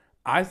thing.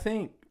 I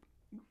think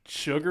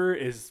sugar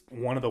is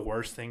one of the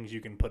worst things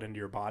you can put into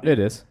your body. It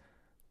is.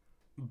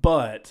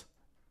 But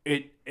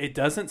it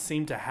doesn't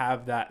seem to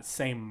have that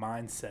same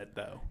mindset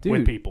though with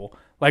Dude. people.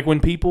 Like when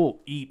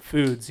people eat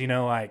foods,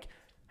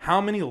 how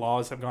many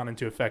laws have gone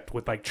into effect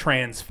with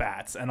trans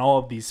fats and all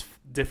of these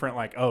different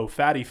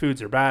fatty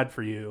foods are bad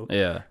for you.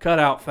 Yeah. Cut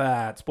out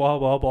fats, blah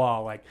blah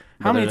blah. How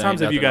But many there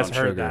times ain't have you nothing guys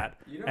on heard sugar. that?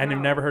 And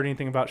you've never heard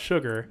anything about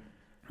sugar.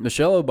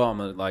 Michelle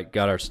Obama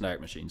got our snack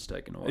machines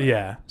taken away.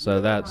 Yeah.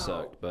 So that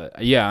sucked.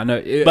 But yeah, I know.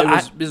 It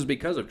was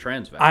because of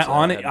trans fats.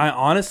 I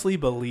honestly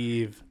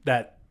believe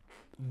that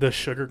the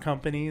sugar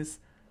companies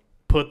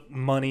put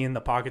money in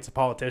the pockets of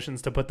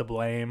politicians to put the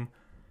blame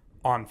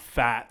on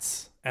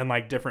fats and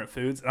different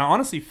foods. And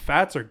honestly,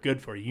 fats are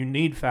good for you. You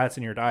need fats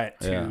in your diet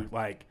to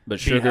But be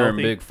sugar and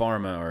healthy. big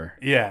pharma are.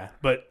 Yeah,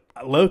 but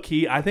low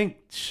key, I think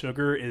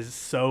sugar is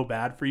so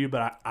bad for you.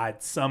 But I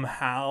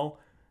somehow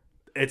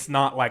it's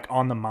not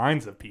on the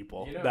minds of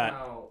people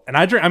And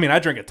I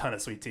drink a ton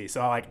of sweet tea,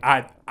 so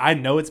I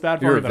know it's bad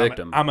for You're me. a But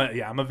victim.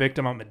 I'm a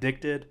victim. I'm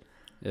addicted,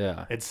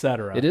 Yeah.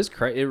 etc. It is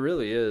it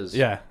really is.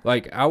 Yeah.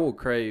 I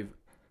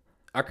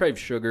crave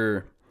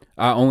sugar.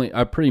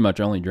 I pretty much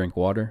only drink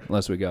water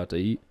unless we got to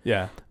eat.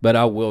 Yeah. But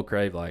I will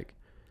crave like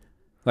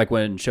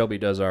when Shelby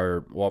does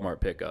our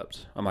Walmart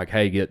pickups. I'm like,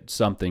 hey, get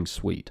something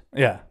sweet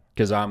Yeah.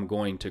 because I'm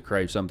going to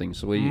crave something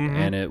sweet,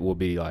 and it will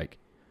be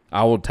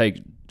I will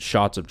take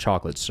shots of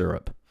chocolate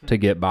syrup to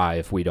get by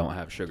if we don't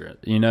have sugar.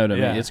 You know what I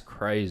Yeah. mean? It's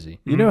crazy.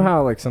 You know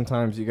how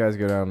sometimes you guys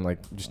go down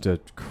just a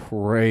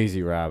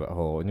crazy rabbit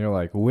hole, and you're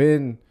like,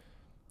 when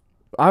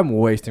I'm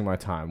wasting my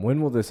time.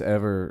 When will this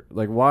ever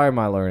why am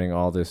I learning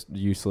all this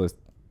useless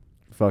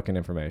fucking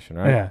information,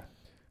 right? Yeah.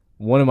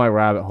 One of my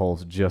rabbit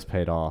holes just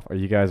paid off. Are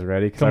you guys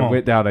ready? Because Come I on.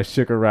 went down a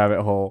sugar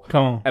rabbit hole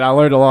Come on. and I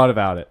learned a lot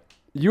about it.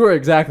 You are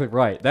exactly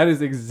right. That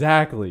is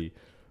exactly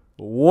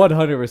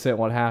 100%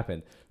 what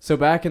happened. So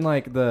back in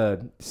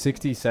the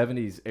 60s,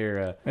 70s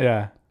era,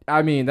 Yeah.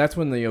 I mean, that's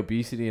when the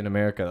obesity in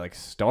America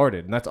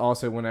started. And that's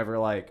also whenever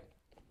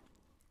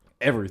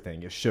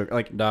everything is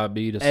sugar.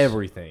 Diabetes.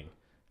 Everything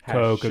has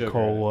sugar in it.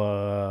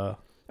 Coca-Cola.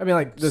 I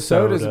mean, the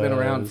sodas have been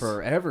around Sodas.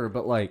 forever,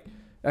 but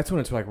that's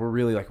when it's we're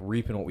really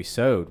reaping what we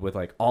sowed with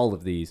all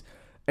of these.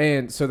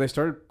 And so they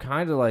started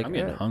kind of I'm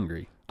getting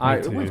hungry.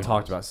 Me too. We've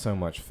talked about so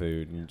much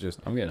food and just,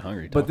 I'm getting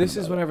hungry. but this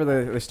talking is about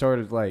whenever they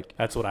started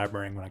That's what I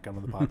bring when I come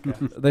to the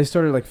podcast. they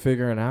started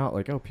figuring out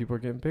oh, people are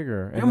getting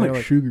bigger. it. And How they're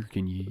much sugar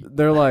can you eat?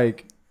 they're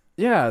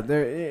yeah,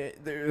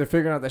 they're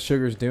figuring out that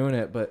sugar's doing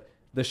it, but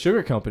the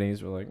sugar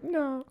companies were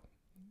no,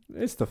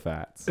 it's the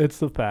fats. It's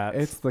the fats.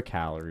 It's the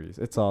calories.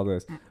 It's all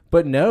this.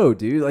 But no,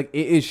 dude, it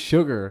is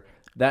sugar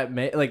that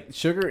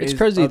sugar It's is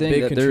crazy a thing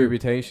big that they're-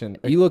 contribution.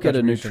 You look at a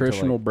contribution to,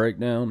 nutritional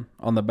breakdown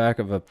on the back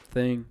of a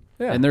thing,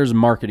 Yeah. and there's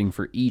marketing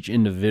for each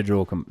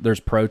individual. There's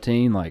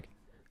protein.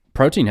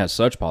 Protein has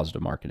such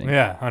positive marketing.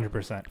 yeah,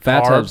 100%.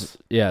 Fats Carbs.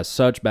 has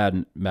such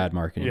bad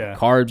marketing. Yeah.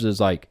 Carbs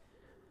is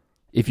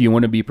if you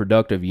want to be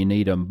productive, you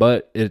need them,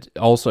 but it's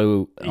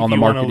also If on the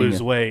you want to marketing.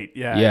 lose weight,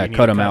 yeah, you need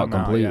cut to them out 'em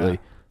completely.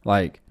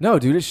 No,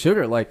 dude, it's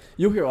sugar.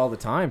 You'll hear all the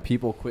time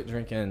people quit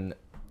drinking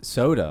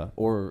soda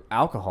or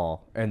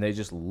alcohol and they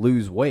just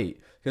lose weight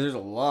because there's a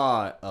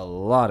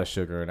lot of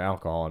sugar in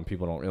alcohol and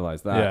people don't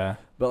realize that. Yeah.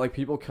 But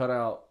people cut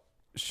out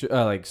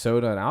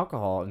soda and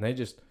alcohol and they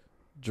just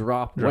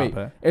drop weight.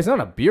 it. It's not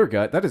a beer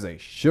gut. That is a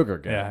sugar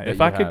gut. Yeah. that If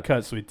you I could have.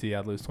 cut sweet tea,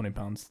 I'd lose 20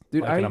 pounds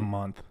Dude, in a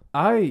month.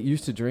 I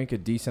used to drink a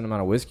decent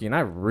amount of whiskey, and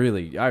I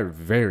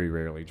very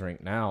rarely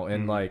drink now.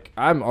 And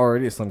I'm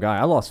already a slim guy.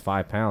 I lost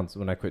 5 pounds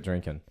when I quit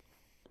drinking,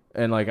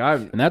 and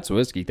And that's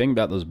whiskey. Think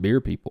about those beer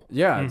people.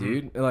 yeah,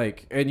 dude.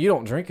 And you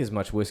don't drink as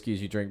much whiskey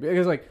as you drink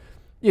because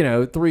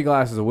 3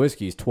 glasses of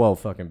whiskey is 12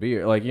 fucking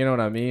beer. You know what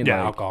I mean?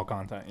 Yeah, alcohol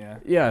content. Yeah.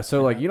 Yeah.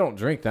 So you don't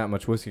drink that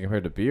much whiskey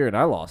compared to beer, and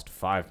I lost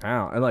 5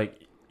 pounds. And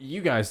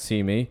you guys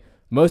see me.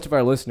 Most of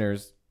our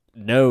listeners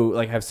know,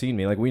 have seen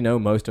me. We know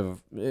most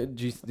of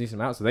decent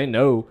amount, so they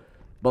know.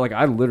 But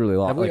I literally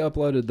lost. Have we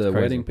uploaded the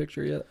crazy. wedding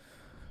picture yet?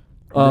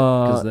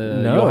 No.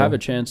 You'll have a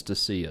chance to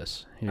see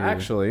us. Here.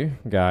 Actually,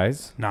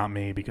 guys, Not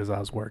me because I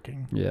was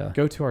working. Yeah.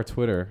 go to our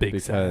Twitter Big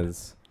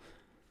because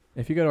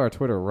if you go to our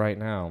Twitter right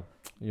now,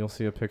 you'll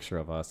see a picture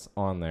of us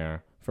on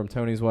there from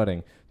Tony's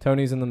wedding.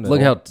 Tony's in the middle.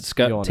 Look how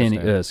You'll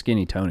understand.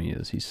 skinny Tony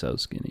is. He's so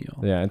skinny,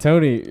 y'all. Yeah, and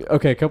Tony.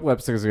 Okay, a couple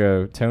episodes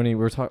ago, Tony,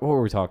 what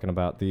were we talking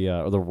about? The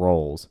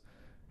rolls,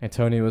 and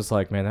Tony was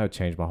like, "Man, that would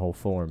change my whole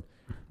form."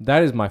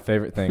 That is my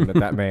favorite thing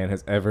that man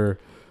has ever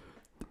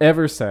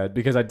said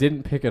because I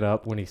didn't pick it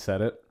up when he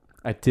said it.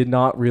 I did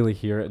not really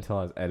hear it until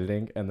I was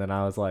editing, and then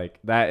I was like,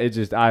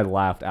 I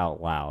laughed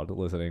out loud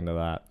listening to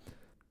that.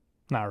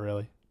 Not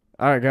really.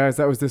 All right, guys,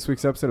 that was this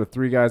week's episode of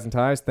Three Guys and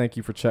Ties. Thank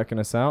you for checking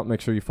us out.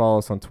 Make sure you follow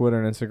us on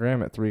Twitter and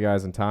Instagram at Three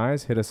Guys and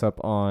Ties. Hit us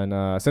up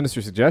on, send us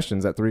your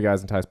suggestions at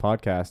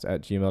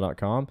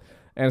 3guysandtiespodcast@gmail.com.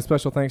 And a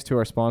special thanks to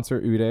our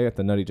sponsor, Uday, at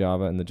the Nutty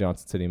Java in the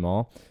Johnson City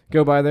Mall.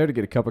 Go by there to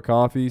get a cup of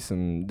coffee,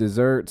 some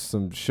desserts,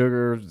 some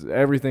sugar,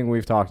 everything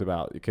we've talked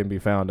about. It can be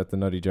found at the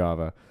Nutty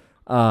Java.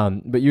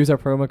 But use our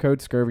promo code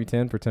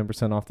SCURVY10 for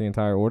 10% off the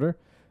entire order.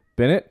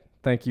 Bennett,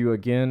 thank you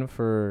again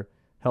for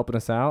helping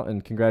us out,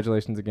 and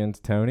congratulations again to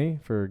Tony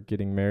for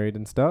getting married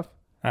and stuff.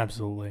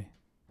 Absolutely.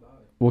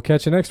 We'll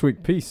catch you next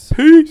week. Peace.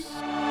 Peace.